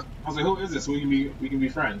 I was like, who is this? We can be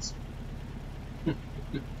friends.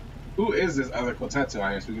 Who is this other Kotetsu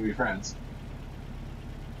out here so we can be friends?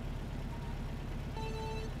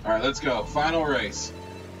 Alright, let's go. Final race.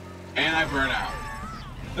 And I burn out.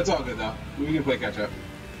 That's all good though. We can play catch up.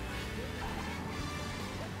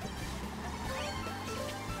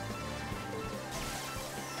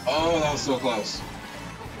 Oh, that was so close.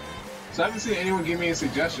 So I haven't seen anyone give me any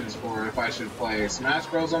suggestions for if I should play Smash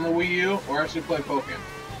Bros on the Wii U or I should play Pokken.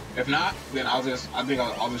 If not, then I'll just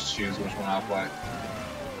choose which one I'll play.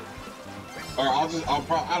 Or I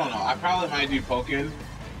don't know. I probably might do Pokken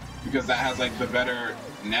because that has like the better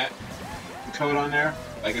net code on there.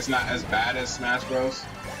 Like it's not as bad as Smash Bros.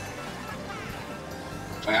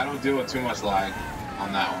 Like I don't deal with too much lag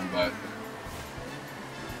on that one, but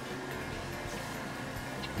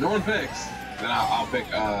no one picks. Then I'll pick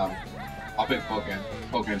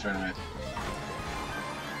Pokken tournament.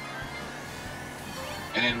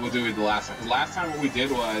 And then we'll do it the last time. 'Cause last time what we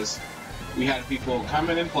did was we had people come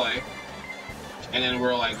in and play, and then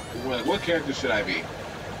we're like, what character should I be?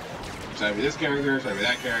 Should I be this character? Should I be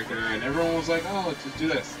that character? And everyone was like, oh, let's just do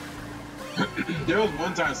this. There was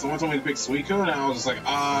one time someone told me to pick Suicune, and I was just like,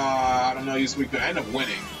 I don't know you Suicune. I ended up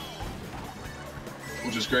winning,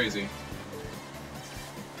 which is crazy.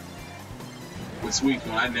 With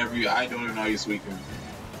Suicune, I don't even know you Suicune.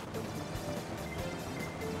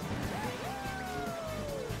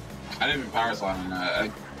 I didn't even power slide on that.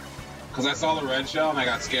 Because I saw the red shell and I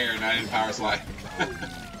got scared and I didn't power slide.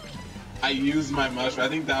 I used my mushroom. I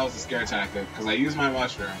think that was a scare tactic because I used my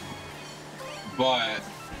mushroom. But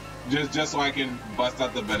just so I can bust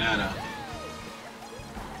out the banana.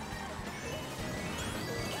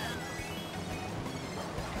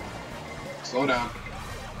 Slow down.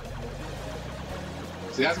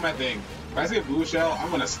 See, that's my thing. If I see a blue shell, I'm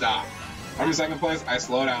gonna stop. If I'm in second place, I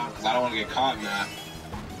slow down because I don't want to get caught in that.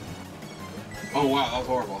 Oh wow, that was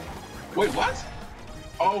horrible. Wait, what?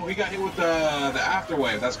 Oh, he got hit with the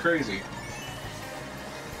afterwave. That's crazy.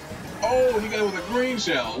 Oh, he got hit with a green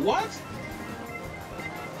shell. What?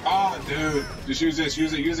 Oh, dude. Just use this.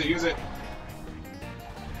 Use it.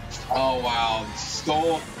 Oh wow,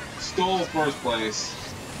 stole first place.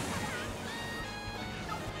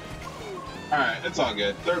 All right, it's all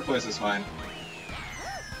good. Third place is fine.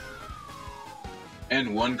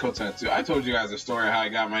 And one Kotetsu. I told you guys the story of how I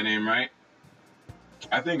got my name right.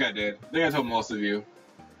 I think I did. I think I told most of you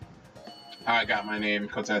how I got my name,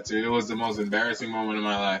 Kotetsu. It was the most embarrassing moment of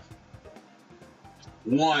my life.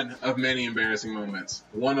 One of many embarrassing moments.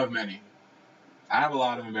 One of many. I have a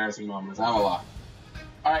lot of embarrassing moments. I have a lot.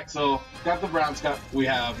 Alright, so got the Browns Cup. We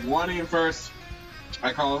have Wani in first.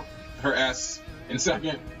 I call her S in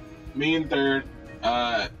second. Me in third.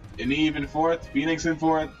 Eve in fourth. Phoenix in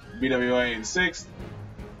fourth. BWA in sixth.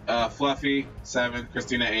 Fluffy 7th,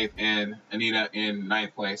 Christina 8th, and Anita in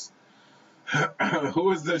 9th place.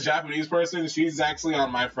 Who is the Japanese person? She's actually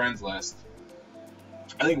on my friends list.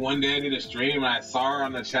 I think one day I did a stream and I saw her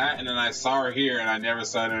on the chat, and then I saw her here and I never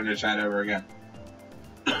saw her in the chat ever again.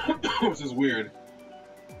 Which is weird.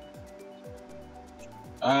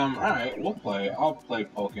 Alright, we'll play. I'll play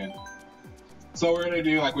Pokken. So we're gonna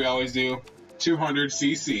do like we always do,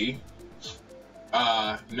 200cc.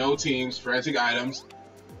 No teams, frantic items.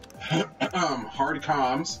 Hard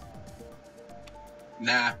comms.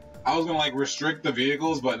 Nah, I was gonna like restrict the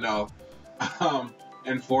vehicles, but no.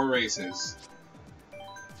 And 4 races.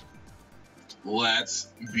 Let's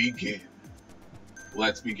begin.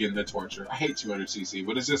 Let's begin the torture. I hate 200cc,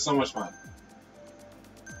 but it's just so much fun.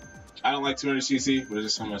 I don't like 200cc, but it's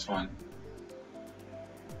just so much fun.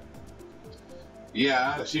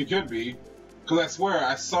 Yeah, she could be. Because I swear,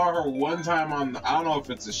 I saw her one time on, I don't know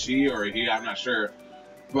if it's a she or a he, I'm not sure.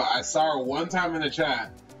 But I saw her one time in the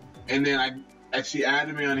chat, and then she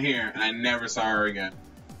added me on here, and I never saw her again.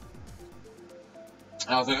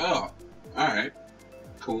 I was like, oh, alright,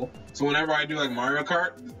 cool. So whenever I do like Mario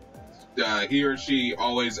Kart, he or she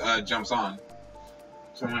always jumps on.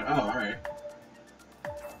 So I'm like, oh, alright.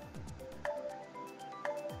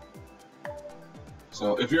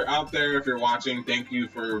 So if you're out there, if you're watching, thank you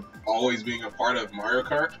for always being a part of Mario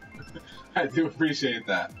Kart. I do appreciate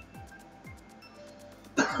that.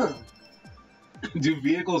 Do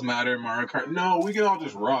vehicles matter in Mario Kart? No, we can all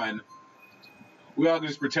just run. We all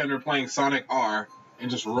just pretend we're playing Sonic R and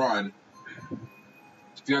just run.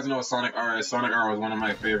 If you guys know what Sonic R is, Sonic R was one of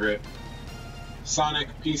my favorite Sonic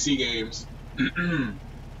PC games.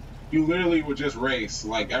 You literally would just race.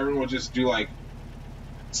 Like, everyone would just do, like,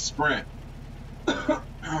 sprint.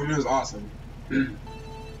 It was awesome.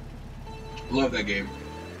 Love that game.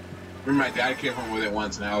 Remember, my dad came home with it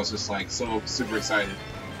once, and I was just, like, so super excited.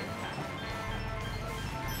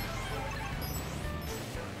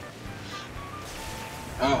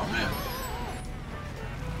 Oh, man.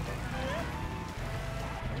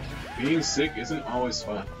 Being sick isn't always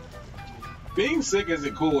fun. Being sick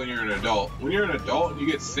isn't cool when you're an adult. When you're an adult and you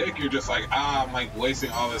get sick, you're just like, I'm like wasting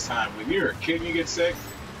all this time. When you're a kid and you get sick,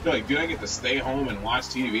 you're like, dude, I get to stay home and watch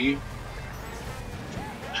TV.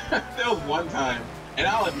 There was one time, and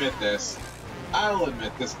I'll admit this,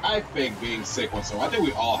 I faked being sick once in a while. I think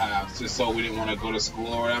we all have, just so we didn't want to go to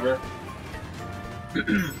school or whatever.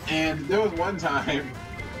 And there was one time,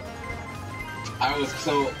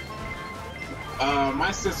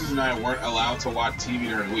 my sisters and I weren't allowed to watch TV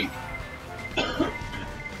during the week.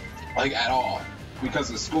 Like, at all. Because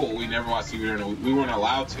of school, we never watched TV during the week. We weren't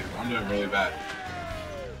allowed to. I'm doing really bad.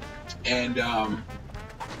 And,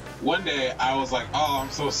 one day, I was like, oh, I'm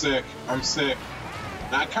so sick. I'm sick.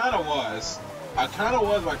 And I kind of was. But I kind of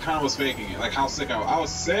was faking it. Like, how sick I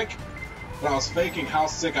was sick, but I was faking how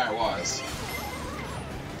sick I was.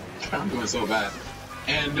 I'm doing so bad.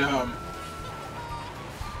 And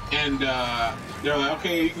they're like,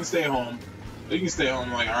 okay, you can stay home. You can stay home.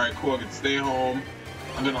 I'm like, alright, cool, I can stay home.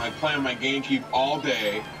 I'm gonna like play on my GameCube all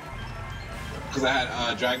day. Because I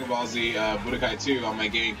had Dragon Ball Z Budokai 2 on my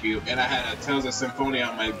GameCube, and I had Tales of Symphonia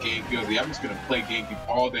on my GameCube. I was like, I'm just gonna play GameCube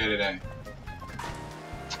all day today.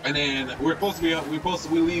 And then we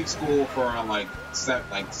leave school for like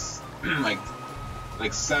 7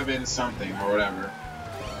 something or whatever.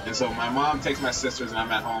 And so my mom takes my sisters and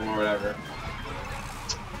I'm at home or whatever.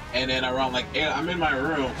 And then around like 8, I'm in my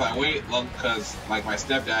room because I wait because like my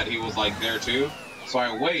stepdad, he was like there too. So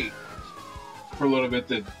I wait for a little bit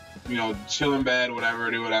to, you know, chill in bed,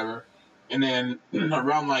 whatever, do whatever. And then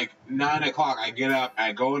around like 9 o'clock, I get up,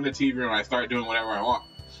 I go in the TV room, and I start doing whatever I want.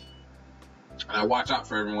 And I watch out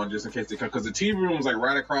for everyone just in case they come, because the TV room was like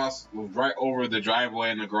right over the driveway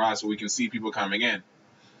and the garage, so we can see people coming in.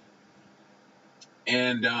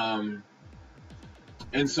 And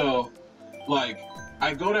so like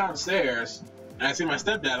I go downstairs and I see my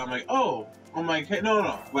stepdad. I'm like, hey,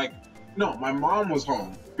 no, like, no, my mom was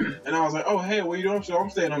home, and I was like, oh, hey, what are you doing? So I'm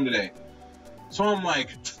staying home today. So I'm like,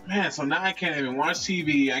 man, so now I can't even watch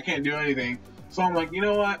TV. I can't do anything. So I'm like, you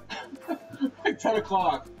know what? Like 10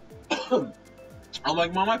 o'clock. I'm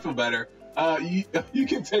like, Mom, I feel better. You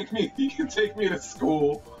can take me to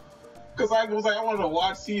school. Because I was like, I wanted to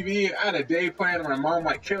watch TV. I had a day plan, and my mom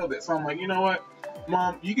like killed it. So I'm like, you know what,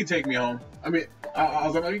 Mom, you can take me home. I mean, I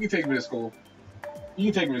was like, you can take me to school.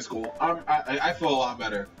 You can take me to school. I feel a lot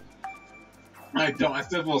better. I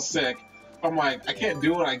still feel sick. I'm like, I can't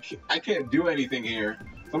do it. I can't do anything here.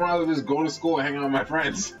 So I'm gonna just go to school and hang out with my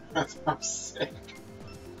friends. I'm sick.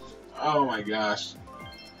 Oh my gosh.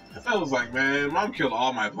 I was like, man, Mom killed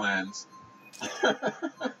all my plans.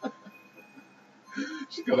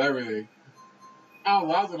 She killed everything. I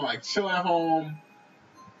was gonna like chill at home.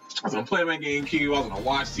 I was gonna play my GameCube. I was gonna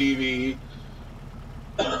watch TV.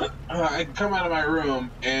 I come out of my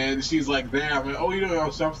room and she's like, there. I'm like, oh, you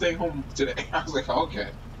know, so I'm staying home today. I was like, okay.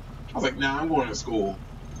 I was like, nah, I'm going to school.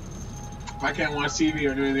 If I can't watch TV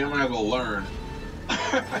or do anything, I might as well learn.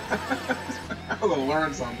 I was gonna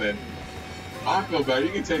learn something. I feel better.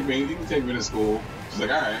 You can take me to school. She's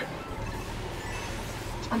like, all right.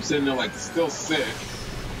 I'm sitting there like still sick,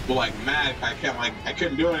 but like mad. I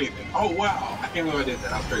couldn't do anything. Oh wow! I can't believe I did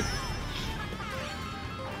that. That was crazy.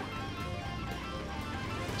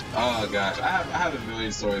 Oh gosh, I have a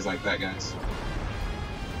million stories like that, guys.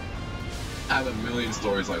 I have a million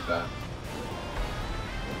stories like that.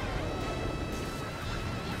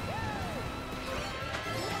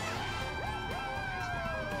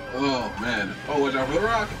 Oh man! Oh, watch out for the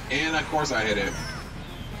rock! And of course I hit it.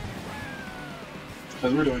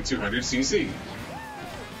 Because we're doing 200cc.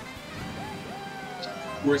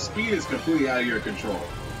 Where speed is completely out of your control.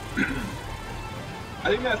 I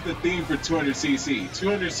think that's the theme for 200cc.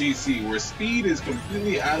 200cc, where speed is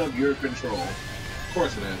completely out of your control. Of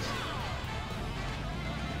course it is.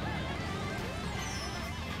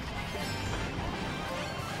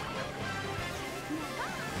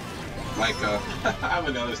 Like, I have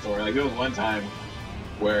another story. Like, there was one time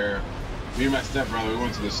where me and my stepbrother, we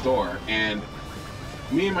went to the store, and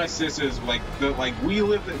me and my sisters, we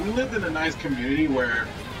lived in a nice community where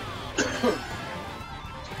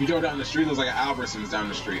you drove down the street, there was like an Albertsons down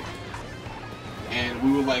the street, and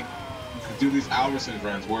we would like do these Albertsons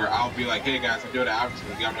runs where I'll be like, hey guys, I'm doing the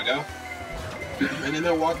Albertsons, you want me to go? And then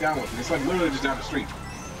they'll walk down with me. It's like literally just down the street.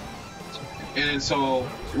 And so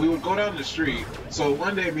we would go down the street. So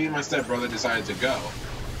one day, me and my stepbrother decided to go,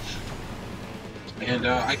 and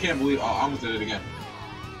I can't believe I almost did it again.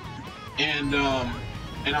 And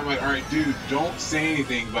I'm like, all right, dude, don't say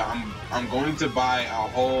anything, but I'm going to buy a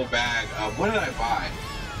whole bag of, what did I buy?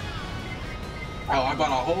 Oh, I bought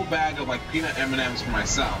a whole bag of like peanut M&Ms for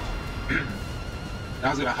myself. I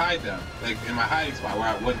was gonna hide them, like in my hiding spot where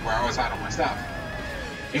I always hide all my stuff.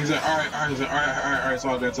 And he's like, all right, he's like, all right, it's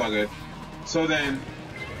all good, it's all good. So then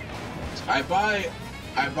I buy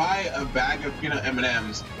a bag of peanut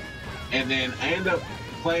M&Ms, and then I end up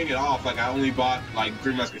playing it off like I only bought like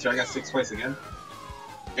 3 Musketeers. I got 6 plates again.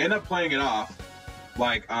 I end up playing it off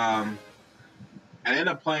like I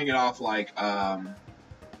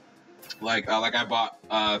bought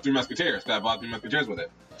 3 Musketeers. But I bought 3 Musketeers with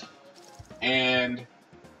it. And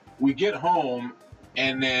we get home,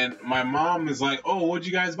 and then my mom is like, "Oh, what'd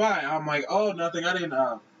you guys buy?" I'm like, "Oh, nothing. I didn't."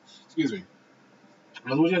 Excuse me. I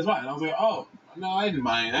was, "What'd you guys buy?" And I was like, "Oh, no, I didn't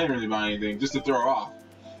buy anything. I didn't really buy anything, just to throw her off."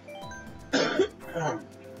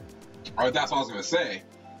 Or that's what I was gonna say.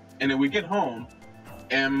 And then we get home,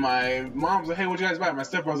 and my mom's like, "Hey, what'd you guys buy?" My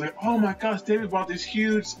stepbrother was like, "Oh my gosh, David bought this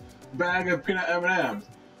huge bag of peanut M&Ms."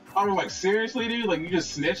 I was like, "Seriously, dude? Like, you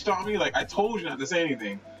just snitched on me? Like, I told you not to say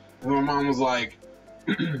anything." And my mom was like,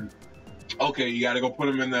 "Okay, you gotta go put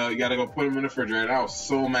them in the refrigerator." And I was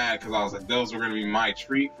so mad because I was like, those were gonna be my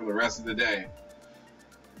treat for the rest of the day.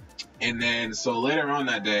 And then so later on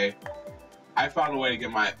that day, I found a way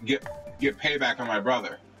to get payback on my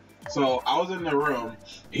brother. So I was in the room,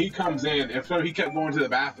 he comes in, and he kept going to the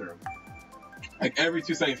bathroom. Like every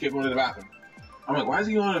 2 seconds, he kept going to the bathroom. I'm like, why is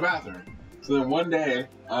he going to the bathroom? So then one day,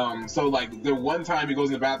 so like the one time he goes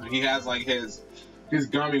in the bathroom, he has like his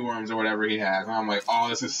gummy worms or whatever he has. And I'm like, oh,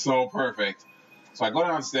 this is so perfect. So I go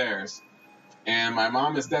downstairs, and my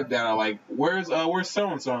mom and stepdad are like, where's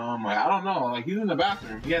so-and-so? And I'm like, I don't know. Like, he's in the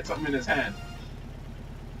bathroom. He had something in his hand.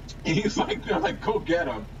 And he's like, they're like, go get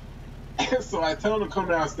him. And so I tell him to come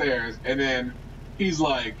downstairs, and then he's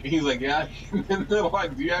like, yeah. And they're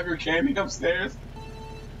like, do you have your candy upstairs?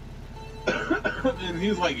 And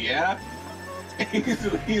he's like, yeah. And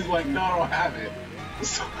he's like, no, I don't have it.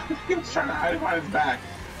 So he was trying to hide it behind his back,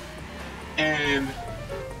 and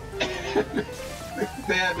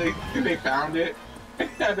they found it, and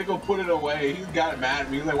they had to go put it away. He got mad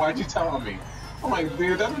at me. He's like, why'd you tell on me? I'm like,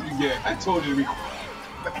 dude, that's what you get. I told you to be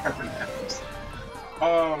quiet.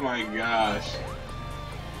 Oh my gosh.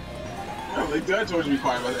 I'm like, dude, I told you to be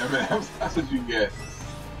quiet about the M&Ms. That's what you get.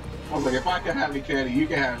 I was like, if I can have any candy, you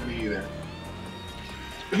can have any either.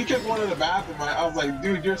 But he kept going to the bathroom. I was like,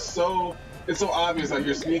 dude, it's so obvious, like,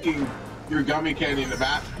 you're sneaking your gummy candy in the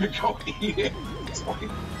bathroom and go eat it. It's like,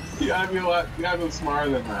 you gotta be a little smarter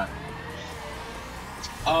than that.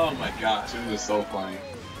 Oh my gosh, it was just so funny.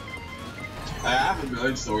 I have a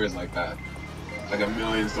million stories like that. Like a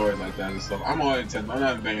million stories like that and stuff. I'm all intent. I'm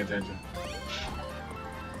not even paying attention.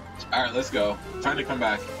 Alright, let's go. Time to come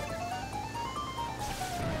back.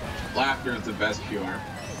 Laughter is the best cure.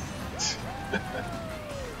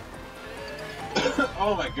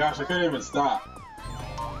 Oh my gosh, I couldn't even stop.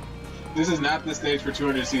 This is not the stage for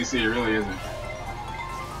 200cc, it really isn't.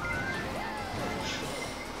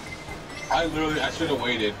 I should have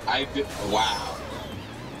waited. I did. Wow.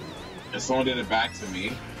 And someone did it back to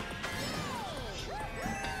me.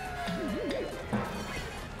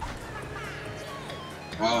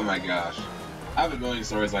 Oh my gosh. I have a million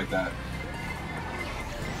stories like that.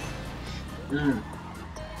 Alright,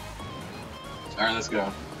 let's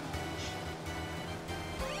go.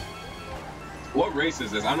 What race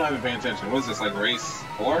is this? I'm not even paying attention. What is this, like race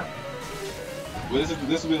 4? Well,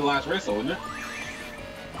 this will be the last race, though, wouldn't it?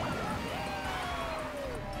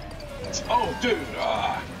 Oh, dude!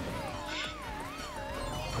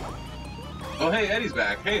 Oh, hey, Eddie's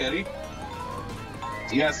back. Hey, Eddie.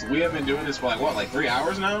 Yes, we have been doing this for like, what, like 3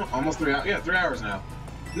 hours now? Almost 3 hours? Yeah, 3 hours now.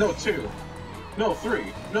 No, 2. No, 3.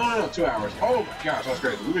 No, 2 hours. Oh my gosh, that's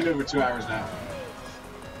crazy. We've been doing it for 2 hours now.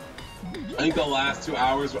 I think the last 2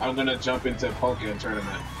 hours, I'm going to jump into a Pokemon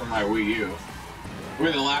tournament for my Wii U. We're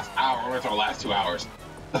in the last hour. We're going to talk the last 2 hours.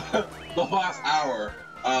 The last hour,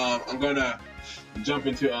 I'm going to jump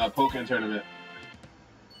into a Pokemon tournament.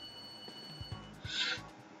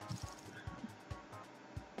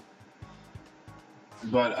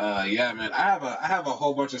 But yeah, man, I have a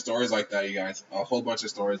whole bunch of stories like that, you guys. A whole bunch of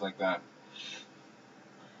stories like that.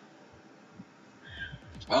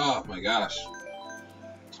 Oh my gosh.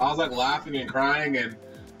 I was like laughing and crying and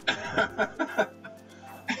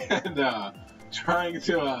and trying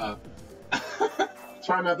to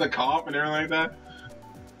trying not to cough and everything like that.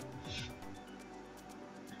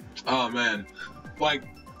 Oh man, like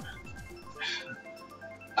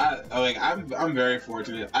I'm very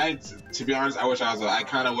fortunate. To be honest, I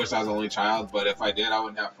kind of wish I was the only child, but if I did, I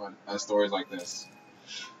wouldn't have fun stories like this.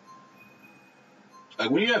 Like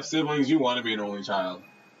when you have siblings, you want to be an only child.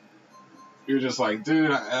 You're just like,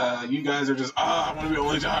 dude, you guys are just, I want to be an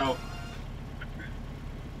only child.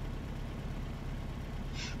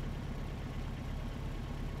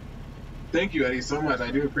 Thank you, Eddie, so much. I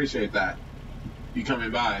do appreciate that. You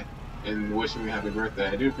coming by and wishing me happy birthday.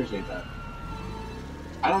 I do appreciate that.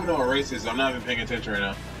 I don't know what race is, so I'm not even paying attention right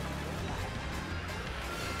now.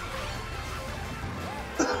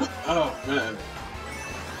 Oh, man.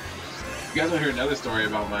 You guys want to hear another story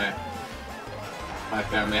about my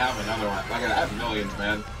family? I have another one. Like, I have millions,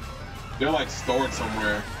 man. They're, like, stored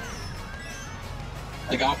somewhere.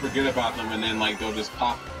 Like, I'll forget about them, and then, like, they'll just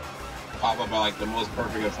pop up at, like, the most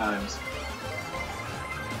perfect of times.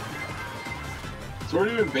 So we're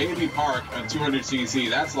doing Baby Park on 200cc.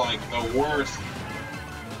 That's, like, the worst.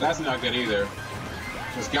 That's not good either.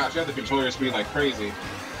 Because, gosh, you have to control your speed like crazy.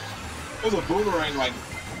 There's a boomerang, like,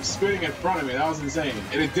 spinning in front of me. That was insane.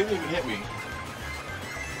 And it didn't even hit me.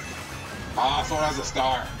 Ah, someone has a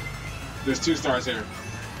star. There's 2 stars here.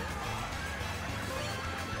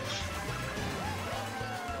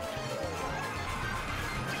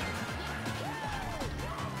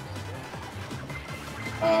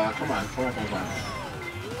 Come on.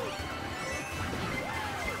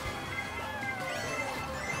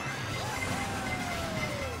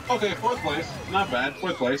 Okay, 4th place. Not bad.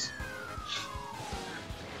 4th place.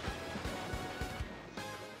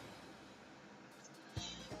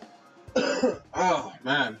 Oh,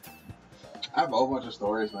 man. I have a whole bunch of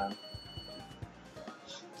stories, man.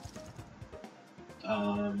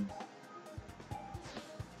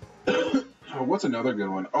 What's another good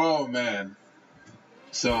one? Oh, man.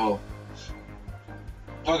 So,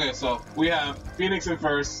 okay, so we have Phoenix in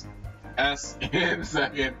 1st, S in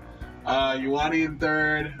 2nd, Yuani in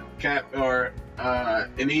 3rd,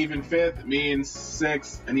 Aneve in 5th, me in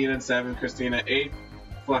 6th, Anita in 7th, Christina 8th,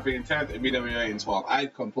 Fluffy in 10th, and BWA in 12th. I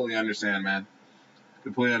completely understand, man.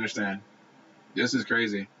 Completely understand. This is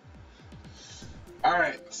crazy.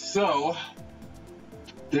 Alright, so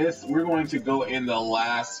we're going to go in the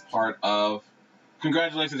last part of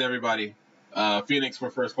congratulations, everybody. Phoenix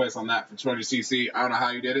for 1st place on that for 200cc. I don't know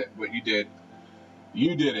how you did it, but you did.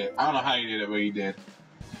 You did it. I don't know how you did it, but you did.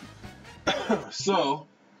 So,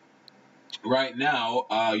 right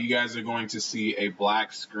now, you guys are going to see a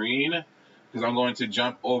black screen because I'm going to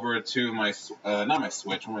jump over to my, not my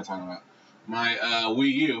Switch, what am I talking about? My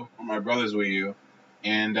Wii U, or my brother's Wii U,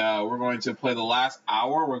 and we're going to play the last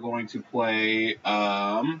hour. We're going to play,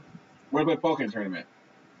 Pokemon Tournament.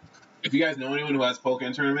 If you guys know anyone who has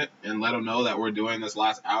Pokemon Tournament, and let them know that we're doing this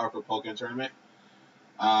last hour for Pokemon Tournament,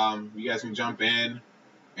 you guys can jump in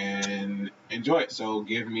and enjoy it. So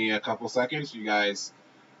give me a couple seconds. You guys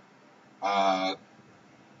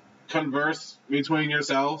converse between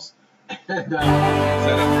yourselves. And set up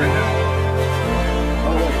right now.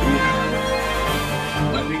 Oh, yeah.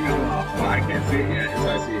 My thing just went off. Well, I can't see it yet because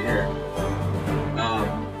I see it here.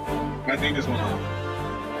 My thing just went off.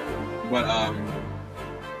 But,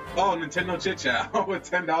 oh, Nintendo Chit Chat with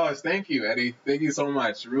 $10. Thank you, Eddie. Thank you so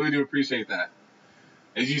much. Really do appreciate that.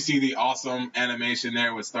 As you see the awesome animation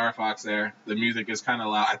there with Star Fox there, the music is kind of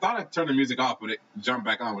loud. I thought I turned the music off, but it jumped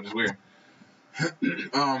back on, which is weird.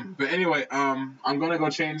 But anyway, I'm gonna go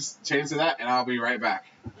change to that, and I'll be right back.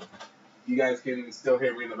 You guys can still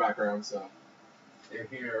hear me in the background, so you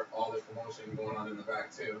hear all the commotion going on in the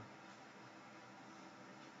back too.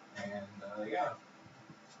 And yeah.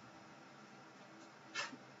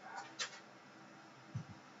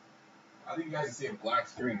 I think you guys can see a black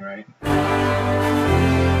screen, right?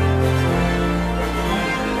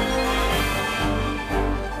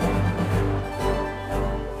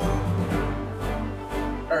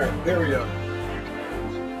 Alright, there we go.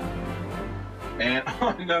 And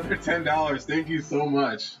another $10. Thank you so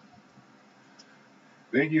much.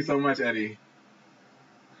 Thank you so much, Eddie.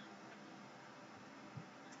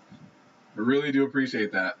 I really do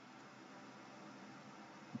appreciate that.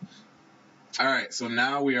 Alright, so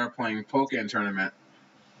now we are playing Pokemon Tournament.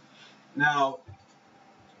 Now,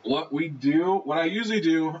 what I usually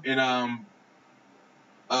do in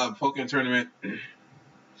Pokemon Tournament,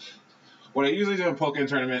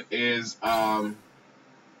 is I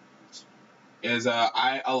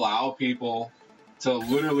allow people to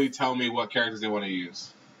literally tell me what characters they want to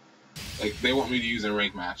use. Like, they want me to use in a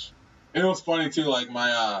rank match. And it was funny too, like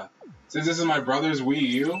since this is my brother's Wii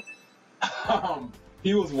U,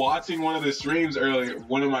 he was watching one of the streams earlier,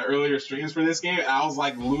 one of my earlier streams for this game, and I was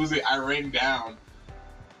like losing. I ranked down,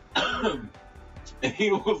 and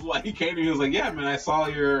he was like, he came to me, he was like, yeah, man, I saw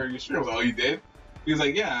your stream. I was like, oh, you did? He was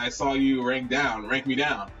like, yeah, I saw you rank me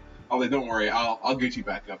down. I was like, don't worry, I'll get you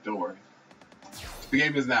back up. Don't worry. The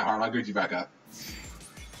game isn't that hard. I'll get you back up.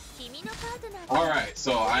 All right,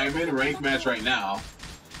 so I am in rank match right now.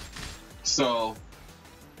 So,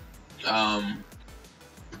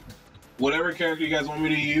 whatever character you guys want me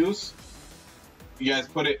to use, you guys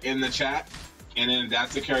put it in the chat, and then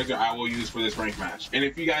that's the character I will use for this rank match. And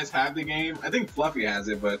if you guys have the game, I think Fluffy has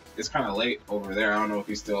it, but it's kind of late over there. I don't know if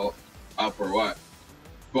he's still up or what.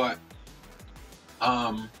 But,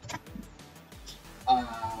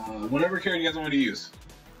 whatever character you guys want me to use,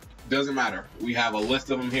 doesn't matter. We have a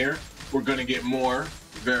list of them here. We're gonna get more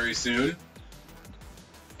very soon.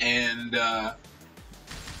 And yeah.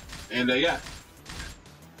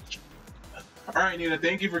 All right, Nina,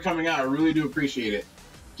 thank you for coming out. I really do appreciate it.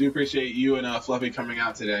 Do appreciate you and Fluffy coming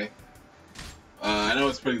out today. I know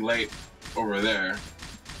it's pretty late over there.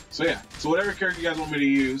 So yeah, so whatever character you guys want me to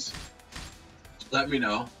use, let me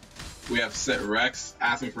know. We have Set Rex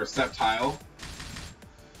asking for Sceptile.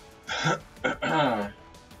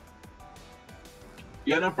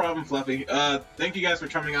 Yeah, no problem, Fluffy. Thank you guys for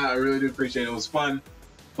coming out. I really do appreciate it. It was fun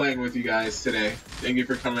playing with you guys today. Thank you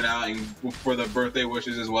for coming out and for the birthday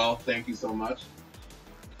wishes as well. Thank you so much.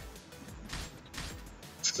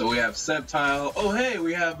 So we have Sceptile. Oh, hey,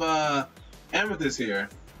 we have Amethyst here.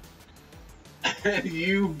 And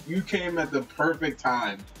you came at the perfect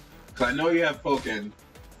time, because I know you have Pokken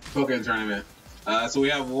tournament. So we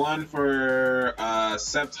have one for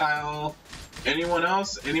Sceptile. Anyone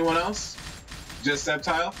else? Anyone else? Just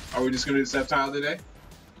Sceptile? Are we just gonna do Sceptile today?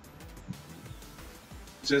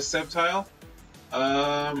 Just Sceptile?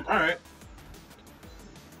 Alright.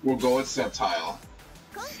 We'll go with Sceptile.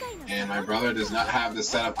 And my brother does not have the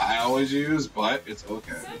setup I always use, but it's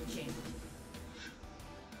okay.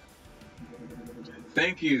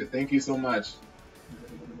 Thank you so much.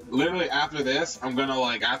 Literally after this, I'm gonna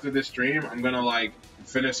after this stream, I'm gonna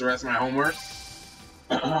finish the rest of my homework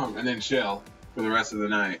and then chill for the rest of the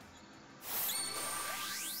night.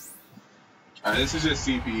 Alright, this is just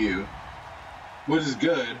CPU, which is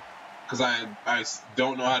good, because I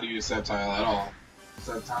don't know how to use Sceptile at all.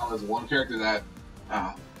 Sceptile is one character that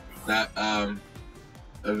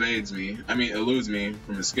eludes me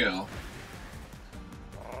from the skill.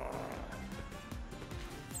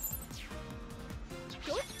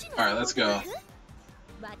 Alright, let's go.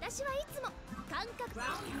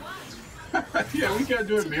 Yeah, we kept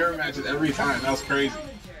doing mirror matches every time. That was crazy.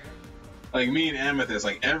 Like me and Amethyst,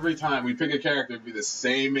 every time we pick a character, it'd be the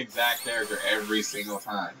same exact character every single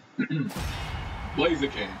time.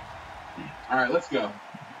 Blaziken. Alright, let's go.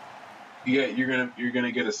 You're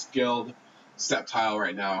gonna get a skilled Sceptile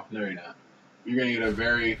right now. No, you're not. You're gonna get a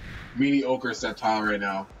very mediocre Sceptile right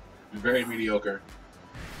now. Very mediocre.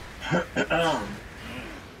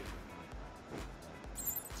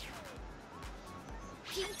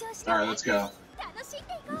 Alright, let's go.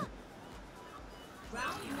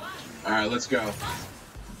 Alright, let's go.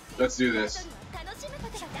 Let's do this.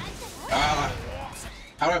 How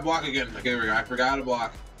do I block again? Okay, there we go. I forgot how to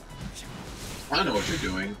block. I know what you're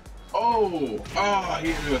doing. Oh,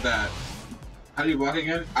 he hit me with that. How do you block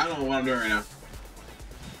again? I don't know what I'm doing right now.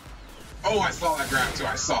 Oh, I saw that grab too.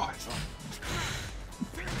 I saw it.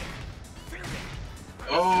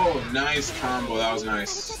 Oh, nice combo. That was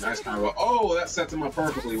nice. Nice combo. Oh, that sets him up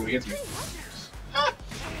perfectly when he hits me.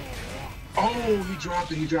 Oh, he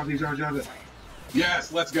dropped it. He dropped it.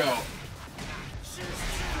 Yes, let's go.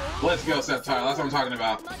 Let's go, Sceptile. That's what I'm talking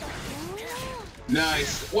about.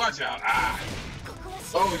 Nice. Watch out. Ah.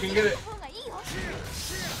 Oh, we can get it.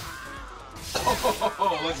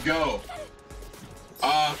 Oh, let's go.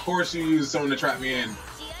 Of course you used someone to trap me in.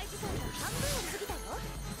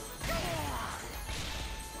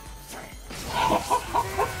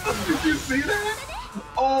 Did you see that?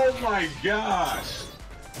 Oh my gosh.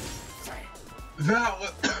 That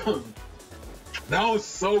was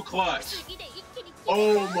so clutch.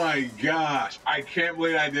 Oh my gosh. I can't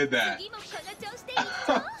believe I did that.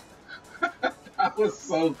 That was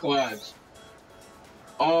so clutch.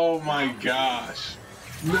 Oh my gosh.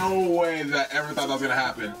 No way that I ever thought that was gonna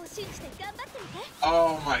happen.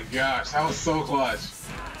 Oh my gosh, that was so clutch.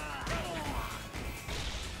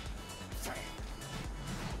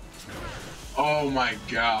 Oh my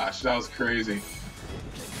gosh, that was crazy.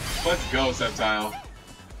 Let's go, Sceptile.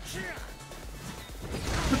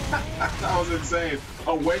 That was insane.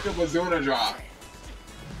 A wake up Azuna drop.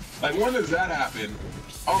 When does that happen?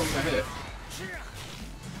 Oh, he got hit.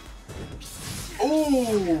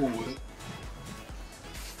 Ooh!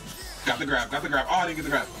 Got the grab, got the grab. Oh, I didn't get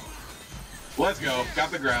the grab. Let's go. Got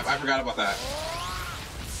the grab. I forgot about that.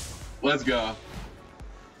 Let's go.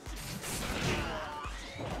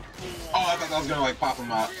 Oh, I thought that was gonna like pop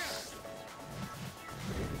him out.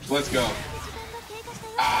 Let's go.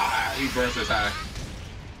 Ah, he burst his high.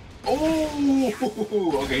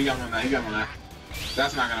 Oh, okay, he got me on that. He got me on that.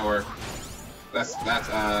 That's not gonna work. That's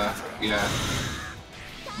yeah.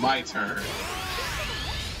 My turn.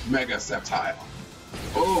 Mega Sceptile.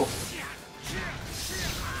 Oh.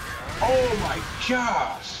 Oh my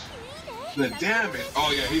gosh. The damage.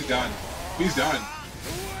 Oh yeah, he's done. He's done.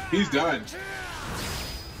 He's done.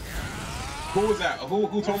 Who was that?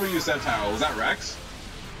 Who told me to use Sceptile? Was that Rex?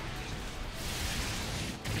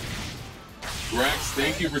 Rex,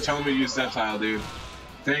 thank you for telling me to use Sceptile, dude.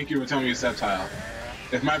 Thank you for telling me to use Sceptile.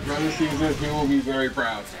 If my brother sees this, he will be very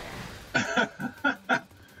proud.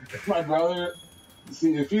 If my brother,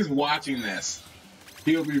 if he's watching this,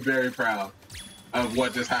 he'll be very proud of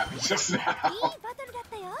what just happened just now.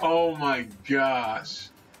 Oh my gosh.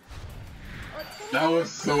 That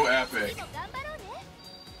was so epic.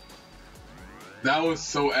 That was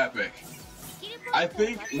so epic. I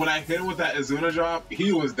think when I hit him with that Azuna drop,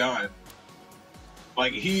 he was done.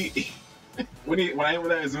 Like when I hit with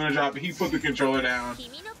that Azuna drop, he put the controller down.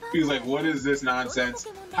 He was like, "What is this nonsense?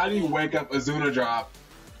 How do you wake up Azuna drop?"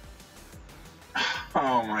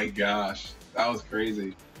 Oh my gosh, that was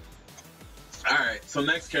crazy. All right, so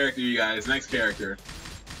next character, you guys. Next character.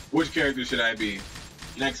 Which character should I be?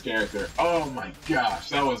 Next character. Oh my gosh,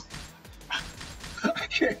 that was. I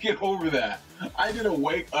can't get over that. I did a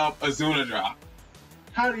wake up Azuna drop.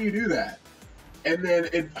 How do you do that? And then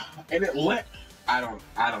it let. I don't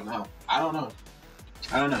know.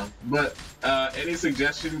 But any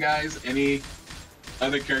suggestion, guys? Any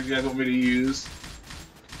other character you guys want me to use?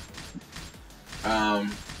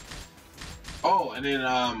 Oh, and then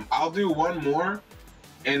I'll do one more,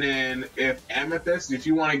 and then if Amethyst, if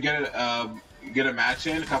you want to get a match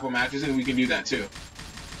in, a couple matches in, we can do that too.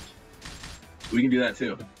 We can do that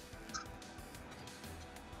too.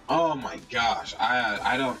 Oh my gosh,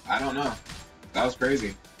 I don't know. That was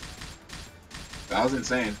crazy. That was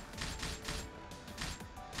insane.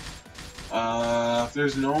 If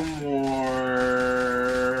there's no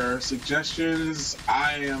more suggestions,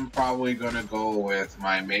 I am probably gonna go with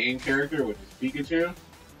my main character, which is Pikachu,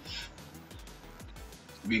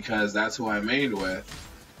 because that's who I mained with.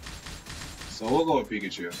 So we'll go with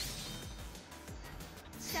Pikachu.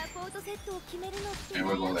 And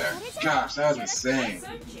we'll go there. Gosh, that was insane.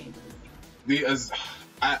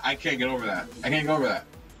 I can't get over that. I can't get over that.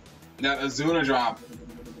 That Azuna drop,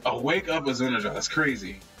 a wake up Azuna drop. That's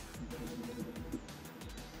crazy.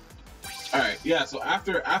 All right, yeah. So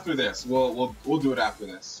after this, we'll do it after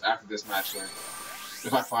this match then,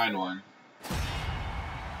 if I find one.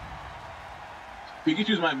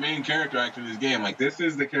 Pikachu's my main character actually in this game. Like, this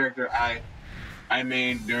is the character I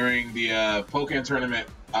mained during the Pokken tournament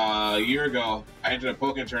a year ago. I entered a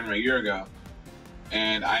Pokken tournament a year ago,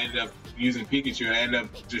 and I ended up using Pikachu. I ended up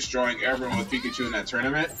destroying everyone with Pikachu in that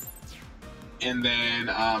tournament. And then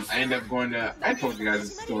I ended up going to, I told you guys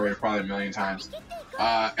this story probably a million times.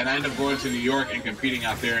 And I ended up going to New York and competing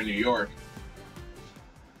out there in New York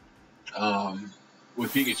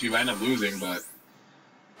with Pikachu. I ended up losing, but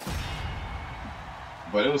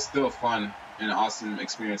it was still fun and an awesome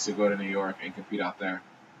experience to go to New York and compete out there.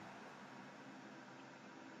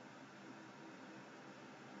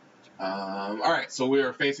 Alright, so we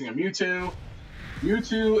are facing a Mewtwo.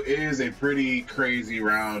 Mewtwo is a pretty crazy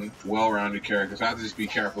well-rounded character, so I have to just be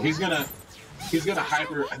careful. He's gonna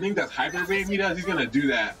hyper, I think that's hyper beam he does. He's gonna do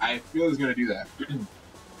that. I feel he's gonna do that.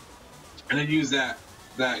 And then use that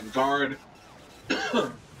guard,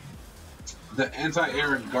 the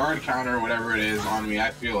anti-air guard counter or whatever it is on me.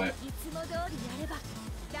 I feel it.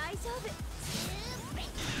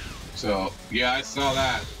 So, yeah, I saw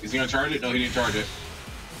that. Is he gonna charge it? No, he didn't charge it.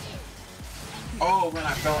 Oh man,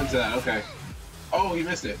 I fell into that. Okay. Oh, he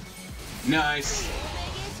missed it. Nice.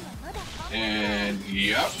 And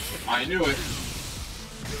yep, I knew it.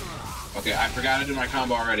 Okay, I forgot to do my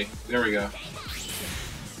combo already. There we go.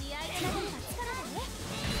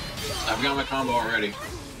 I forgot my combo already.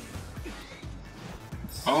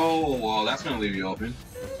 Oh, well, that's gonna leave you open.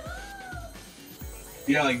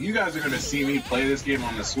 Yeah, like, you guys are gonna see me play this game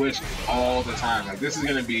on the Switch all the time. Like, this is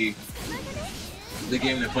gonna be the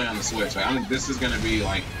game to play on the Switch. Like, this is gonna be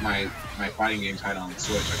like my fighting game title on the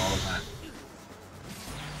Switch, like, all the time.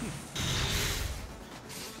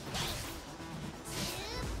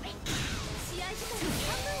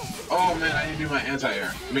 Oh man, I didn't do my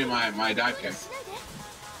anti-air. I mean my dive kick.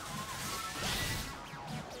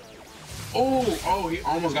 Oh, he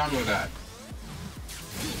almost got me with that.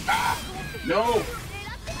 Ah, no.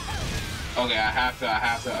 Okay, I have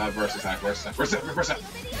to burst attack.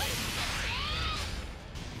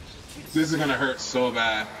 This is gonna hurt so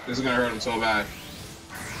bad. This is gonna hurt him so bad.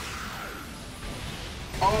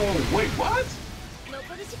 Oh, wait, what?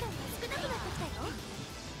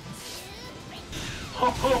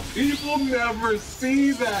 Oh, people never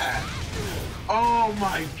see that. Oh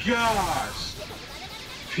my gosh.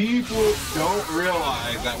 People don't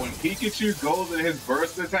realize that when Pikachu goes in his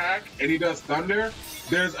burst attack and he does thunder,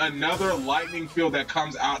 there's another lightning field that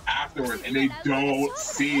comes out afterwards and they don't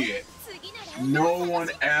see it. No one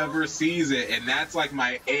ever sees it, and that's like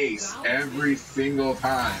my ace every single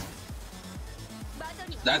time.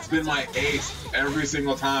 That's been my ace every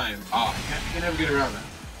single time. Oh, I can never get around that.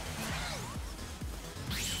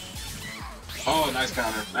 Oh, nice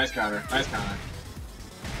counter, nice counter, nice counter.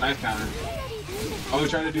 Nice counter. Oh, he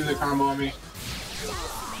tried to do the combo on me.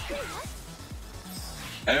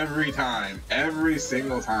 Every time, every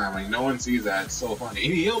single time. Like, no one sees that. It's so funny.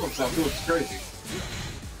 And he healed himself too, which is crazy.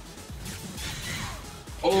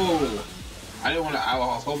 Oh, I didn't want to. I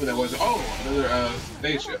was hoping that wasn't. Oh, another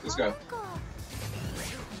stage shift. Let's go.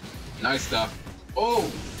 Nice stuff.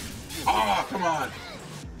 Oh, ah, come on.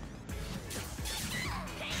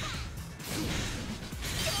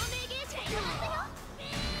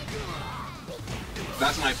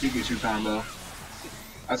 That's my Pikachu combo.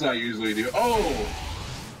 That's what I usually do. Oh!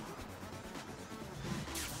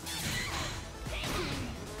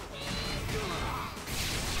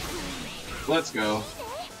 Let's go.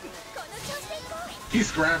 He's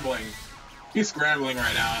scrambling. He's scrambling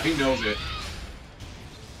right now. He knows it.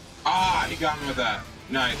 Ah, he got me with that.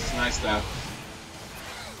 Nice, nice stuff.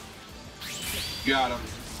 Got him.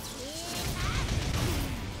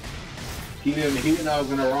 He didn't know I was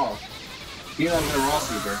gonna raw. He didn't know I was gonna raw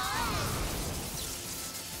super.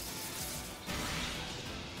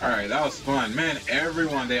 Alright, that was fun. Man,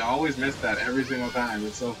 everyone, they always miss that every single time.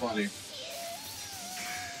 It's so funny.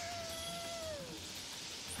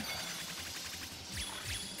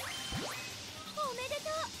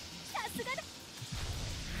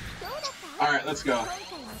 Alright, let's go.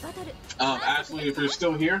 Ashley, if you're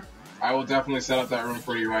still here, I will definitely set up that room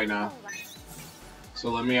for you right now. So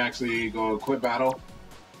let me actually go quit battle.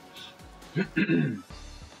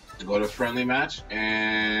 Go to friendly match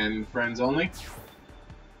and friends only.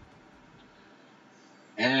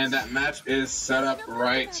 And that match is set up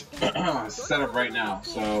right now.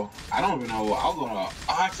 So I don't even know.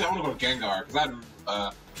 Actually, I want to go to Gengar because I had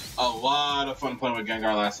a lot of fun playing with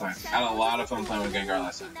Gengar last time. I had a lot of fun playing with Gengar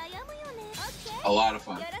last time. A lot of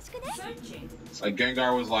fun. Like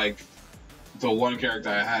Gengar was like the one character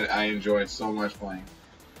I enjoyed so much playing.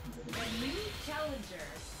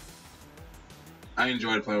 I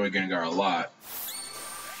enjoyed playing with Gengar a lot.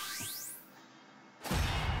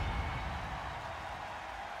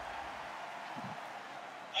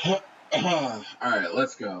 Alright,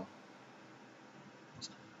 let's go.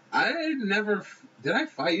 Did I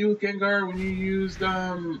fight you with Gengar when you used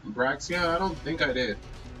Braixia? I don't think I did.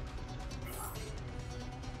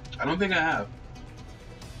 I don't think I have.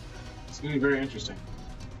 It's gonna be very interesting.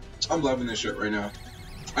 I'm loving this shirt right now.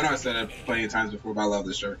 I know I said it plenty of times before, but I love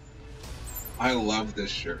this shirt. I love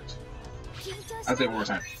this shirt. I'll say it one more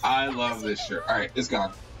time. I love this shirt. Alright, it's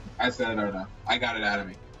gone. I said it right now. I got it out of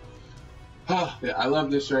me. Oh, yeah, I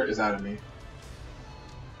love this shirt. It's out of me.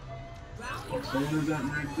 Someone's at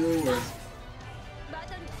my door.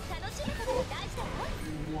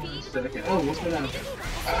 One second. Oh, what's going on?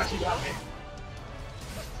 Ah, she got me.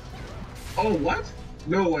 Oh, what?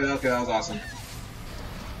 No way. Okay, that was awesome.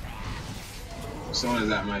 Someone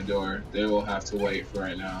is at my door. They will have to wait for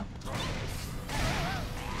right now.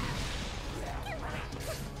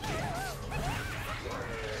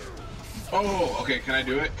 Oh, okay. Can I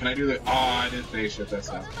do it? Can I do the? Oh, I didn't phase shift that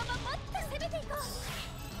stuff.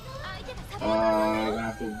 I'm gonna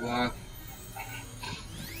have to block.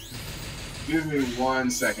 Give me 1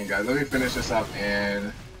 second, guys. Let me finish this up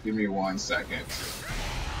and give me 1 second.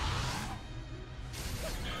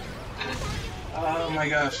 Oh my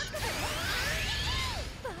gosh.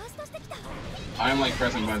 I'm like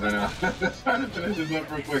pressing buttons right now. Trying to finish this up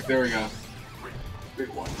real quick. There we go. Big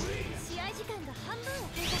one.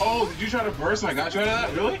 Oh, did you try to burst and I got you out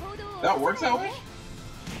of that? Really? That works that way?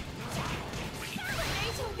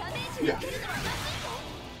 Yeah.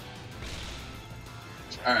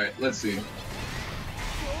 Alright, let's see.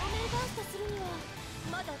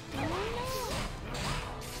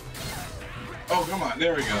 Oh, come on.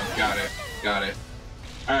 There we go. Got it. Got it.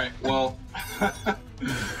 Alright, well.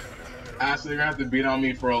 Ashley, you're going to have to beat on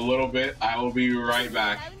me for a little bit. I will be right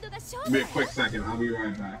back. Give me a quick second. I'll be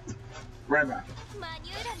right back. Right back.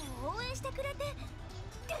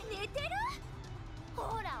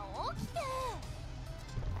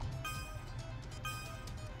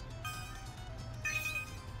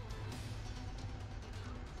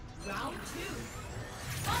 Round 2.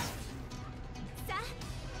 さあ、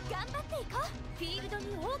頑張っていこう。フィールドに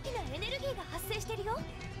大きなエネルギーが発生してるよ。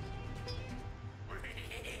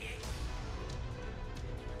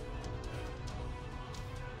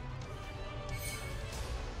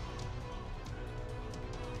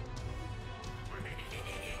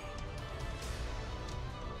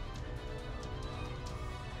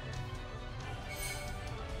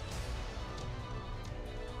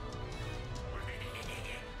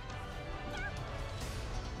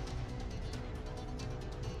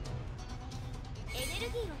エネ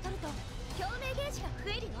ルギーを取ると共鳴ゲージが増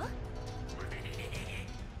えるよ。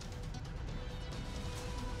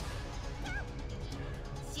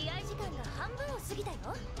試合時間が半分を過ぎたよ。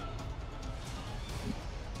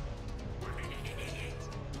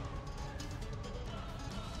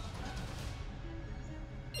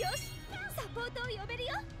よし、サポートを呼べるよ。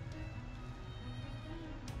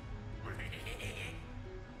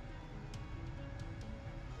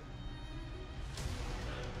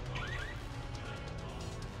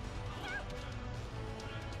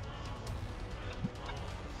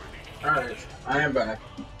Alright, I am back.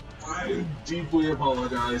 I deeply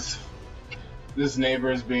apologize. This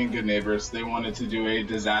neighbor is being good neighbors. They wanted to do a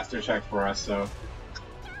disaster check for us, so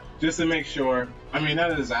just to make sure, I mean not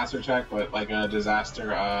a disaster check, but like a disaster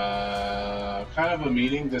kind of a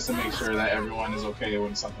meeting just to make sure that everyone is okay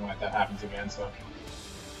when something like that happens again. So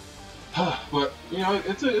but you know,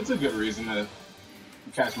 it's a good reason to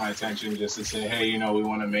catch my attention, just to say, hey, you know, we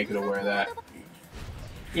want to make it aware that,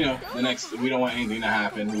 you know, we don't want anything to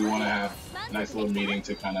happen. We want to have a nice little meeting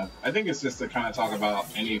to kind of, I think it's just to kind of talk about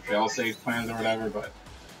any fail-safe plans or whatever, but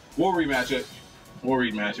we'll rematch it. We'll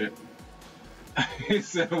rematch it. He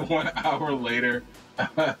said 1 hour later,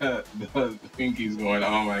 the pinky's going,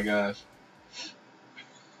 oh my gosh.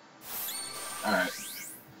 Alright.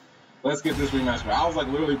 Let's get this rematch. I was like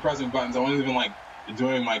literally pressing buttons. I wasn't even like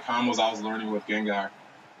doing my combos I was learning with Gengar.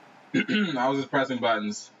 I was just pressing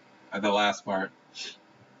buttons at the last part.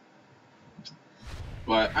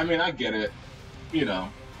 But, I mean, I get it. You know.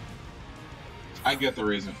 I get the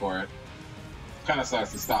reason for it. Kind of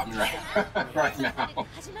sucks to stop me right now.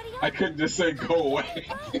 I could just say, go away.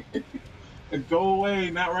 Go away,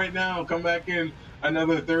 not right now. Come back in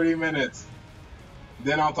another 30 minutes.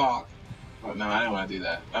 Then I'll talk. But no, I didn't want to do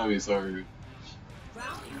that. That would be so rude.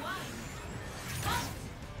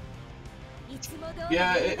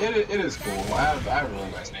 Yeah, it is cool. I have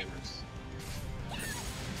really nice neighbors.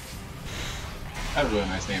 I have really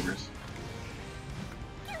nice neighbors.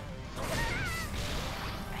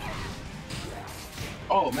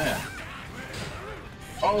 Oh man.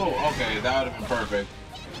 Oh, okay, that would have been perfect.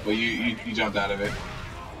 But you jumped out of it.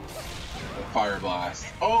 Fire blast.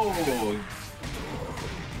 Oh.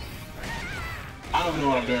 I don't know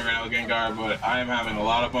what I'm doing right now with Gengar, but I am having a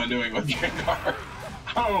lot of fun doing with Gengar.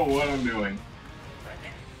 I don't know what I'm doing.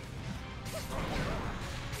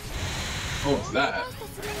 What was that?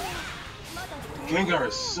 Gengar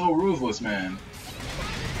is so ruthless, man.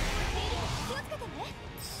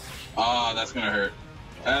 Ah, that's gonna hurt.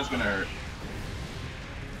 That's gonna hurt.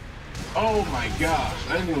 Oh my gosh,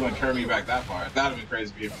 I didn't even want to turn me back that far. That would have been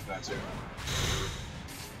crazy if he did that too.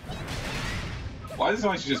 Why does it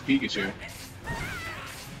sound like she's just Pikachu?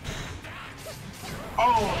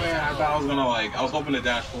 Oh man, I thought I was gonna like, I was hoping to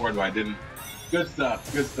dash forward, but I didn't. Good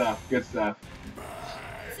stuff, good stuff, good stuff.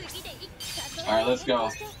 Alright, let's go.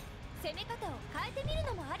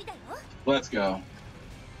 Let's go.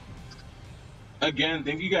 Again,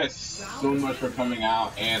 thank you guys so much for coming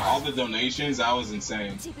out, and all the donations, that was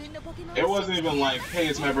insane. It wasn't even like, hey,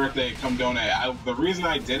 it's my birthday, come donate. The reason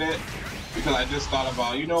I did it, because I just thought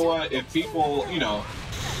about, you know what, if people, you know,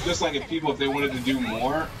 just like if they wanted to do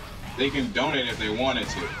more, they can donate if they wanted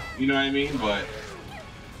to. You know what I mean? But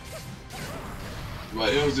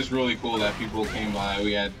it was just really cool that people came by.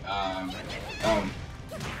 We had,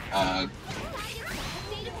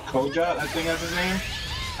 Kojat, I think that's his name.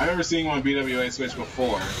 I remember seeing him on BWA Switch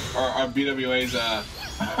before, or BWA's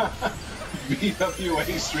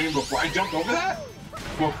BWA stream before. I jumped over that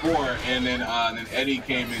before, and then Eddie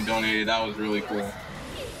came and donated. That was really cool.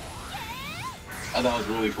 Oh, that was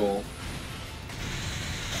really cool.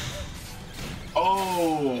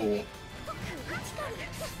 Oh,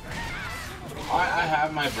 I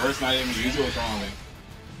have my burst and I didn't even use it. What's wrong with me?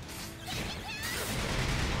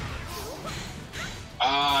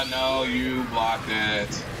 Ah, no, you blocked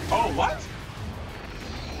it. Oh, what?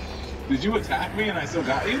 Did you attack me and I still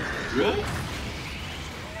got you? Really?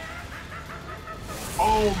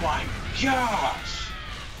 Oh my gosh!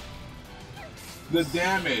 The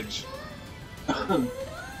damage.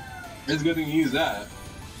 It's good thing you use that.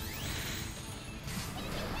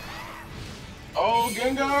 Oh,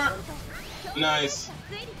 Gengar! Nice.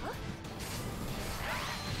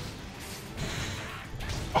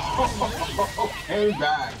 Oh, came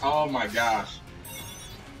back. Oh my gosh.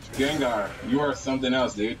 Gengar, you are something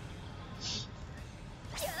else, dude.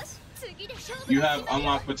 You have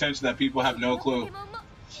unlocked potential that people have no clue.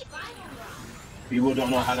 People don't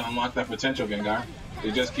know how to unlock that potential, Gengar.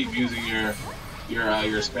 They just keep using your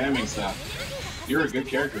spamming stuff. You're a good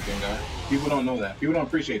character, Gengar. People don't know that. People don't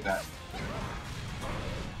appreciate that.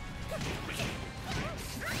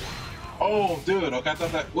 Oh, dude. Okay, I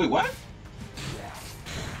thought that. Wait, what?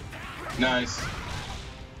 Nice.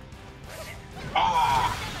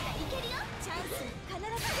 Ah!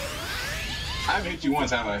 I haven't hit you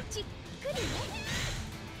once, have I?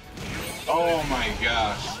 Oh my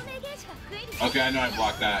gosh. Okay, I know I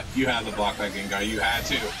blocked that. You had to block that, Gengar. You had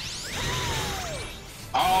to.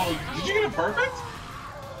 Oh, did you get a perfect?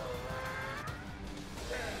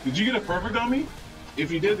 Did you get a perfect on me?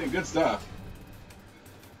 If you did, then good stuff.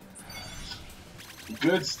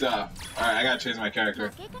 Good stuff. Alright, I gotta change my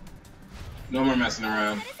character. No more messing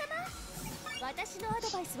around.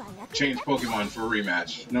 Change Pokemon for a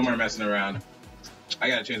rematch. No more messing around. I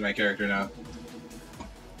gotta change my character now.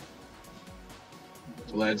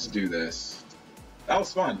 Let's do this. That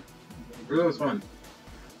was fun. It really was fun. It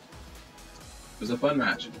was a fun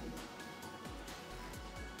match.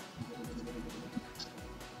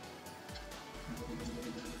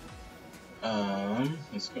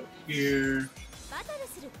 Let's go here.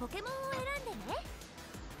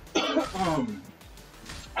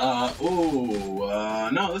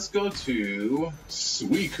 No, let's go to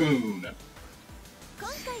Suicune.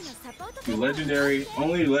 The legendary,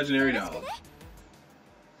 only legendary dog.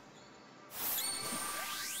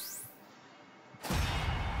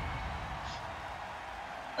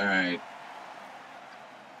 Alright.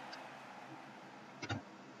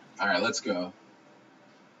 Alright, let's go.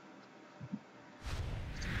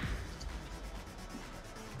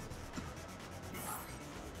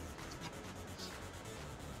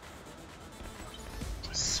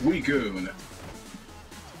 Suicune.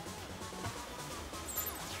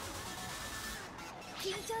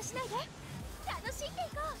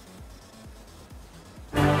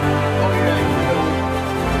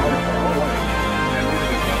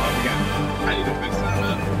 I need to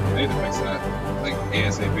fix that, like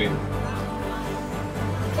ASAP.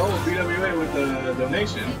 Oh, BWA with the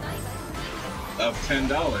donation of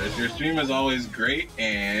 $10. Your stream is always great,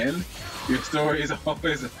 and your story is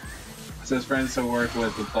always says friends to work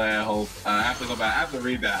with to play. I hope I have to go back. I have to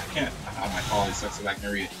read that. I can't. Oh, my quality sucks if I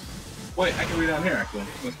can read it. Wait, I can read down here actually.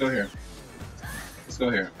 Let's go here. Let's go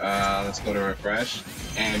here. Let's go to refresh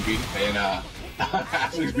and beat. And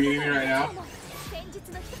Ashley's beating me right now.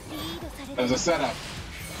 That was a setup.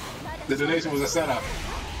 The donation was a setup.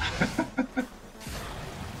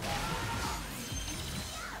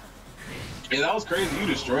 Yeah, that was crazy. You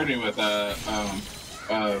destroyed me with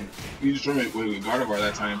you destroyed me with Gardevoir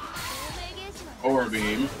that time. Or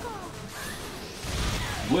Beam.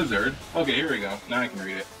 Blizzard. Okay, here we go. Now I can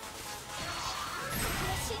read it.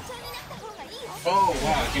 Oh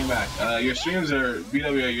wow, it came back. Your streams are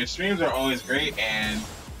BWA. Your streams are always great, and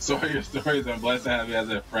so are your stories. I'm blessed to have you as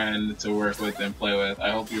a friend to work with and play with. I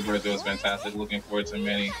hope your birthday was fantastic. Looking forward to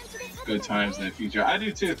many good times in the future. I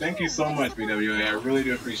do too. Thank you so much, BWA. I really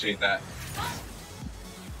do appreciate that.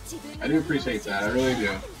 I do appreciate that. I really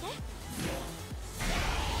do.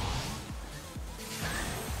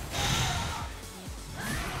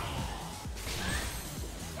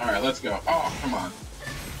 Alright, let's go. Oh, come on.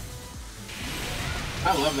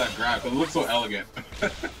 I love that grab, because it looks so elegant. The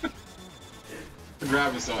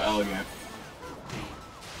grab is so elegant.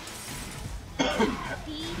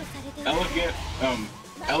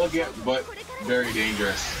 Elegant, but very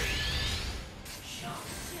dangerous.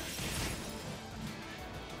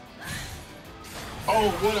 Oh,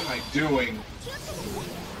 what am I doing?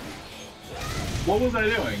 What was I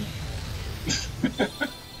doing?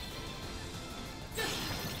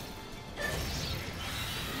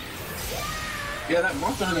 Yeah, that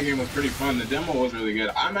Monster Hunter game was pretty fun. The demo was really good.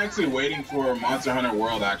 I'm actually waiting for Monster Hunter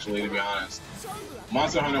World, actually, to be honest.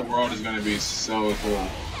 Monster Hunter World is going to be so cool.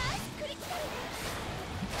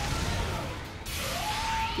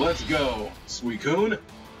 Let's go, Suicune.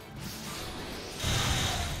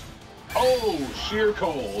 Oh, sheer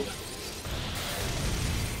cold.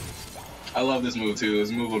 I love this move, too.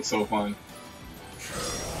 This move looks so fun.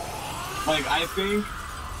 Like I think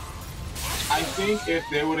if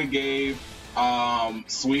they would have gave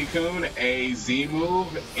Suicune a Z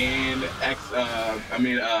move in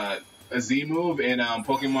a Z move in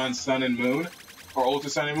Pokemon Sun and Moon or Ultra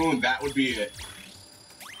Sun and Moon, that would be it.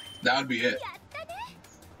 That would be it.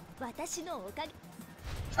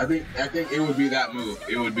 I think it would be that move.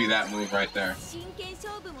 It would be that move right there.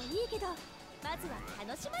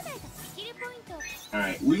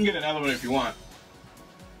 Alright, we can get another one if you want.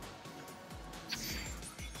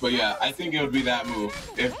 But yeah, I think it would be that move.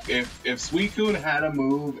 If Suicune had a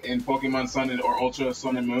move in Pokemon Sun and or Ultra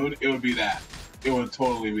Sun and Moon, it would be that. It would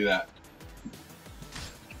totally be that.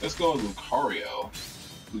 Let's go with Lucario.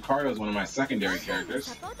 Lucario is one of my secondary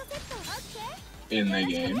characters in the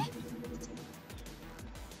game.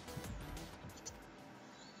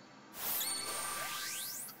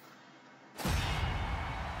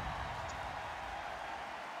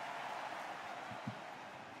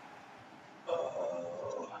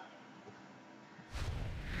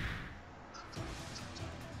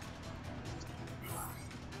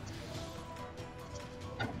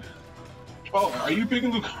 Oh, are you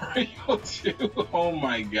picking Lucario too? Oh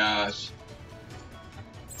my gosh.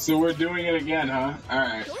 So we're doing it again, huh?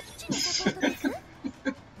 Alright.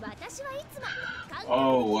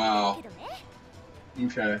 Oh, wow.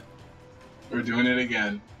 Okay. We're doing it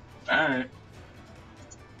again. Alright.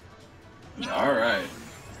 Alright.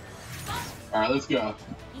 Alright, let's go.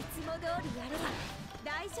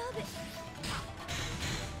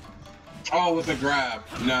 Oh, with the grab.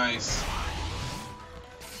 Nice.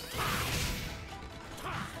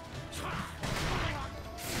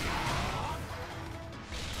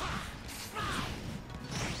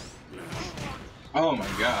 Oh my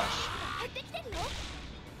gosh.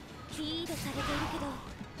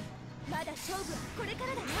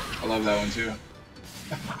 I love that one too.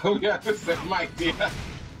 Oh yeah, the same idea.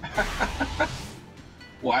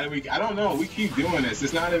 Why do we? I don't know. We keep doing this.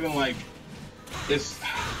 It's not even like it's.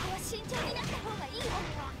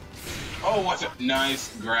 Oh, watch it!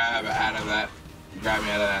 Nice grab out of that. Grab me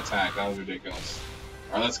out of that attack. That was ridiculous.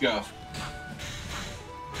 All right, let's go.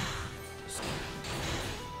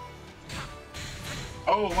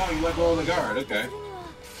 Oh wow, you let go of the guard. Okay.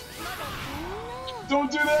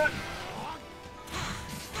 Don't do that.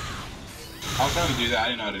 I was trying to do that. I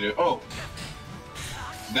didn't know how to do it. Oh,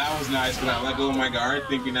 that was nice, but I let go of my guard,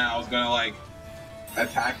 thinking that I was gonna like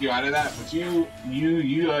attack you out of that. But you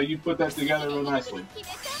put that together real nicely.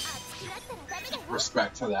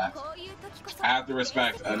 Respect to that. I have to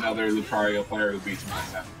respect another Lucario player who beats me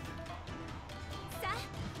like that.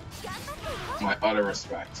 My utter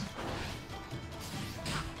respect.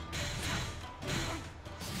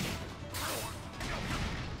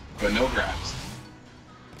 But no grabs.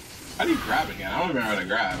 How do you grab again? I don't remember how to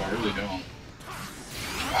grab. I really don't.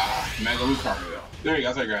 Ah, Mega Lucario. There you go.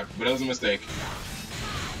 That's how I grabbed. But it was a mistake.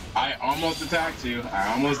 I almost attacked you.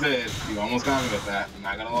 I almost did. You almost got me with that. I'm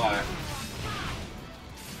not gonna lie.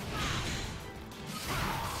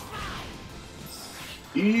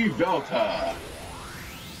 Evelta.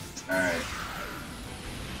 Alright.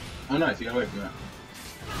 Oh nice, you got away from that.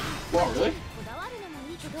 Wow, really?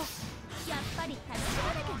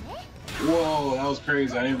 Whoa, that was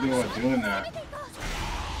crazy. I didn't think about doing that.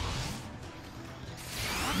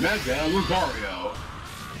 Mega Lucario.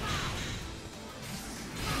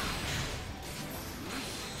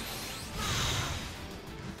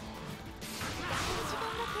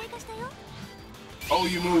 Oh,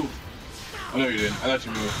 you moved. Oh, no, you didn't. I thought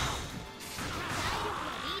you moved.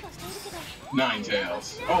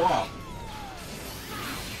 Ninetales. Oh, wow.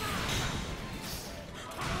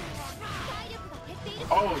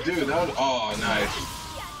 Oh, dude, that was... Oh, nice.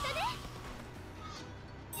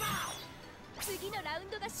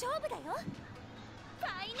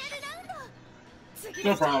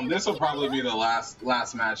 No problem. This will probably be the last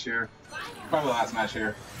match here. Probably the last match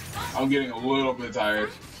here. I'm getting a little bit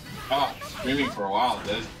tired. Oh, streaming for a while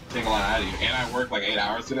does take a lot out of you. And I worked like 8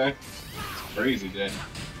 hours today. It's crazy day.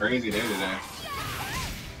 Crazy day today.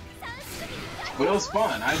 But it was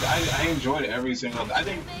fun. I enjoyed every single day. I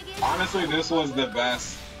think, honestly, this was the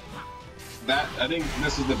best. I think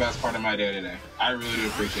this was the best part of my day today. I really do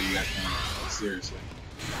appreciate you guys coming. Seriously.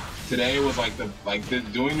 Today was like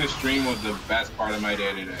doing the stream was the best part of my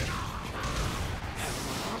day today.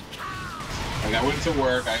 Like I went to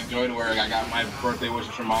work, I enjoyed work, I got my birthday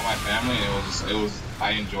wishes from all my family, and it was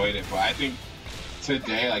I enjoyed it. But I think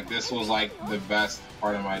today, like this was like the best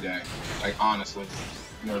part of my day. Like honestly,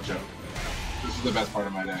 no joke. This is the best part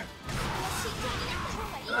of my day.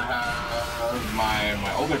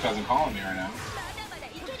 My older cousin calling me right now.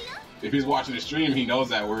 if he's watching the stream, he knows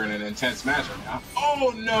that we're in an intense match right now.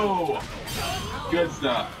 Oh no! Good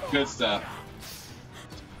stuff. Good stuff.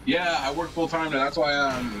 Yeah, I work full time. That's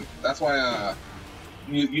why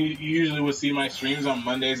you usually would see my streams on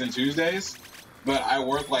Mondays and Tuesdays, but I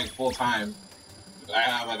work like full time. I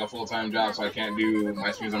have like a full time job, so I can't do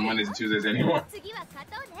my streams on Mondays and Tuesdays anymore.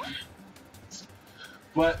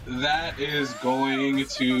 But that is going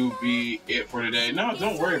to be it for today. No,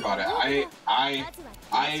 don't worry about it.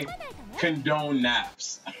 I condone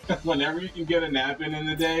naps. Whenever you can get a nap in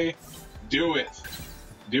the day, do it.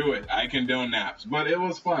 Do it. I condone naps. But it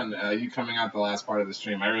was fun, you coming out the last part of the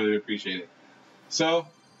stream. I really appreciate it. So,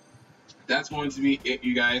 that's going to be it,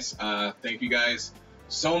 you guys. Thank you guys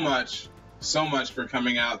so much for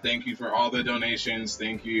coming out. Thank you for all the donations.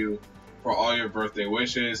 Thank you for all your birthday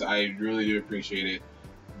wishes. I really do appreciate it.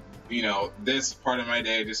 You know, this part of my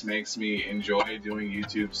day just makes me enjoy doing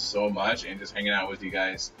YouTube so much and just hanging out with you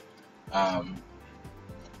guys,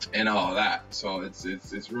 and all of that. So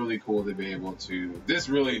it's really cool to be able to. This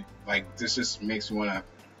really, like, this just makes me want to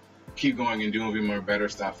keep going and doing more better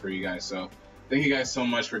stuff for you guys. So thank you guys so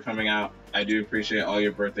much for coming out. I do appreciate all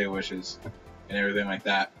your birthday wishes and everything like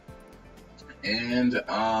that. And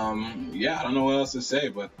yeah, I don't know what else to say,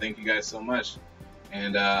 but thank you guys so much.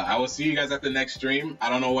 And I will see you guys at the next stream. I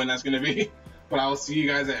don't know when that's going to be, but I will see you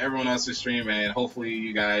guys at everyone else's stream, and hopefully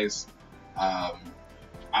you guys, I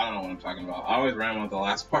don't know what I'm talking about. I always ramble at the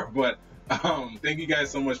last part, but thank you guys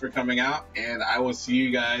so much for coming out, and I will see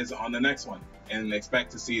you guys on the next one. And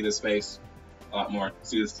expect to see the space a lot more.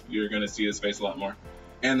 You're going to see the space a lot more.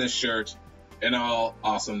 And the shirt, and all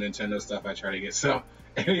awesome Nintendo stuff I try to get. So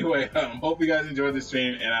anyway, hope you guys enjoyed the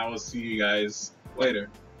stream, and I will see you guys later.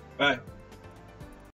 Bye.